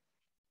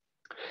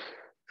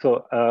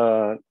 So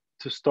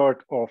to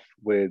start off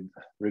with,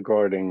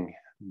 regarding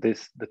the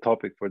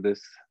topic for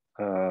this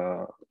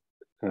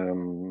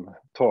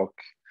talk,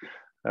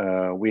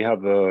 we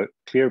have a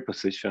clear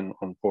position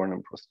on porn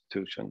and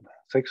prostitution.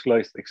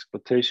 Sexualized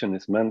exploitation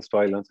is men's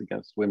violence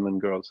against women,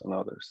 girls, and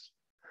others.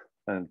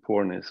 And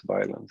porn is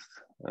violence,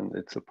 and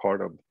it's a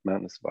part of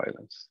men's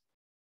violence.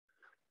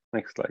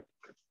 Next slide.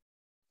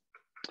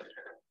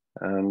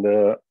 And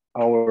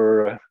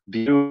our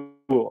view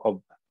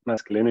of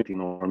masculinity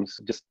norms,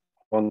 just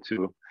want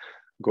to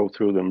go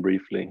through them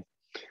briefly.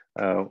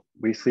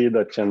 We see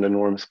that gender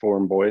norms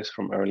form boys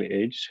from early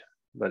age,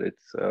 that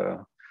it's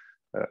a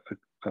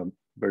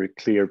very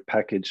clear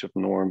package of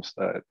norms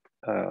that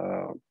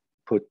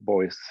put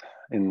boys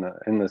in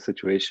a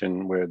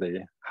situation where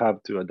they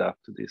have to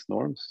adapt to these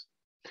norms.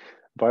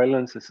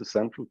 Violence is a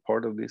central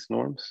part of these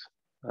norms,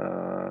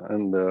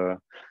 and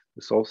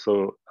there's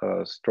also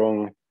a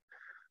strong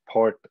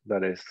part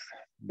that is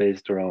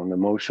based around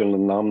emotional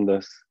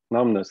numbness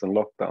and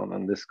lockdown,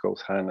 and this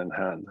goes hand in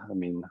hand. I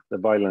mean, the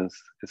violence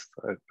is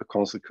a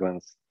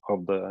consequence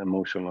of the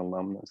emotional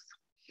numbness.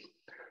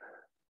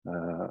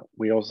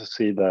 We also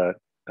see that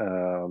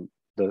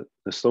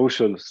the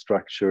social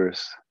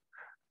structures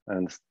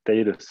and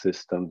status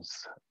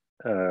systems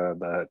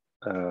that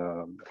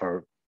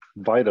are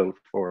vital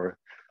for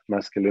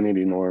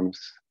masculinity norms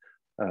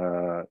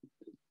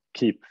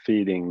keep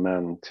feeding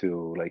men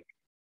to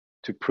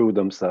prove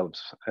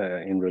themselves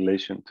in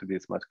relation to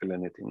these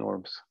masculinity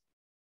norms.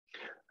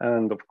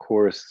 And of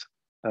course,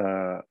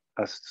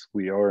 as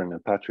we are in a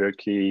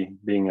patriarchy,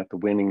 being at the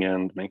winning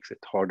end makes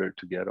it harder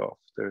to get off.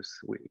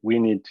 We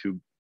need to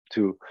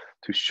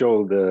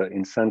show the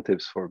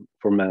incentives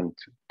for men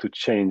to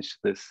change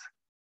this,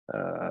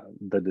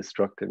 the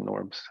destructive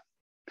norms.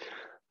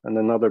 And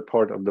another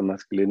part of the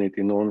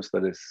masculinity norms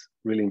that is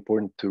really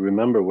important to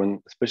remember,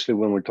 especially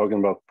when we're talking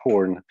about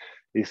porn,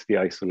 is the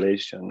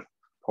isolation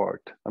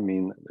part. I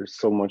mean, there's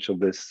so much of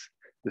this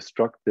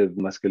destructive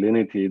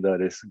masculinity that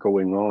is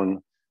going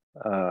on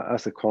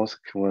as a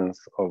consequence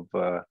of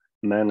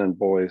men and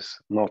boys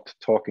not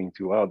talking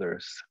to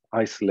others,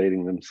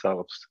 isolating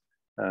themselves,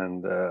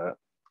 and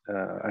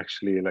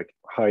actually like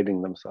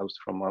hiding themselves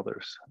from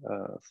others.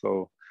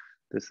 So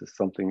this is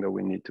something that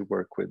we need to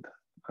work with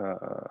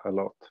a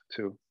lot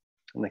too.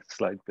 Next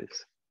slide,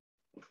 please.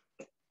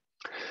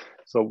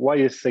 So why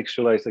is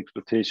sexualized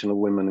exploitation of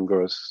women and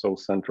girls so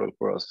central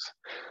for us?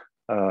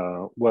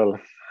 Well,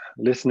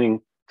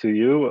 listening to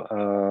you,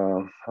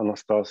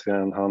 Anastasia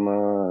and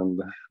Hannah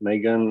and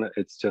Megan,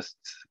 it's just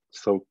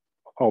so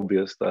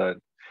obvious that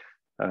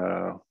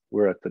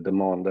we're at the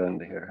demand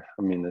end here.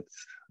 I mean,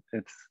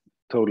 it's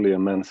totally a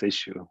men's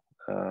issue,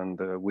 and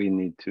we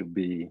need to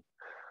be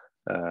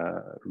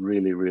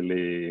really,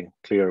 really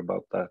clear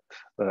about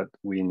that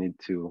we need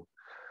to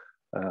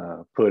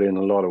put in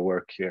a lot of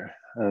work here.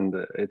 And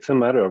it's a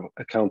matter of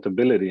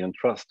accountability and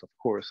trust, of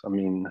course. I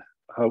mean,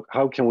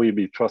 how can we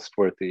be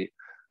trustworthy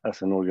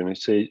as an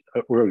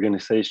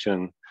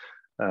organization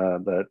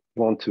that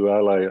want to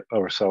ally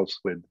ourselves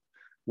with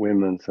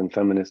women's and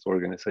feminist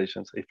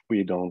organizations if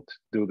we don't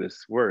do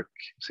this work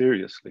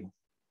seriously.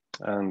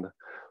 And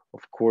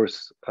of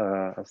course,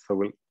 as I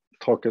will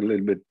talk a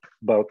little bit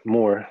about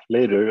more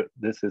later,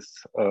 this is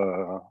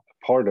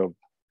part of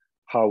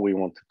how we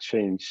want to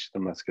change the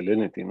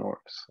masculinity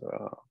norms.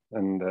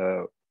 And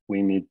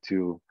we need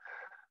to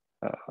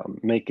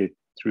make it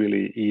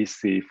really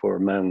easy for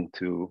men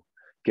to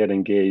get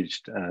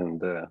engaged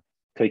and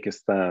take a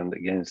stand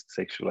against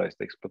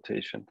sexualized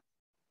exploitation.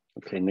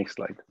 Okay, next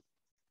slide.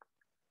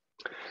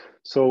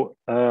 So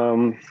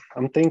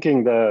I'm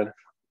thinking that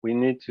we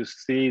need to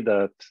see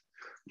that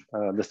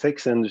the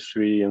sex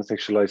industry and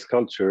sexualized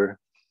culture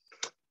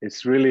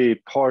is really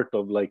part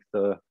of like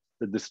the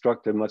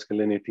destructive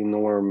masculinity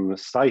norm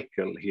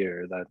cycle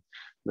here, that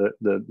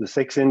the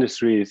sex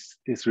industry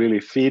is really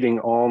feeding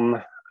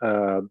on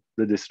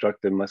the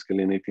destructive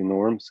masculinity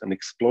norms and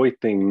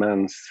exploiting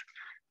men's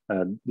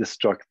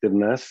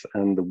destructiveness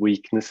and the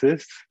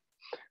weaknesses.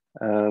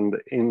 And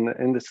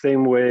in the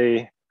same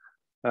way,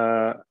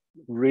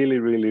 really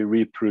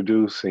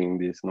reproducing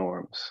these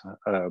norms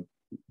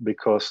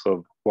because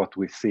of what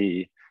we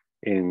see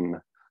in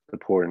the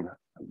porn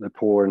and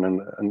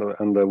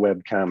the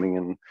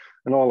webcamming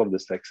and all of the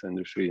sex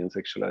industry and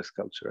sexualized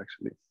culture,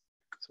 actually.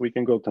 So we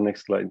can go to the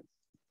next slide.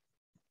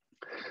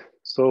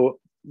 So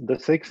the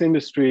sex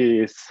industry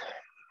is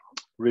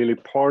really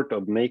part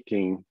of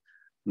making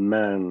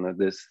men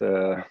this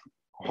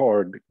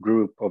hard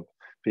group of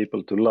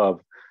people to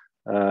love,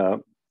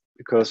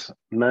 because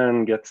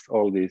man gets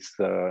all these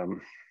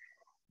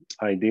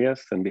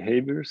ideas and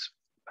behaviors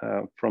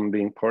from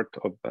being part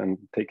of and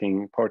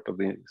taking part of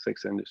the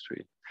sex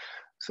industry.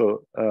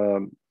 So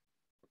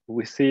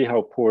we see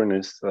how porn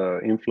is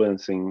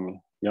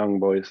influencing young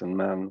boys and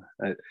men.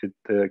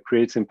 It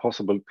creates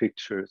impossible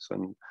pictures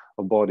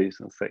of bodies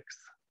and sex.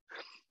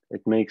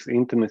 It makes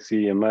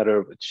intimacy a matter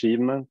of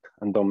achievement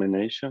and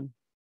domination.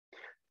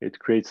 It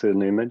creates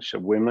an image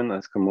of women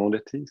as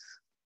commodities.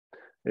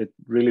 It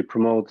really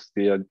promotes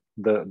the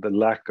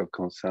lack of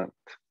consent.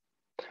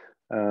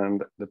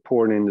 And the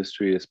porn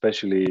industry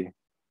especially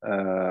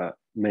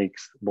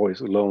makes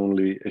boys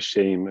lonely,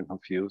 ashamed, and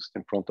confused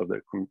in front of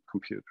their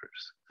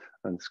computers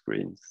and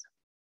screens.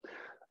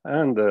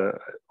 And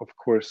of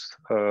course,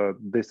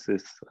 this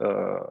is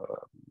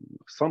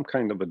some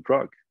kind of a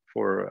drug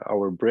for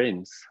our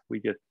brains. We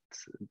get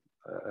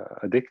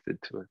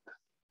addicted to it.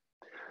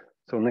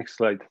 So next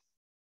slide.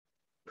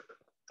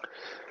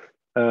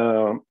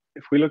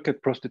 If we look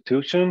at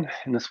prostitution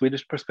in a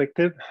Swedish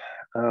perspective,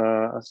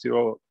 as you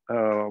all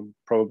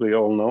probably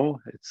all know,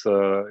 it's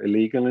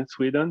illegal in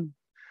Sweden.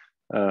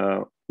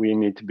 We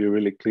need to be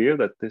really clear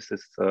that this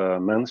is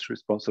men's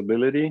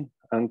responsibility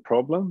and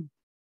problem.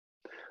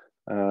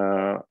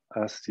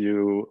 As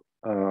you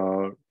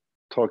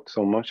talked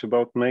so much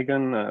about,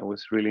 Megan, it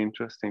was really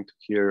interesting to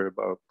hear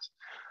about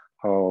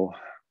how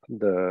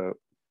the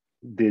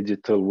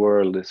digital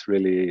world is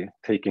really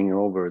taking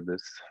over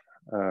this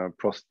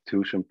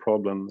prostitution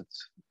problem.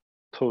 It's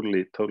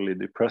totally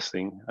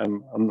depressing.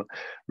 I'm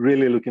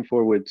really looking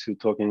forward to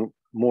talking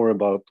more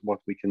about what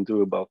we can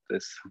do about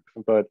this.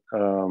 But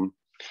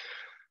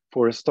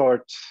for a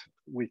start,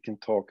 we can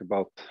talk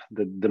about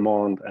the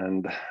demand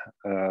and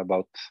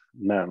about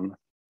men.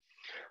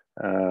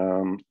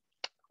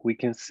 We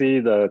can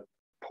see that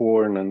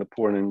porn and the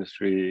porn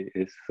industry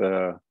is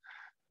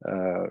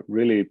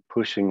really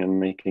pushing and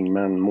making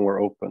men more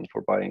open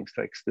for buying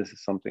sex. This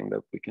is something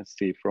that we can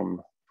see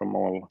from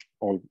all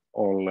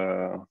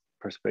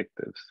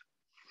perspectives.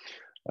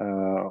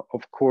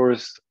 Of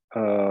course,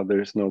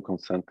 there is no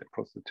consent in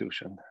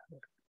prostitution.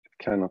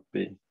 It cannot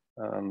be,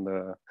 and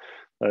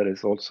that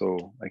is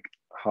also like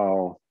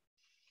how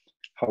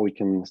we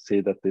can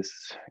see that this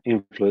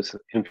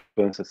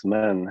influences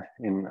men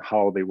in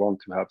how they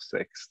want to have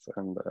sex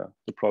and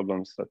the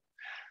problems that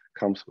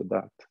comes with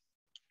that.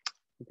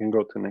 We can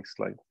go to the next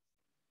slide.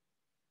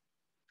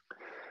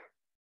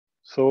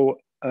 So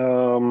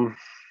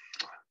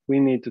we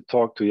need to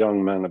talk to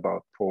young men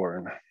about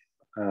porn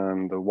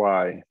and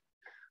why.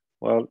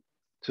 Well,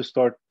 to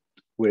start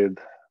with,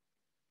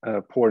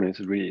 porn is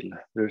real.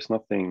 There's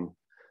no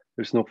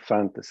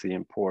fantasy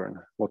in porn.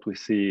 What we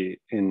see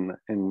in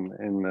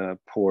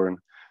porn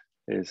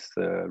is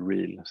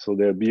real. So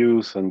the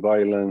abuse and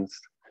violence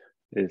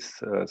is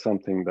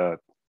something that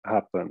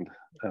happened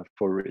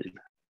for real.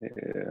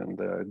 And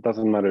it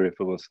doesn't matter if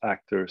it was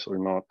actors or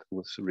not, it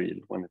was real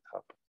when it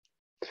happened.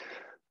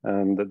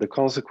 And the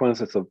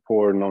consequences of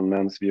porn on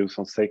men's views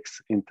on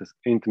sex,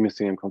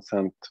 intimacy, and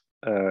consent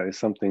is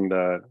something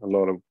that a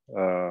lot of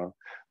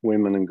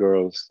women and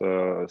girls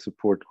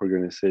support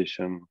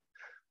organization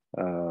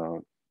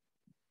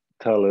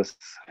tell us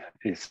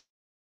is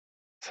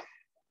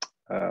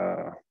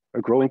a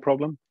growing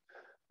problem.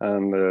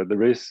 And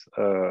there is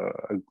a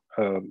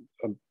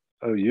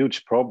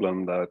huge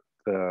problem that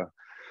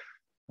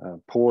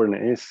porn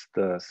is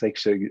the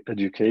sex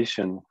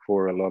education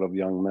for a lot of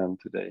young men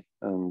today,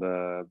 and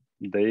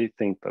they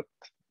think that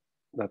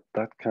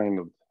kind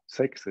of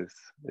sex is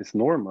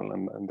normal,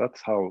 and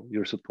that's how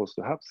you're supposed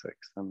to have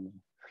sex. And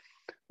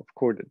of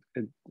course,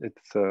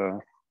 it's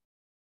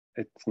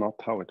not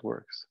how it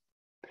works.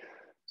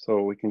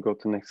 So we can go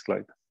to next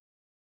slide.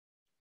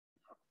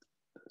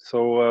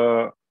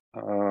 So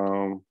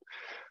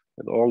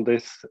with all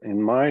this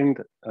in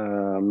mind,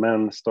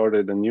 men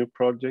started a new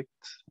project,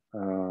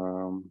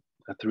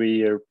 a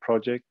 3-year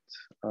project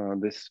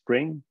this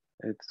spring.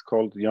 It's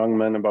called Young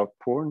Men About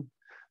Porn,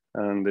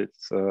 and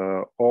it's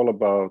all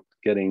about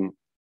getting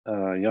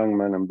young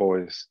men and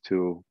boys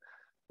to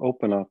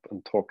open up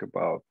and talk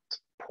about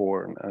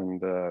porn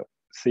and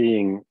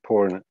seeing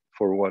porn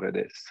for what it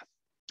is.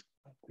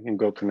 We can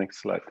go to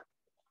next slide.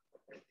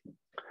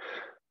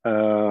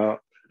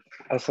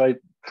 As I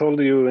told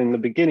you in the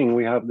beginning,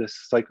 we have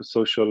this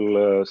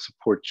psychosocial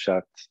support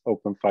chat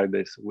open 5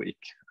 days a week,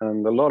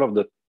 and a lot of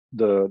the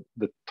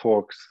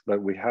talks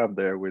that we have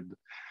there with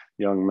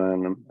young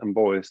men and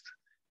boys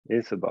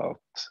is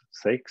about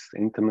sex,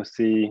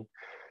 intimacy,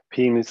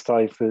 penis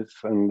sizes,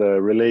 and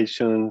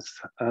relations,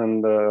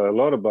 and a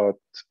lot about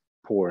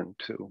porn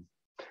too.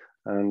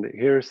 And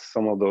here's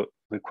some of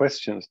the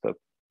questions that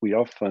we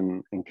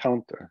often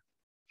encounter.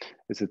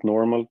 Is it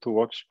normal to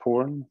watch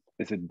porn?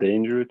 Is it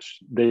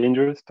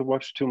dangerous to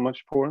watch too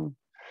much porn?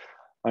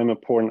 I'm a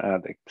porn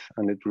addict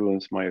and it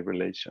ruins my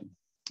relation.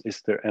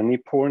 Is there any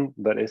porn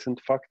that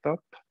isn't fucked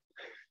up?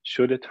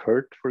 Should it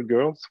hurt for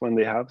girls when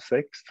they have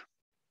sex?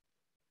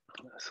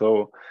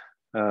 So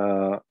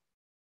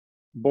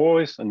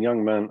boys and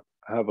young men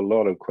have a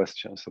lot of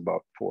questions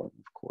about porn,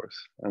 of course.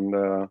 And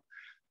I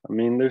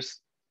mean, there's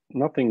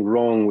nothing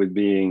wrong with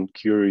being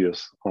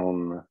curious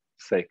on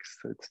sex.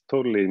 It's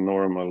totally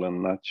normal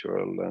and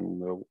natural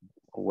and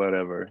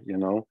whatever, you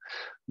know.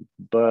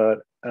 But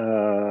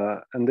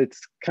and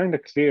it's kind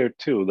of clear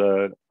too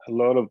that a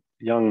lot of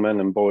young men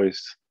and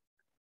boys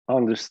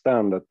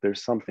understand that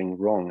there's something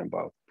wrong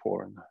about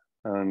porn,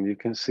 and you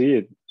can see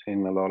it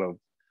in a lot of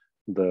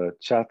the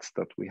chats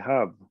that we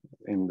have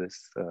in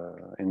this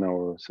in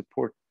our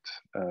support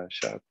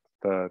chat,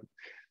 that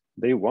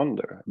they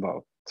wonder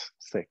about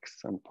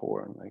sex and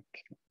porn,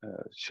 like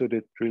should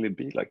it really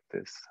be like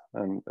this,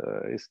 and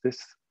is this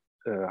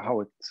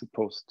how it's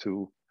supposed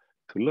to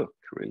look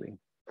really?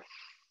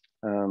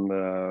 And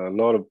a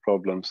lot of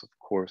problems, of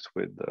course,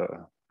 with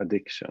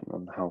addiction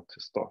and how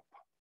to stop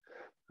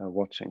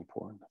watching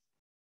porn.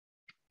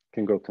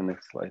 Can go to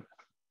next slide.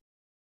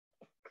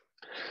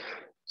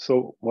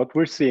 So what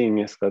we're seeing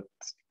is that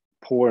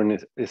porn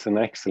is an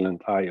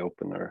excellent eye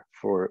opener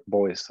for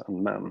boys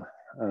and men,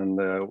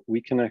 and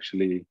we can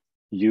actually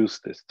use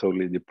this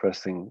totally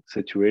depressing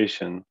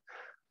situation,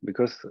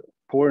 because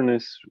porn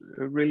is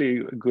really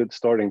a good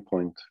starting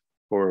point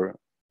for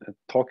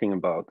talking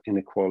about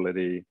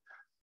inequality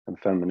and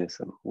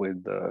feminism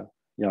with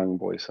young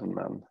boys and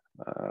men.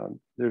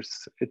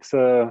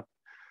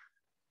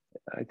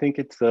 I think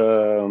it's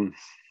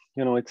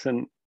you know, it's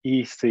an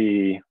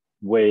easy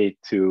way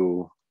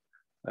to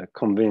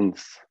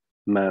convince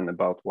men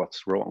about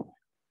what's wrong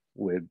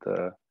with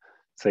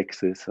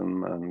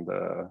sexism and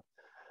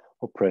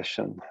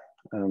oppression,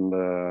 and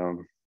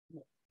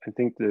I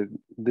think that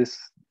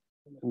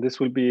this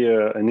will be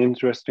an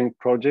interesting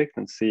project,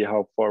 and see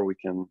how far we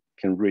can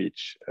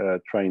reach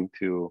trying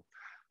to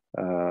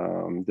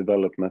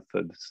develop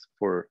methods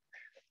for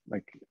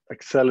like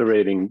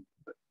accelerating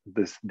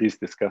these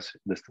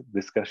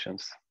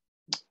discussions.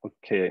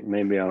 Okay,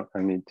 maybe I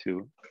need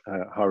to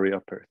hurry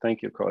up here.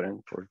 Thank you,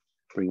 Karin, for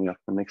bringing up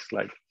the next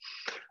slide.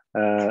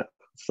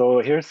 So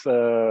here's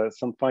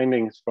some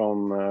findings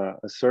from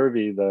a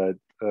survey that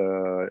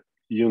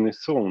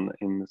Unison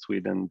in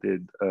Sweden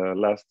did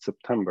last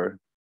September.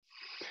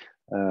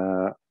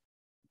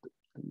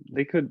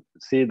 They could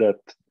see that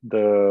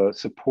the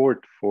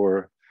support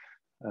for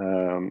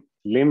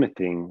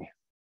limiting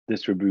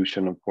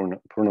distribution of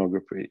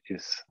pornography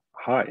is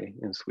high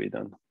in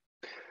Sweden.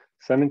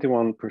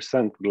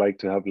 71% would like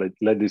to have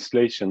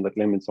legislation that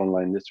limits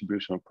online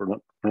distribution of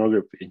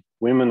pornography.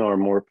 Women are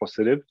more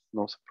positive,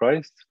 no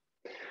surprise.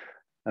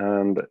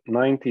 And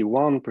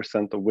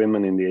 91% of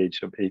women in the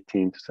age of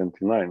 18 to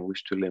 79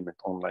 wish to limit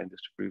online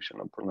distribution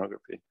of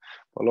pornography.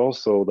 But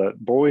also that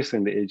boys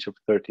in the age of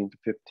 13 to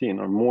 15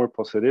 are more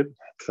positive,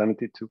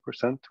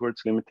 72%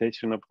 towards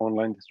limitation of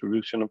online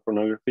distribution of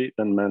pornography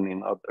than men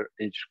in other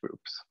age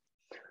groups.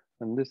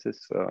 And this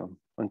is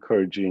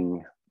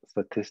encouraging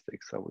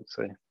statistics, I would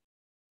say.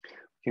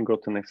 We can go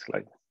to the next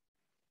slide.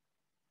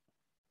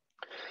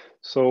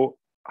 So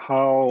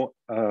how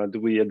do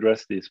we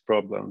address these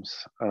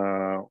problems?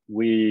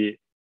 We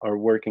are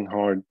working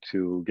hard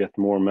to get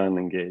more men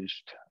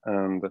engaged,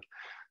 and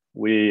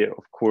we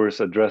of course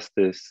address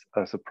this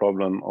as a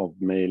problem of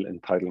male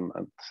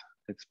entitlement.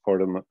 It's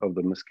part of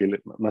the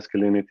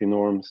masculinity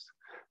norms,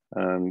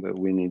 and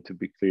we need to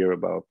be clear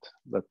about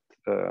that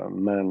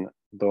men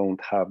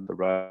don't have the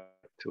right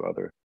to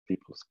other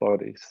people's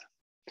bodies.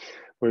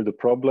 We're the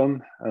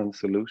problem and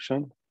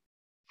solution.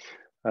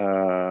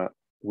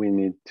 We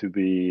need to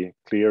be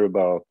clear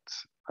about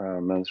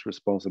men's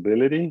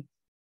responsibility.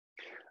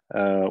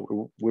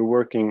 We're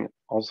working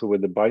also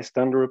with the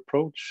bystander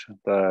approach,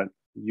 that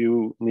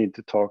you need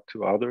to talk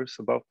to others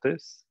about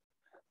this.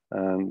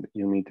 and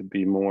you need to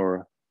be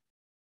more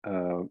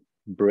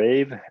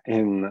brave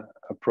in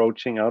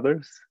approaching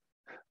other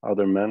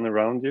men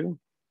around you.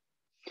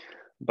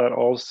 But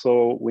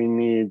also we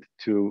need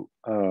to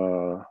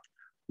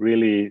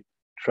really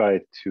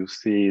try to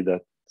see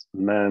that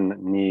men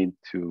need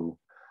to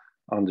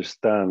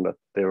understand that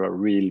there are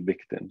real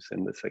victims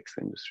in the sex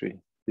industry.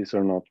 These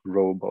are not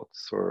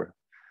robots or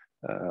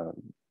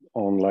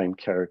online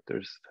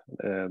characters.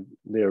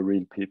 They are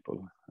real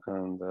people,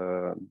 and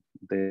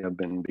they have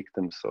been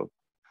victims of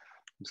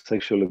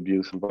sexual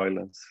abuse and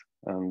violence.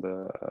 And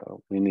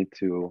we need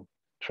to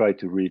try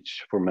to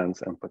reach for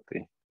men's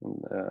empathy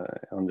in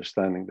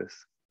understanding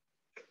this.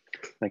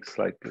 Next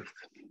slide, please.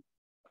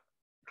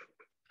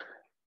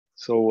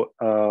 So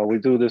we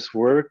do this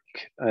work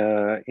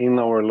in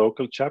our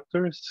local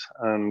chapters,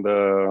 and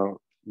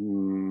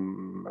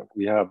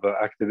we have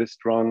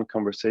activist-run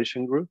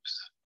conversation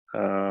groups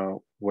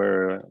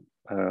where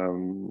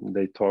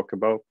they talk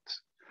about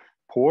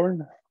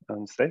porn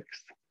and sex.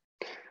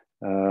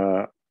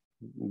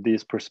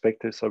 These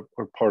perspectives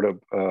are part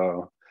of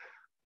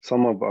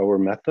some of our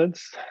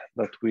methods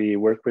that we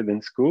work with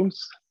in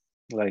schools,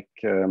 like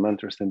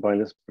Mentors in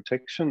Violence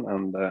Protection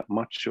and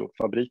Macho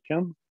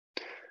Fabriken.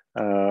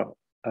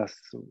 As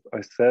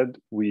I said,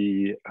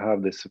 we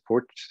have the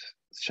support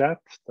chat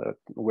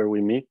where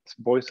we meet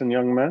boys and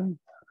young men,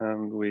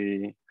 and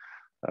we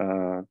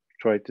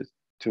try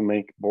to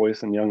make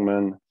boys and young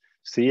men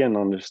see and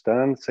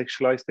understand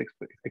sexualized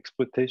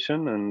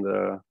exploitation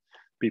and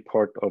be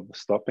part of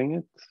stopping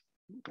it.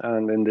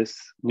 And in this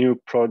new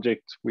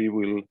project, we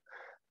will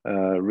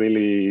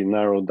really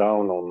narrow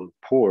down on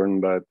porn,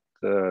 but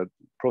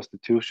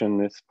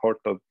prostitution is part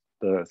of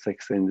the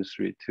sex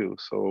industry too.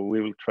 So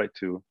we will try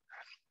to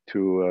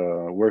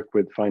work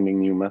with finding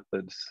new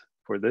methods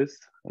for this,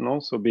 and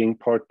also being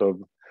part of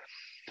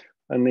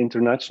an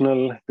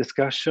international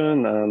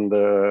discussion and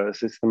a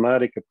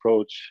systematic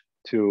approach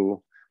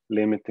to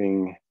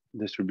limiting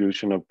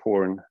distribution of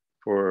porn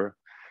for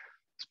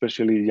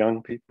especially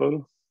young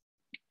people.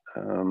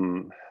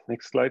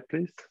 Next slide,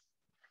 please.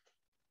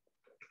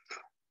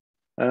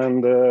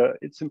 And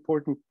it's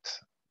important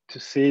to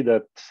see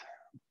that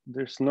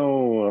there's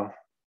no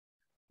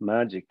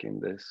magic in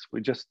this.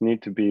 We just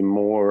need to be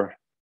more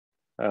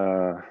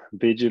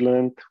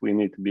vigilant. We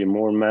need to be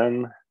more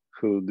men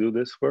who do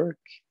this work,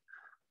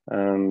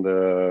 and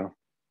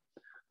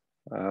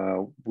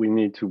we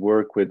need to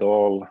work with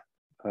all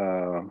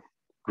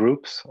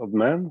groups of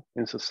men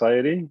in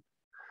society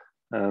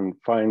and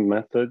find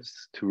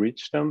methods to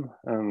reach them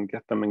and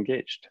get them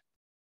engaged.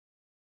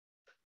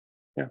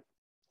 Yeah,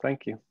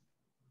 thank you.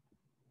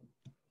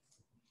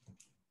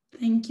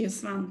 Thank you,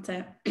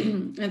 Svante,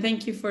 and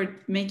thank you for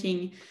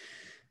making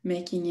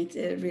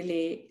it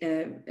really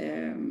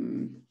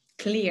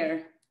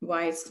clear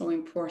why it's so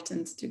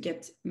important to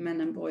get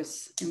men and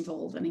boys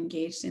involved and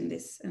engaged in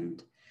this,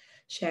 and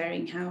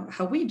sharing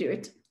how we do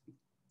it.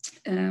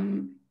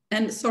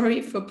 And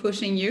sorry for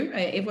pushing you.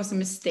 It was a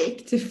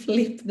mistake to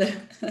flip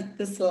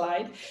the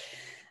slide.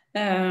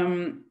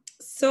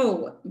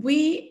 So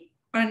we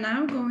are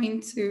now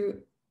going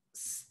to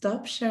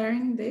stop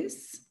sharing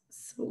this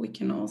so we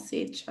can all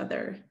see each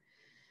other.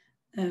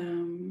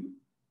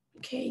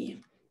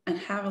 Okay, and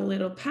have a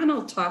little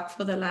panel talk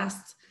for the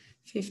last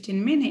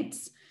 15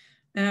 minutes.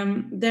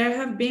 There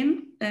have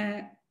been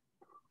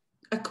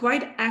a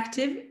quite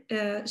active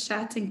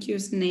chat and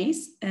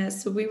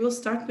Q&As. So we will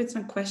start with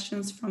some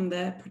questions from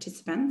the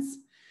participants.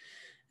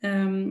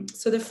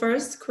 So the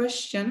first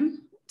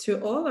question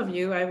to all of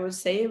you, I will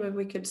say, but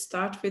we could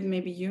start with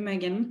maybe you,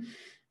 Megan,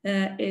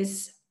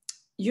 is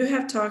you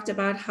have talked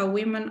about how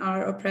women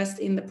are oppressed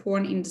in the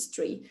porn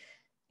industry.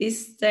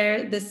 Is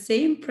there the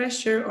same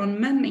pressure on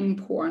men in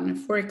porn,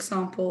 for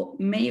example,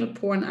 male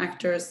porn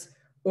actors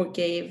or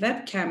gay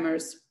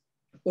webcammers,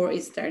 or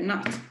is there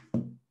not?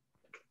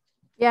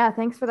 Yeah,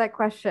 thanks for that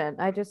question.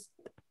 I just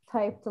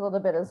typed a little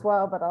bit as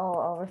well, but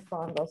I'll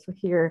respond also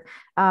here.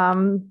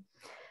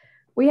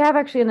 We have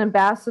actually an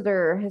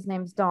ambassador. His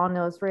name's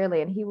Daniel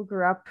Israeli, and he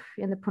grew up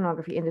in the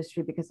pornography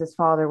industry because his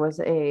father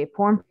was a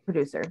porn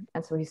producer.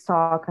 And so he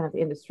saw kind of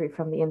the industry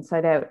from the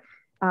inside out.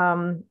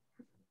 And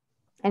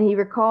he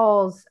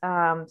recalls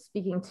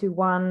speaking to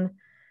one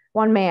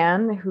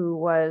man who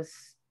was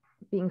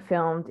being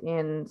filmed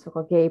in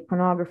so-called gay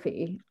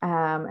pornography.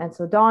 And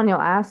so Daniel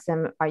asked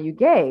him, "Are you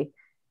gay?"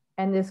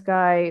 And this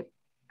guy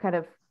kind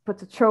of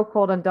puts a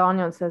chokehold on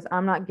Daniel and says,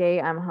 "I'm not gay,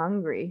 I'm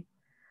hungry."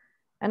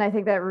 And I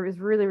think that is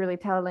really, really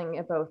telling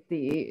about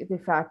the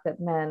fact that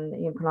men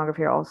in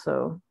pornography are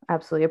also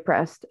absolutely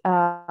oppressed.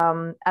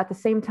 At the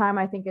same time,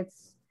 I think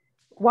it's,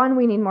 one,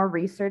 we need more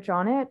research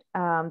on it.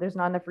 There's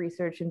not enough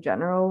research in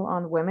general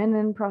on women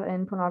in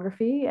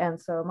pornography.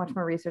 And so much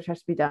more research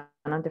has to be done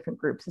on different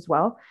groups as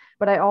well.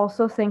 But I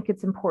also think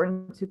it's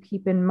important to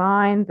keep in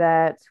mind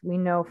that we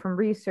know from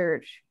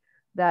research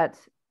that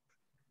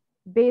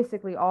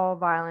basically all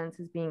violence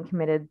is being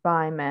committed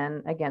by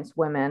men against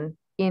women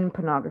in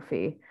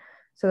pornography.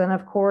 So then,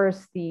 of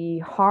course, the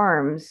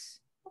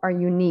harms are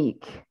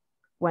unique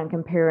when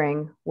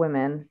comparing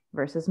women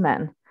versus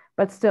men.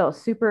 but still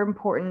super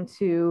important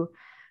to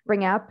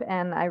bring up.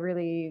 And I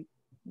really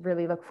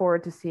look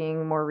forward to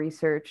seeing more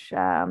research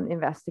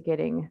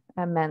investigating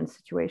men's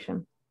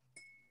situation.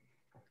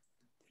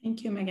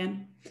 Thank you,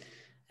 Megan.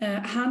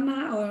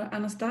 Hannah or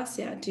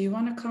Anastasia, do you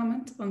want to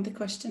comment on the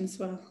question as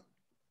well?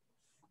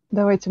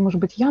 Давайте, может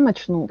быть, я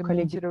начну,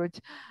 коллеги.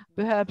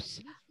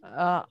 Perhaps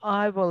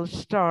I will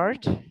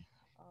start.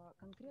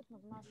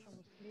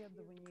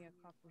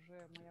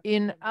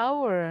 In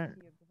our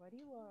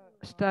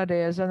study,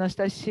 as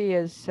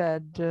Anastasia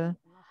said,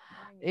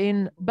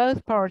 in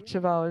both parts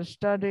of our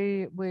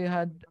study, we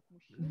had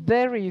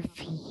very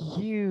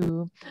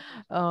few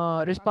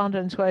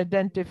respondents who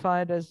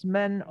identified as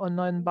men or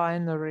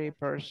non-binary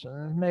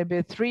persons,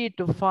 maybe 3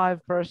 to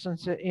 5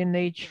 persons in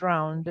each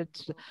round.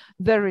 It's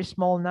very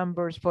small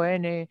numbers for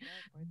any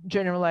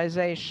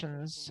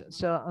generalizations.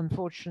 So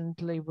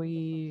unfortunately,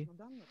 we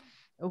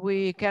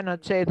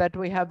cannot say that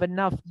we have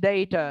enough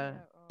data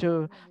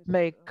to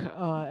make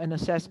an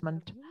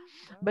assessment.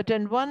 But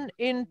in one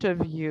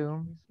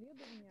interview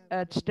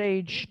at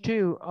stage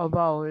 2 of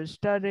our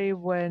study,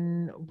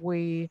 when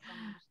we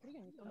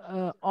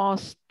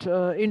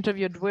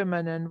interviewed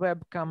women in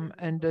webcam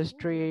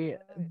industry,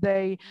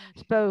 they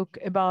spoke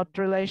about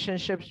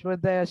relationships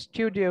with their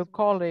studio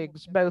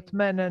colleagues, both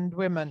men and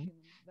women.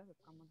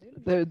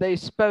 They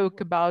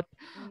spoke about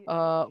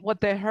what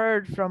they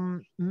heard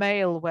from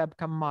male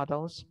webcam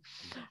models.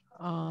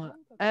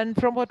 And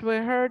from what we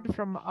heard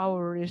from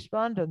our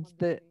respondents,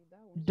 the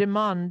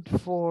demand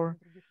for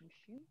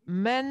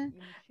men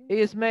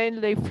is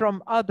mainly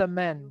from other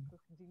men.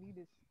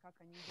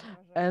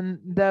 And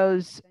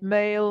those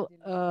male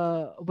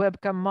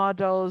webcam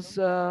models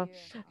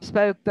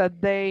spoke that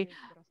they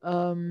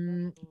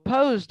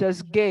posed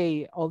as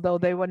gay, although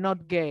they were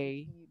not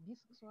gay.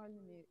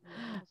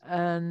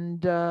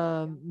 And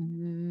the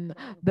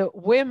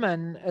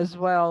women as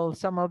well,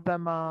 some of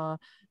them are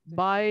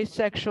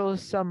bisexual,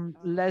 some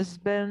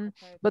lesbian,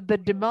 but the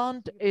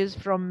demand is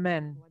from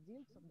men.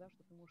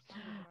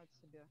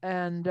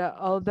 And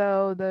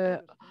although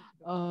the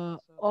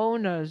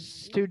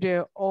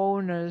studio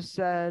owners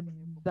said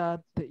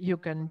that you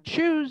can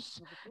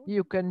choose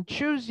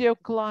your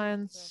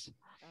clients,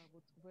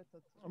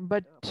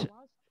 but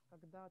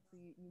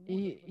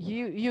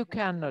you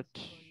cannot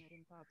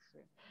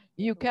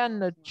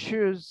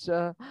choose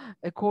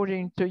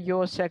according to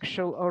your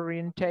sexual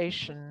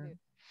orientation.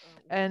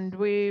 And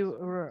we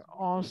were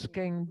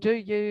asking,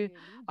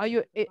 are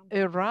you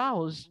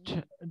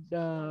aroused?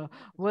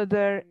 Were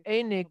there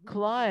any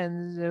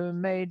clients who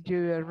made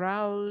you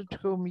aroused,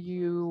 whom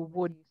you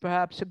would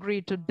perhaps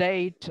agree to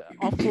date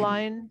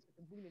offline?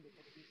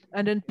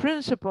 And in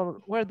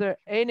principle, were there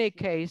any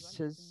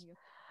cases?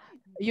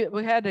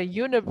 We had a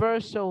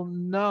universal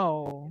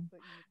no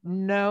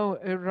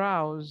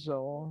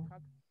arousal.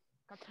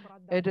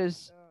 It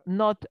is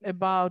not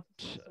about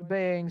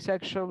being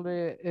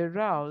sexually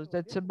aroused.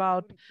 It's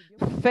about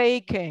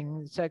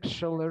faking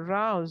sexual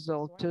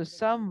arousal to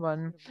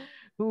someone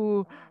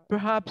who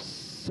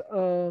perhaps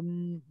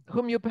whom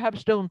you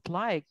perhaps don't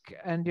like,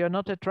 and you're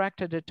not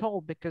attracted at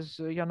all because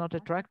you're not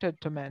attracted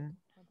to men.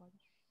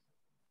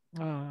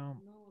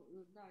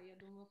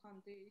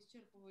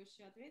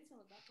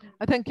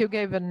 I think you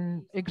gave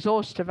an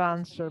exhaustive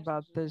answer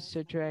about this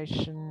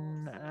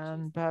situation,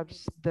 and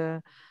perhaps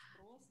the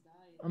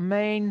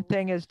main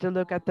thing is to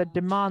look at the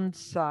demand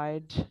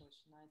side,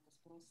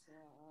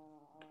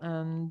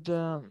 and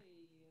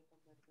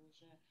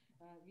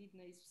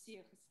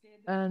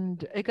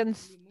it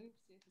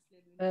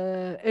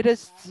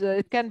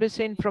can be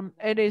seen from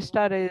any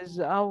studies,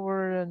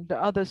 our and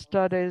other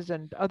studies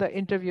and other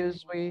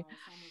interviews we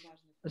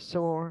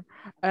saw,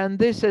 and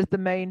this is the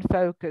main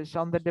focus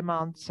on the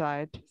demand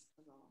side.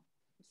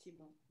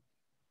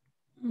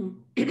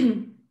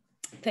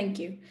 Thank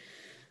you.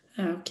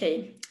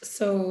 Okay,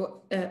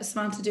 so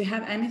Svante, do you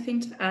have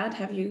anything to add?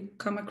 Have you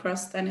come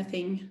across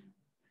anything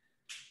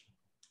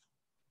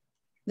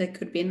that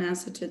could be an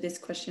answer to this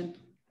question?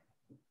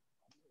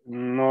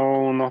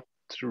 No, not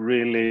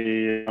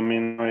really. I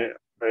mean,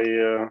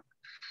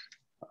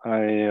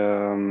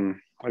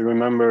 I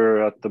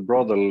remember at the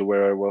brothel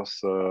where I was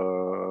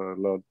for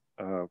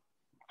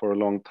a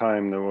long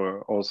time, there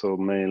were also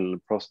male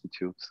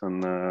prostitutes,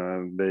 and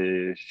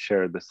they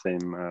shared the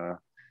same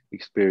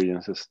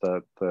experiences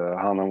that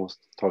Hannah was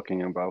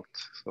talking about.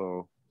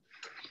 So,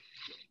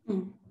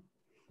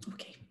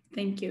 okay,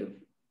 thank you.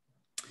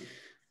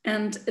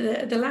 And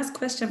the last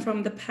question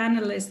from the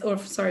panelist, or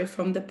sorry,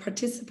 from the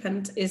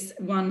participant, is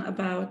one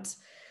about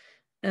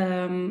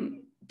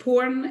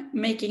porn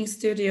making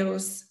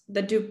studios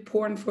that do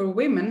porn for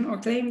women, or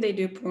claim they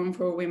do porn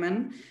for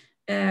women,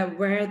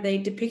 where they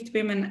depict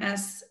women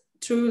as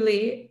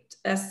truly,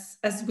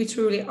 as we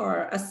truly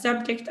are, a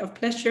subject of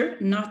pleasure,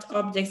 not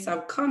objects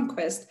of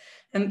conquest.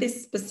 And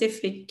this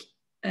specific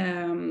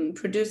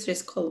producer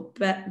is called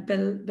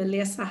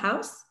Belisa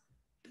House.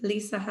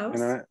 Belisa House.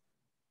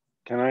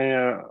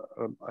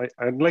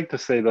 I'd like to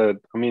say that,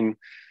 I mean,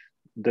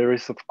 there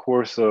is of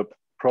course a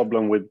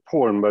problem with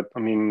porn, but I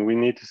mean, we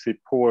need to see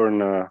porn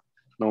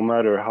no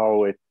matter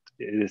how it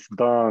it is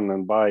done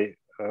and by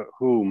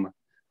whom,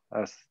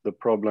 as the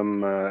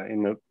problem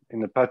in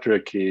the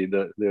patriarchy.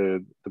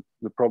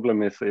 The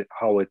problem is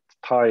how it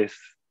ties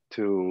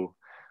to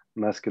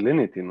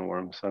masculinity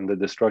norms and the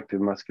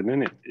destructive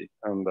masculinity.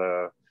 And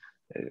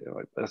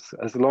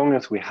as long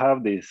as we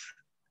have these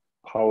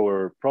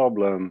power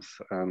problems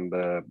and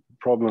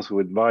problems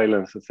with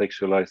violence and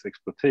sexualized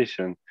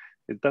exploitation,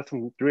 it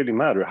doesn't really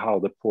matter how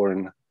the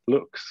porn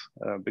looks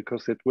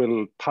because it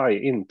will tie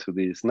into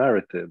these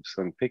narratives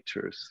and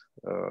pictures.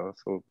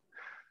 So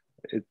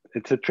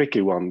it's a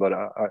tricky one, but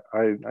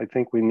I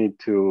think we need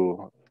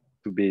to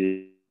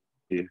be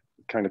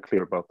kind of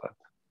clear about that.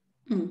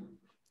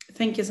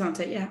 Thank you,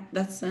 Svante. Yeah,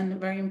 that's a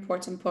very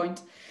important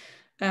point.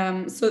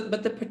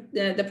 But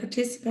the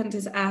participant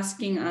is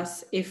asking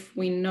us if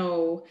we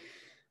know,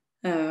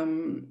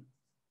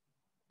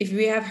 if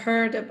we have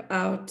heard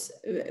about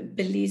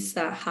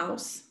Belisa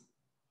House.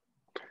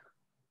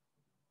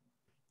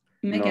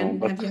 Megan,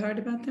 No, have you heard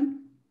about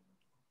them?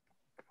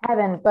 I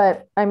haven't,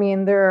 but I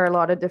mean, there are a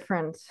lot of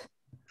different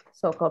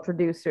so-called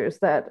producers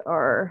that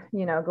are,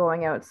 you know,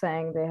 going out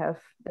saying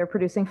they're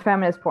producing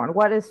feminist porn.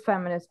 What is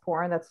feminist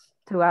porn? That's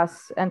to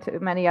us and to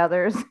many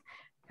others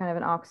kind of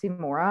an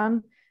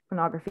oxymoron.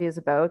 Pornography is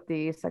about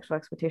the sexual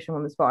exploitation of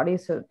women's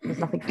bodies, so there's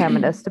nothing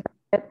feminist about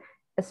it,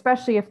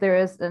 especially if there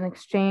is an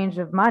exchange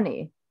of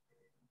money.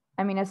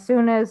 I mean, as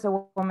soon as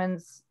a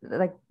woman's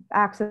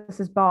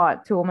access is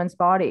bought to a woman's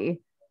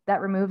body,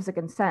 that removes the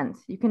consent.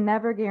 You can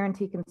never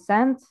guarantee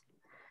consent.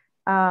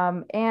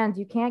 And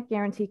you can't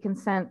guarantee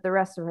consent the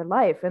rest of her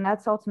life. And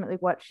that's ultimately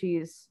what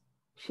she's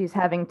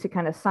having to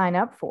kind of sign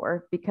up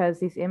for, because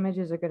these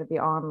images are going to be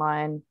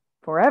online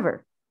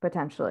forever,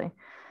 potentially.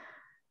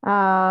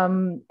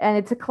 And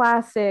it's a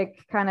classic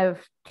kind of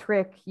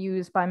trick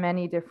used by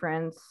many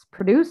different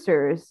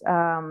producers.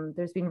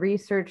 There's been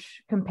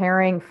research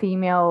comparing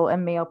female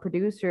and male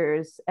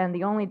producers, and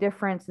the only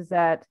difference is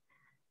that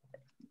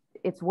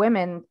it's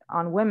women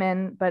on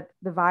women, but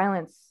the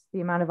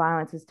amount of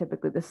violence is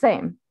typically the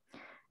same.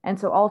 And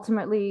so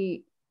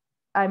ultimately,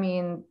 I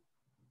mean,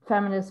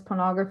 feminist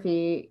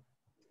pornography,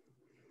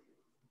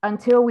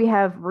 until we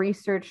have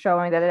research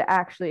showing that it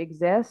actually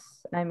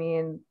exists, I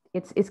mean,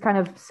 it's kind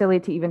of silly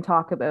to even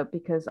talk about,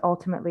 because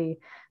ultimately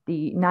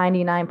the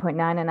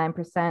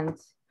 99.99%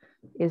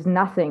 has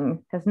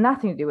nothing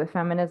to do with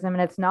feminism,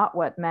 and it's not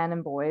what men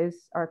and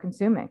boys are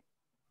consuming.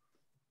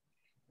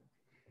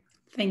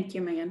 Thank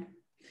you, Megan.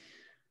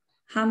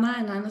 Hannah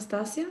and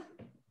Anastasia,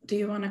 do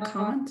you want to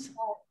comment?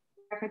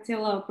 Я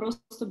хотела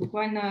просто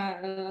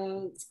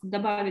буквально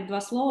добавить два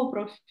слова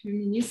про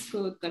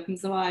феминистскую, так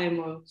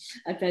называемую,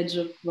 опять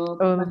же, в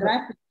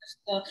порнографии,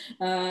 что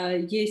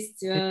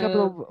есть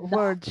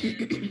words.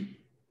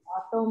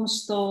 о том,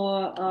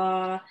 что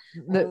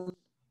даже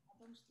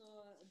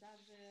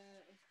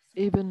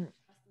even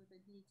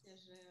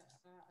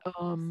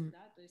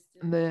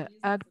the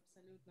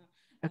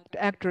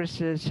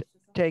actresses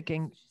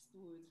taking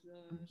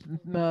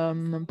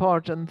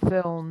part in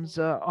films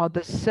are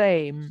the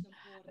same.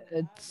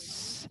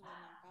 It's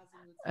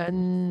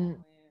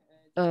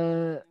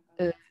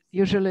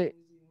usually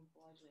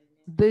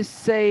the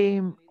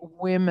same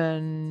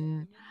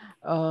women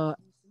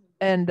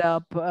end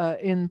up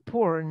in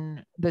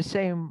porn, the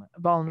same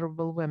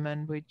vulnerable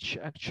women, which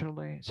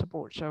actually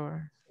supports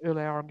our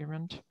early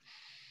argument.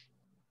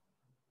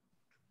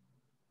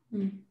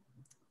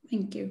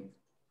 Thank you.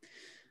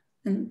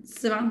 And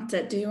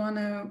Svante, do you want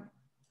to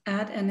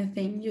add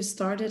anything? You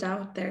started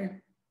out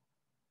there.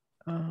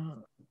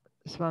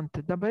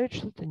 Svante, добавить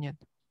что-то? Нет.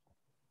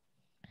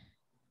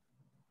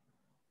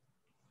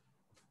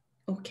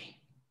 Okay.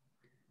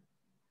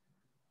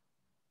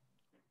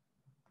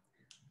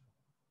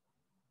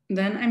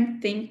 Then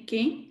I'm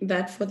thinking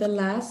that for the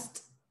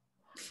last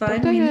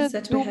 5 minutes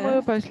that we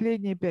have...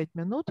 последние 5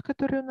 минут,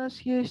 которые у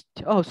нас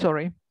есть... Oh,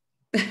 sorry.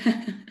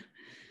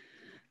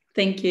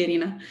 Thank you,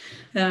 Irina.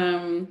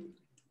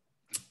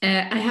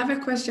 I have a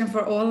question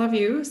for all of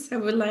you. So I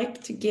would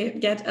like to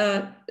get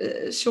a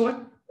short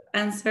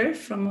answer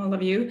from all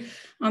of you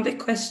on the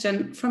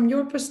question. From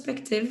your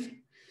perspective,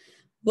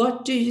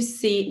 what do you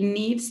see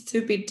needs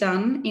to be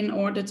done in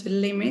order to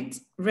limit,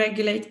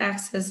 regulate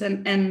access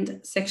and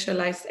end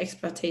sexualized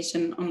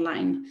exploitation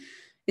online?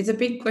 It's a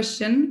big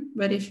question,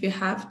 but if you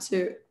have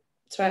to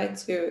try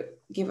to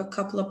give a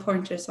couple of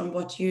pointers on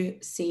what you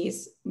see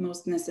is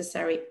most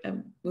necessary,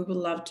 we would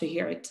love to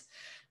hear it.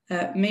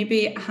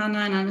 Maybe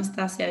Hannah and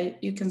Anastasia,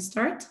 you can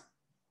start.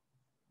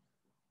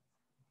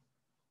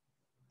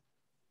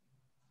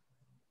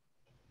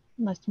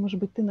 Настя, может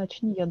быть, ты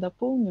начни, я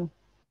дополню.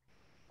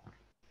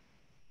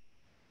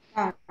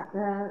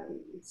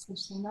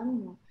 Слышно, да,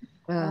 меня?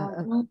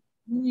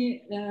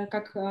 Мы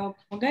как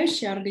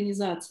помогающая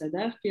организация,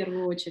 да, в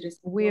первую очередь.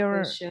 We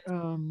are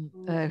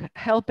a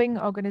helping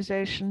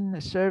organization,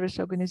 a service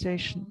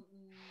organization.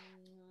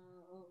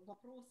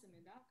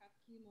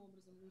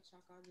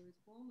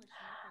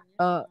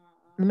 The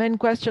main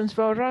questions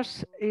for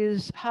us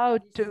is how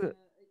to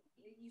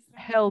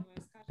help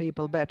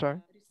people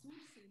better.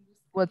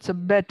 What's a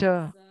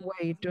better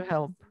way to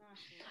help?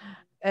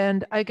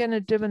 And I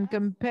cannot even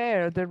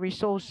compare the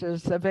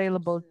resources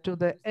available to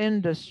the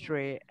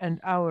industry and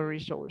our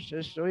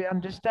resources. So we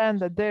understand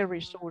that their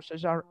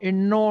resources are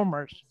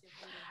enormous,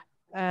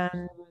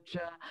 and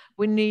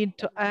we need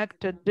to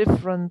act at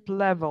different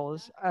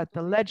levels, at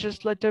the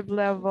legislative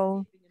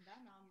level,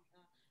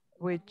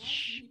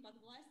 which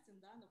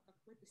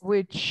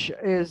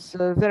is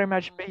very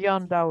much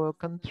beyond our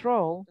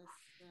control,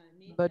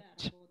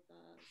 but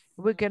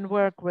we can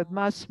work with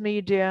mass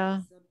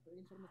media,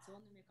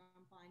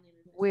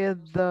 we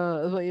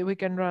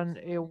can run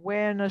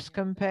awareness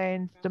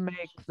campaigns to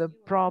make the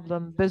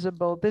problem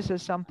visible. This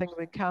is something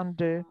we can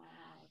do,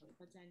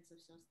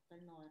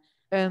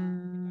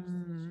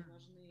 and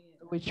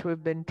which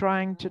we've been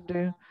trying to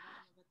do,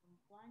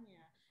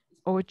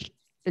 which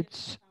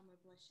it's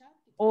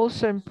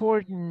also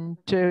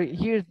important to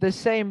use the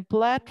same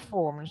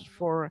platforms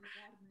for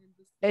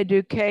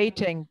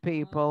educating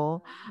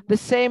people, the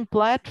same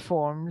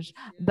platforms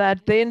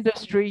that the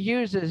industry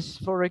uses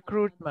for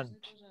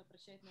recruitment.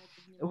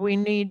 We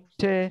need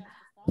to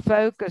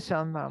focus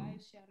on them.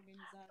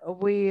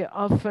 We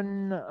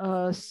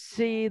often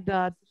see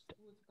that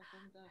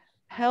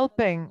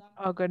helping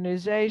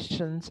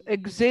organizations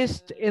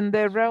exist in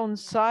their own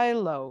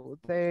silo.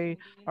 They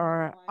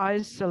are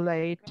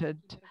isolated,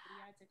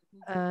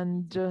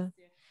 and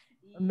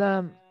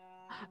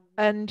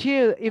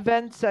here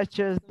events such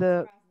as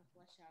the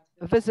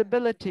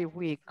Visibility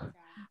Week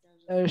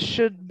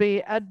should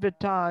be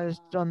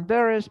advertised on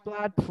various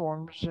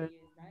platforms in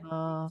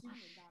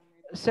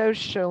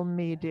social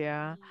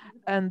media,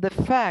 and the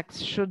facts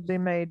should be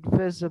made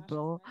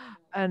visible,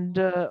 and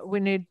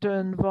we need to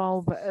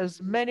involve as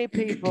many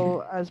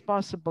people as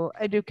possible.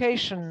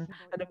 Education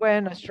and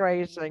awareness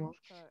raising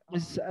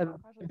is an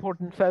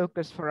important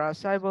focus for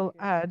us. I will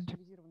add,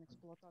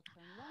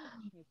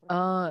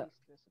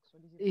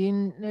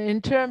 in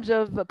terms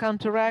of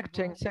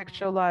counteracting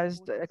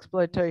sexualized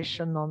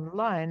exploitation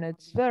online,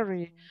 it's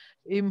very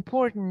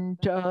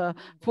important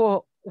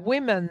for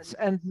women's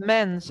and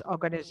men's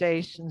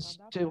organizations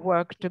to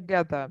work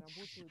together,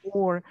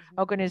 or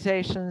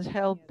organizations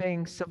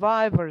helping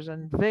survivors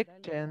and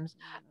victims,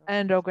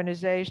 and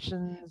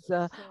organizations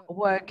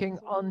working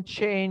on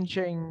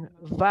changing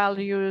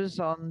values,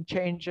 on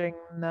changing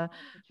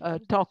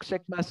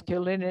toxic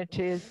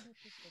masculinities.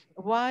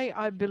 Why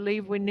I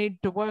believe we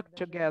need to work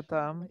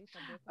together.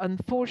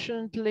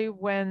 Unfortunately,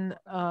 when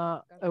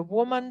a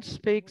woman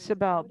speaks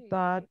about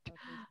that,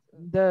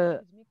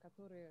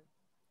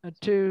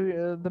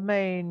 to the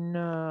main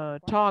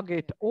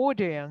target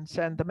audience,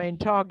 and the main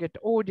target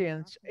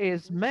audience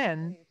is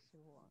men,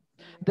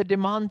 the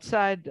demand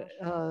side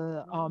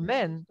are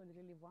men,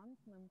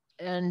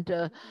 and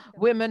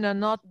women are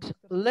not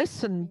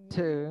listened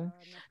to,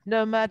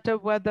 no matter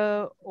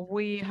whether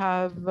we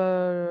have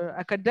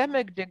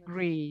academic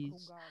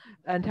degrees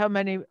and how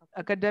many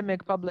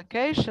academic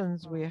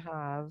publications we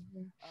have.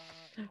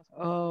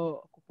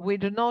 We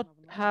do not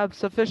have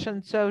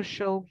sufficient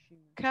social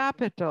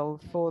capital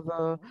for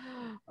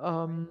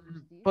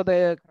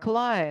the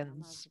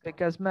clients,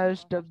 because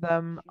most of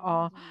them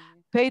are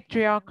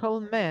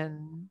patriarchal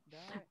men.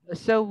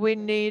 So we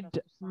need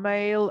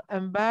male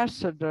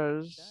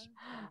ambassadors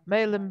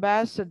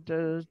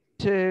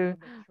to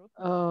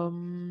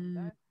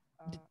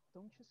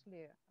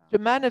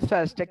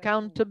manifest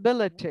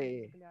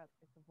accountability,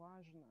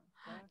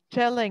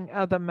 telling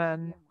other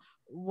men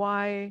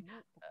why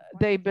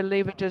they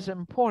believe it is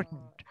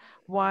important,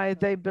 why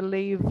they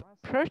believe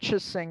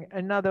purchasing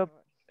another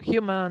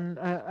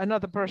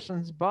another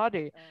person's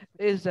body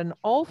is an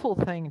awful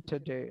thing to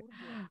do,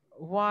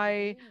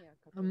 why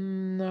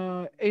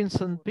in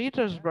St.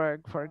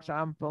 Petersburg, for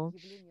example,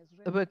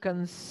 we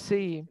can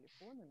see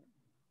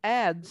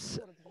ads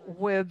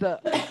with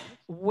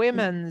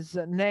women's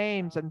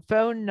names and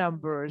phone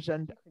numbers,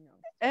 and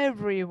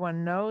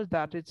everyone knows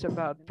that it's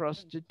about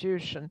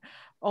prostitution.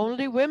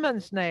 Only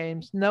women's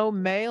names, no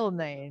male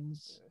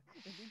names.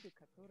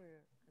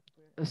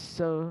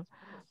 So,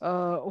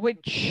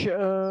 which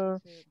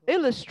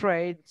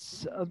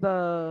illustrates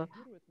the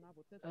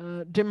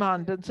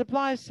demand and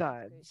supply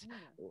sides.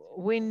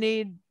 We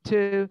need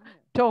to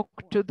talk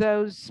to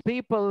those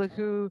people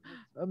who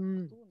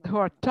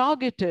are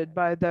targeted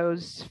by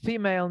those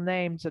female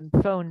names and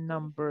phone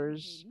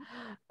numbers,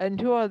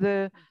 and who are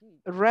the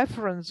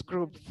reference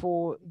group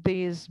for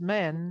these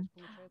men.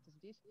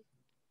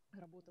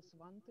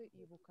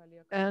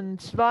 And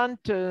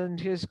Svante and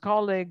his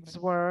colleagues'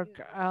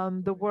 work,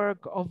 and the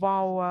work of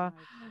our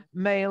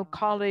male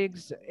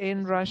colleagues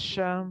in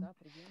Russia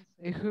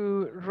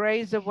who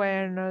raise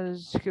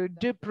awareness, who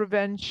do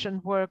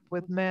prevention work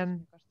with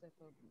men.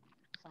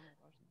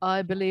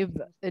 I believe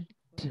it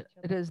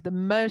is the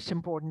most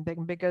important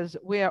thing, because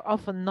we are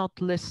often not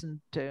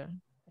listened to.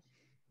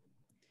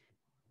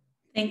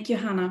 Thank you,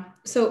 Hannah.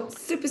 So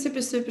super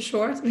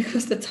short,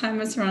 because the time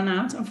has run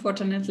out,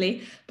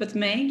 unfortunately. But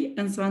Meg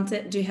and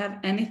Svante, do you have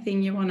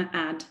anything you want to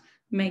add?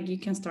 Meg, you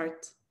can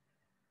start.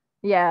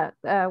 Yeah,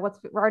 what's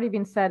already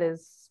been said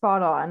is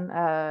spot on.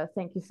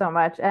 Thank you so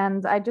much.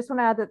 And I just want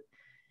to add that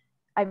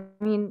I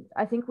mean,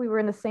 I think we were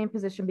in the same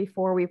position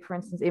before we, for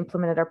instance,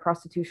 implemented our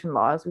prostitution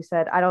laws. We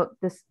said,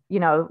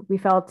 we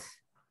felt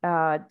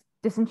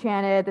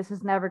disenchanted. This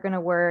is never going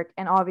to work.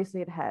 And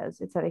obviously it has.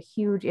 It's had a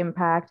huge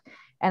impact.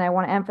 And I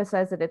want to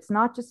emphasize that it's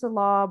not just a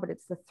law, but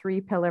it's the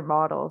 3-pillar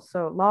model.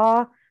 So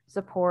law,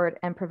 support,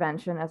 and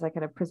prevention, as I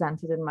kind of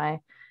presented in my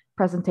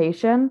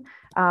presentation.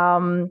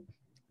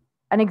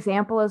 An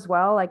example as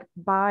well, like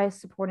by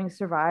supporting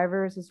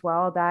survivors as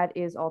well, that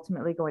is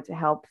ultimately going to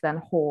help then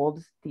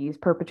hold these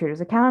perpetrators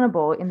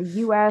accountable. In the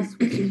US,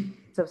 we see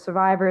of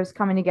survivors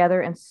coming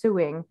together and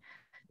suing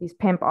these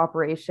pimp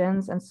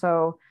operations. And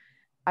so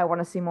I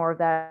want to see more of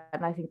that.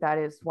 And I think that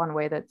is one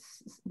way that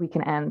we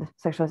can end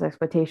sexualized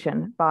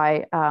exploitation,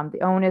 by the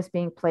onus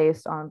being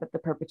placed on the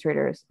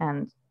perpetrators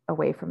and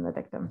away from the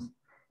victims.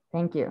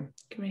 Thank you.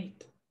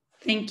 Great.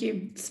 Thank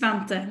you.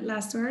 Svante,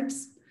 last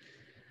words?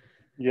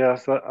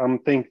 Yes, I'm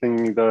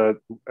thinking that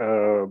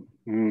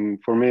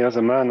for me as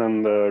a man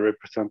and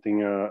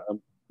representing a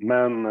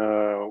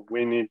man,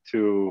 we need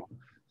to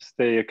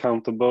stay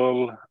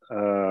accountable,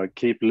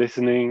 keep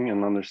listening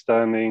and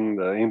understanding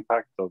the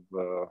impact of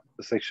the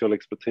sexual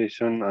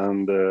exploitation.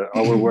 And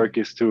our work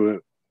is to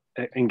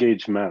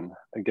engage men,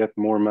 get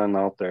more men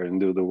out there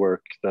and do the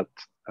work that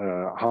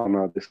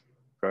Hannah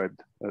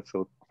described.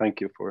 So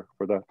thank you for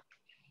that.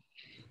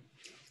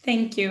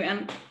 Thank you.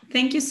 And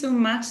thank you so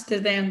much to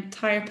the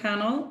entire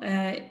panel.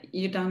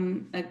 You've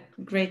done a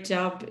great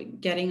job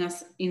getting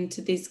us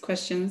into these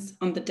questions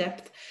on the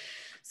depth.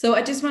 So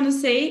I just want to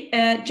say,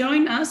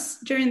 join us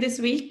during this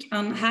week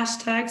on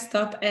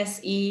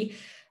 #StopSE.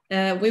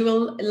 We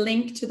will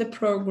link to the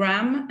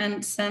program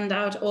and send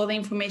out all the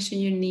information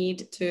you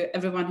need to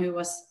everyone who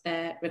was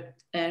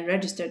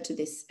registered to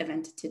this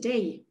event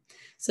today.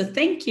 So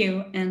thank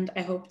you, and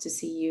I hope to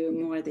see you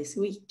more this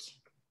week.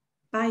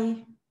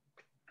 Bye.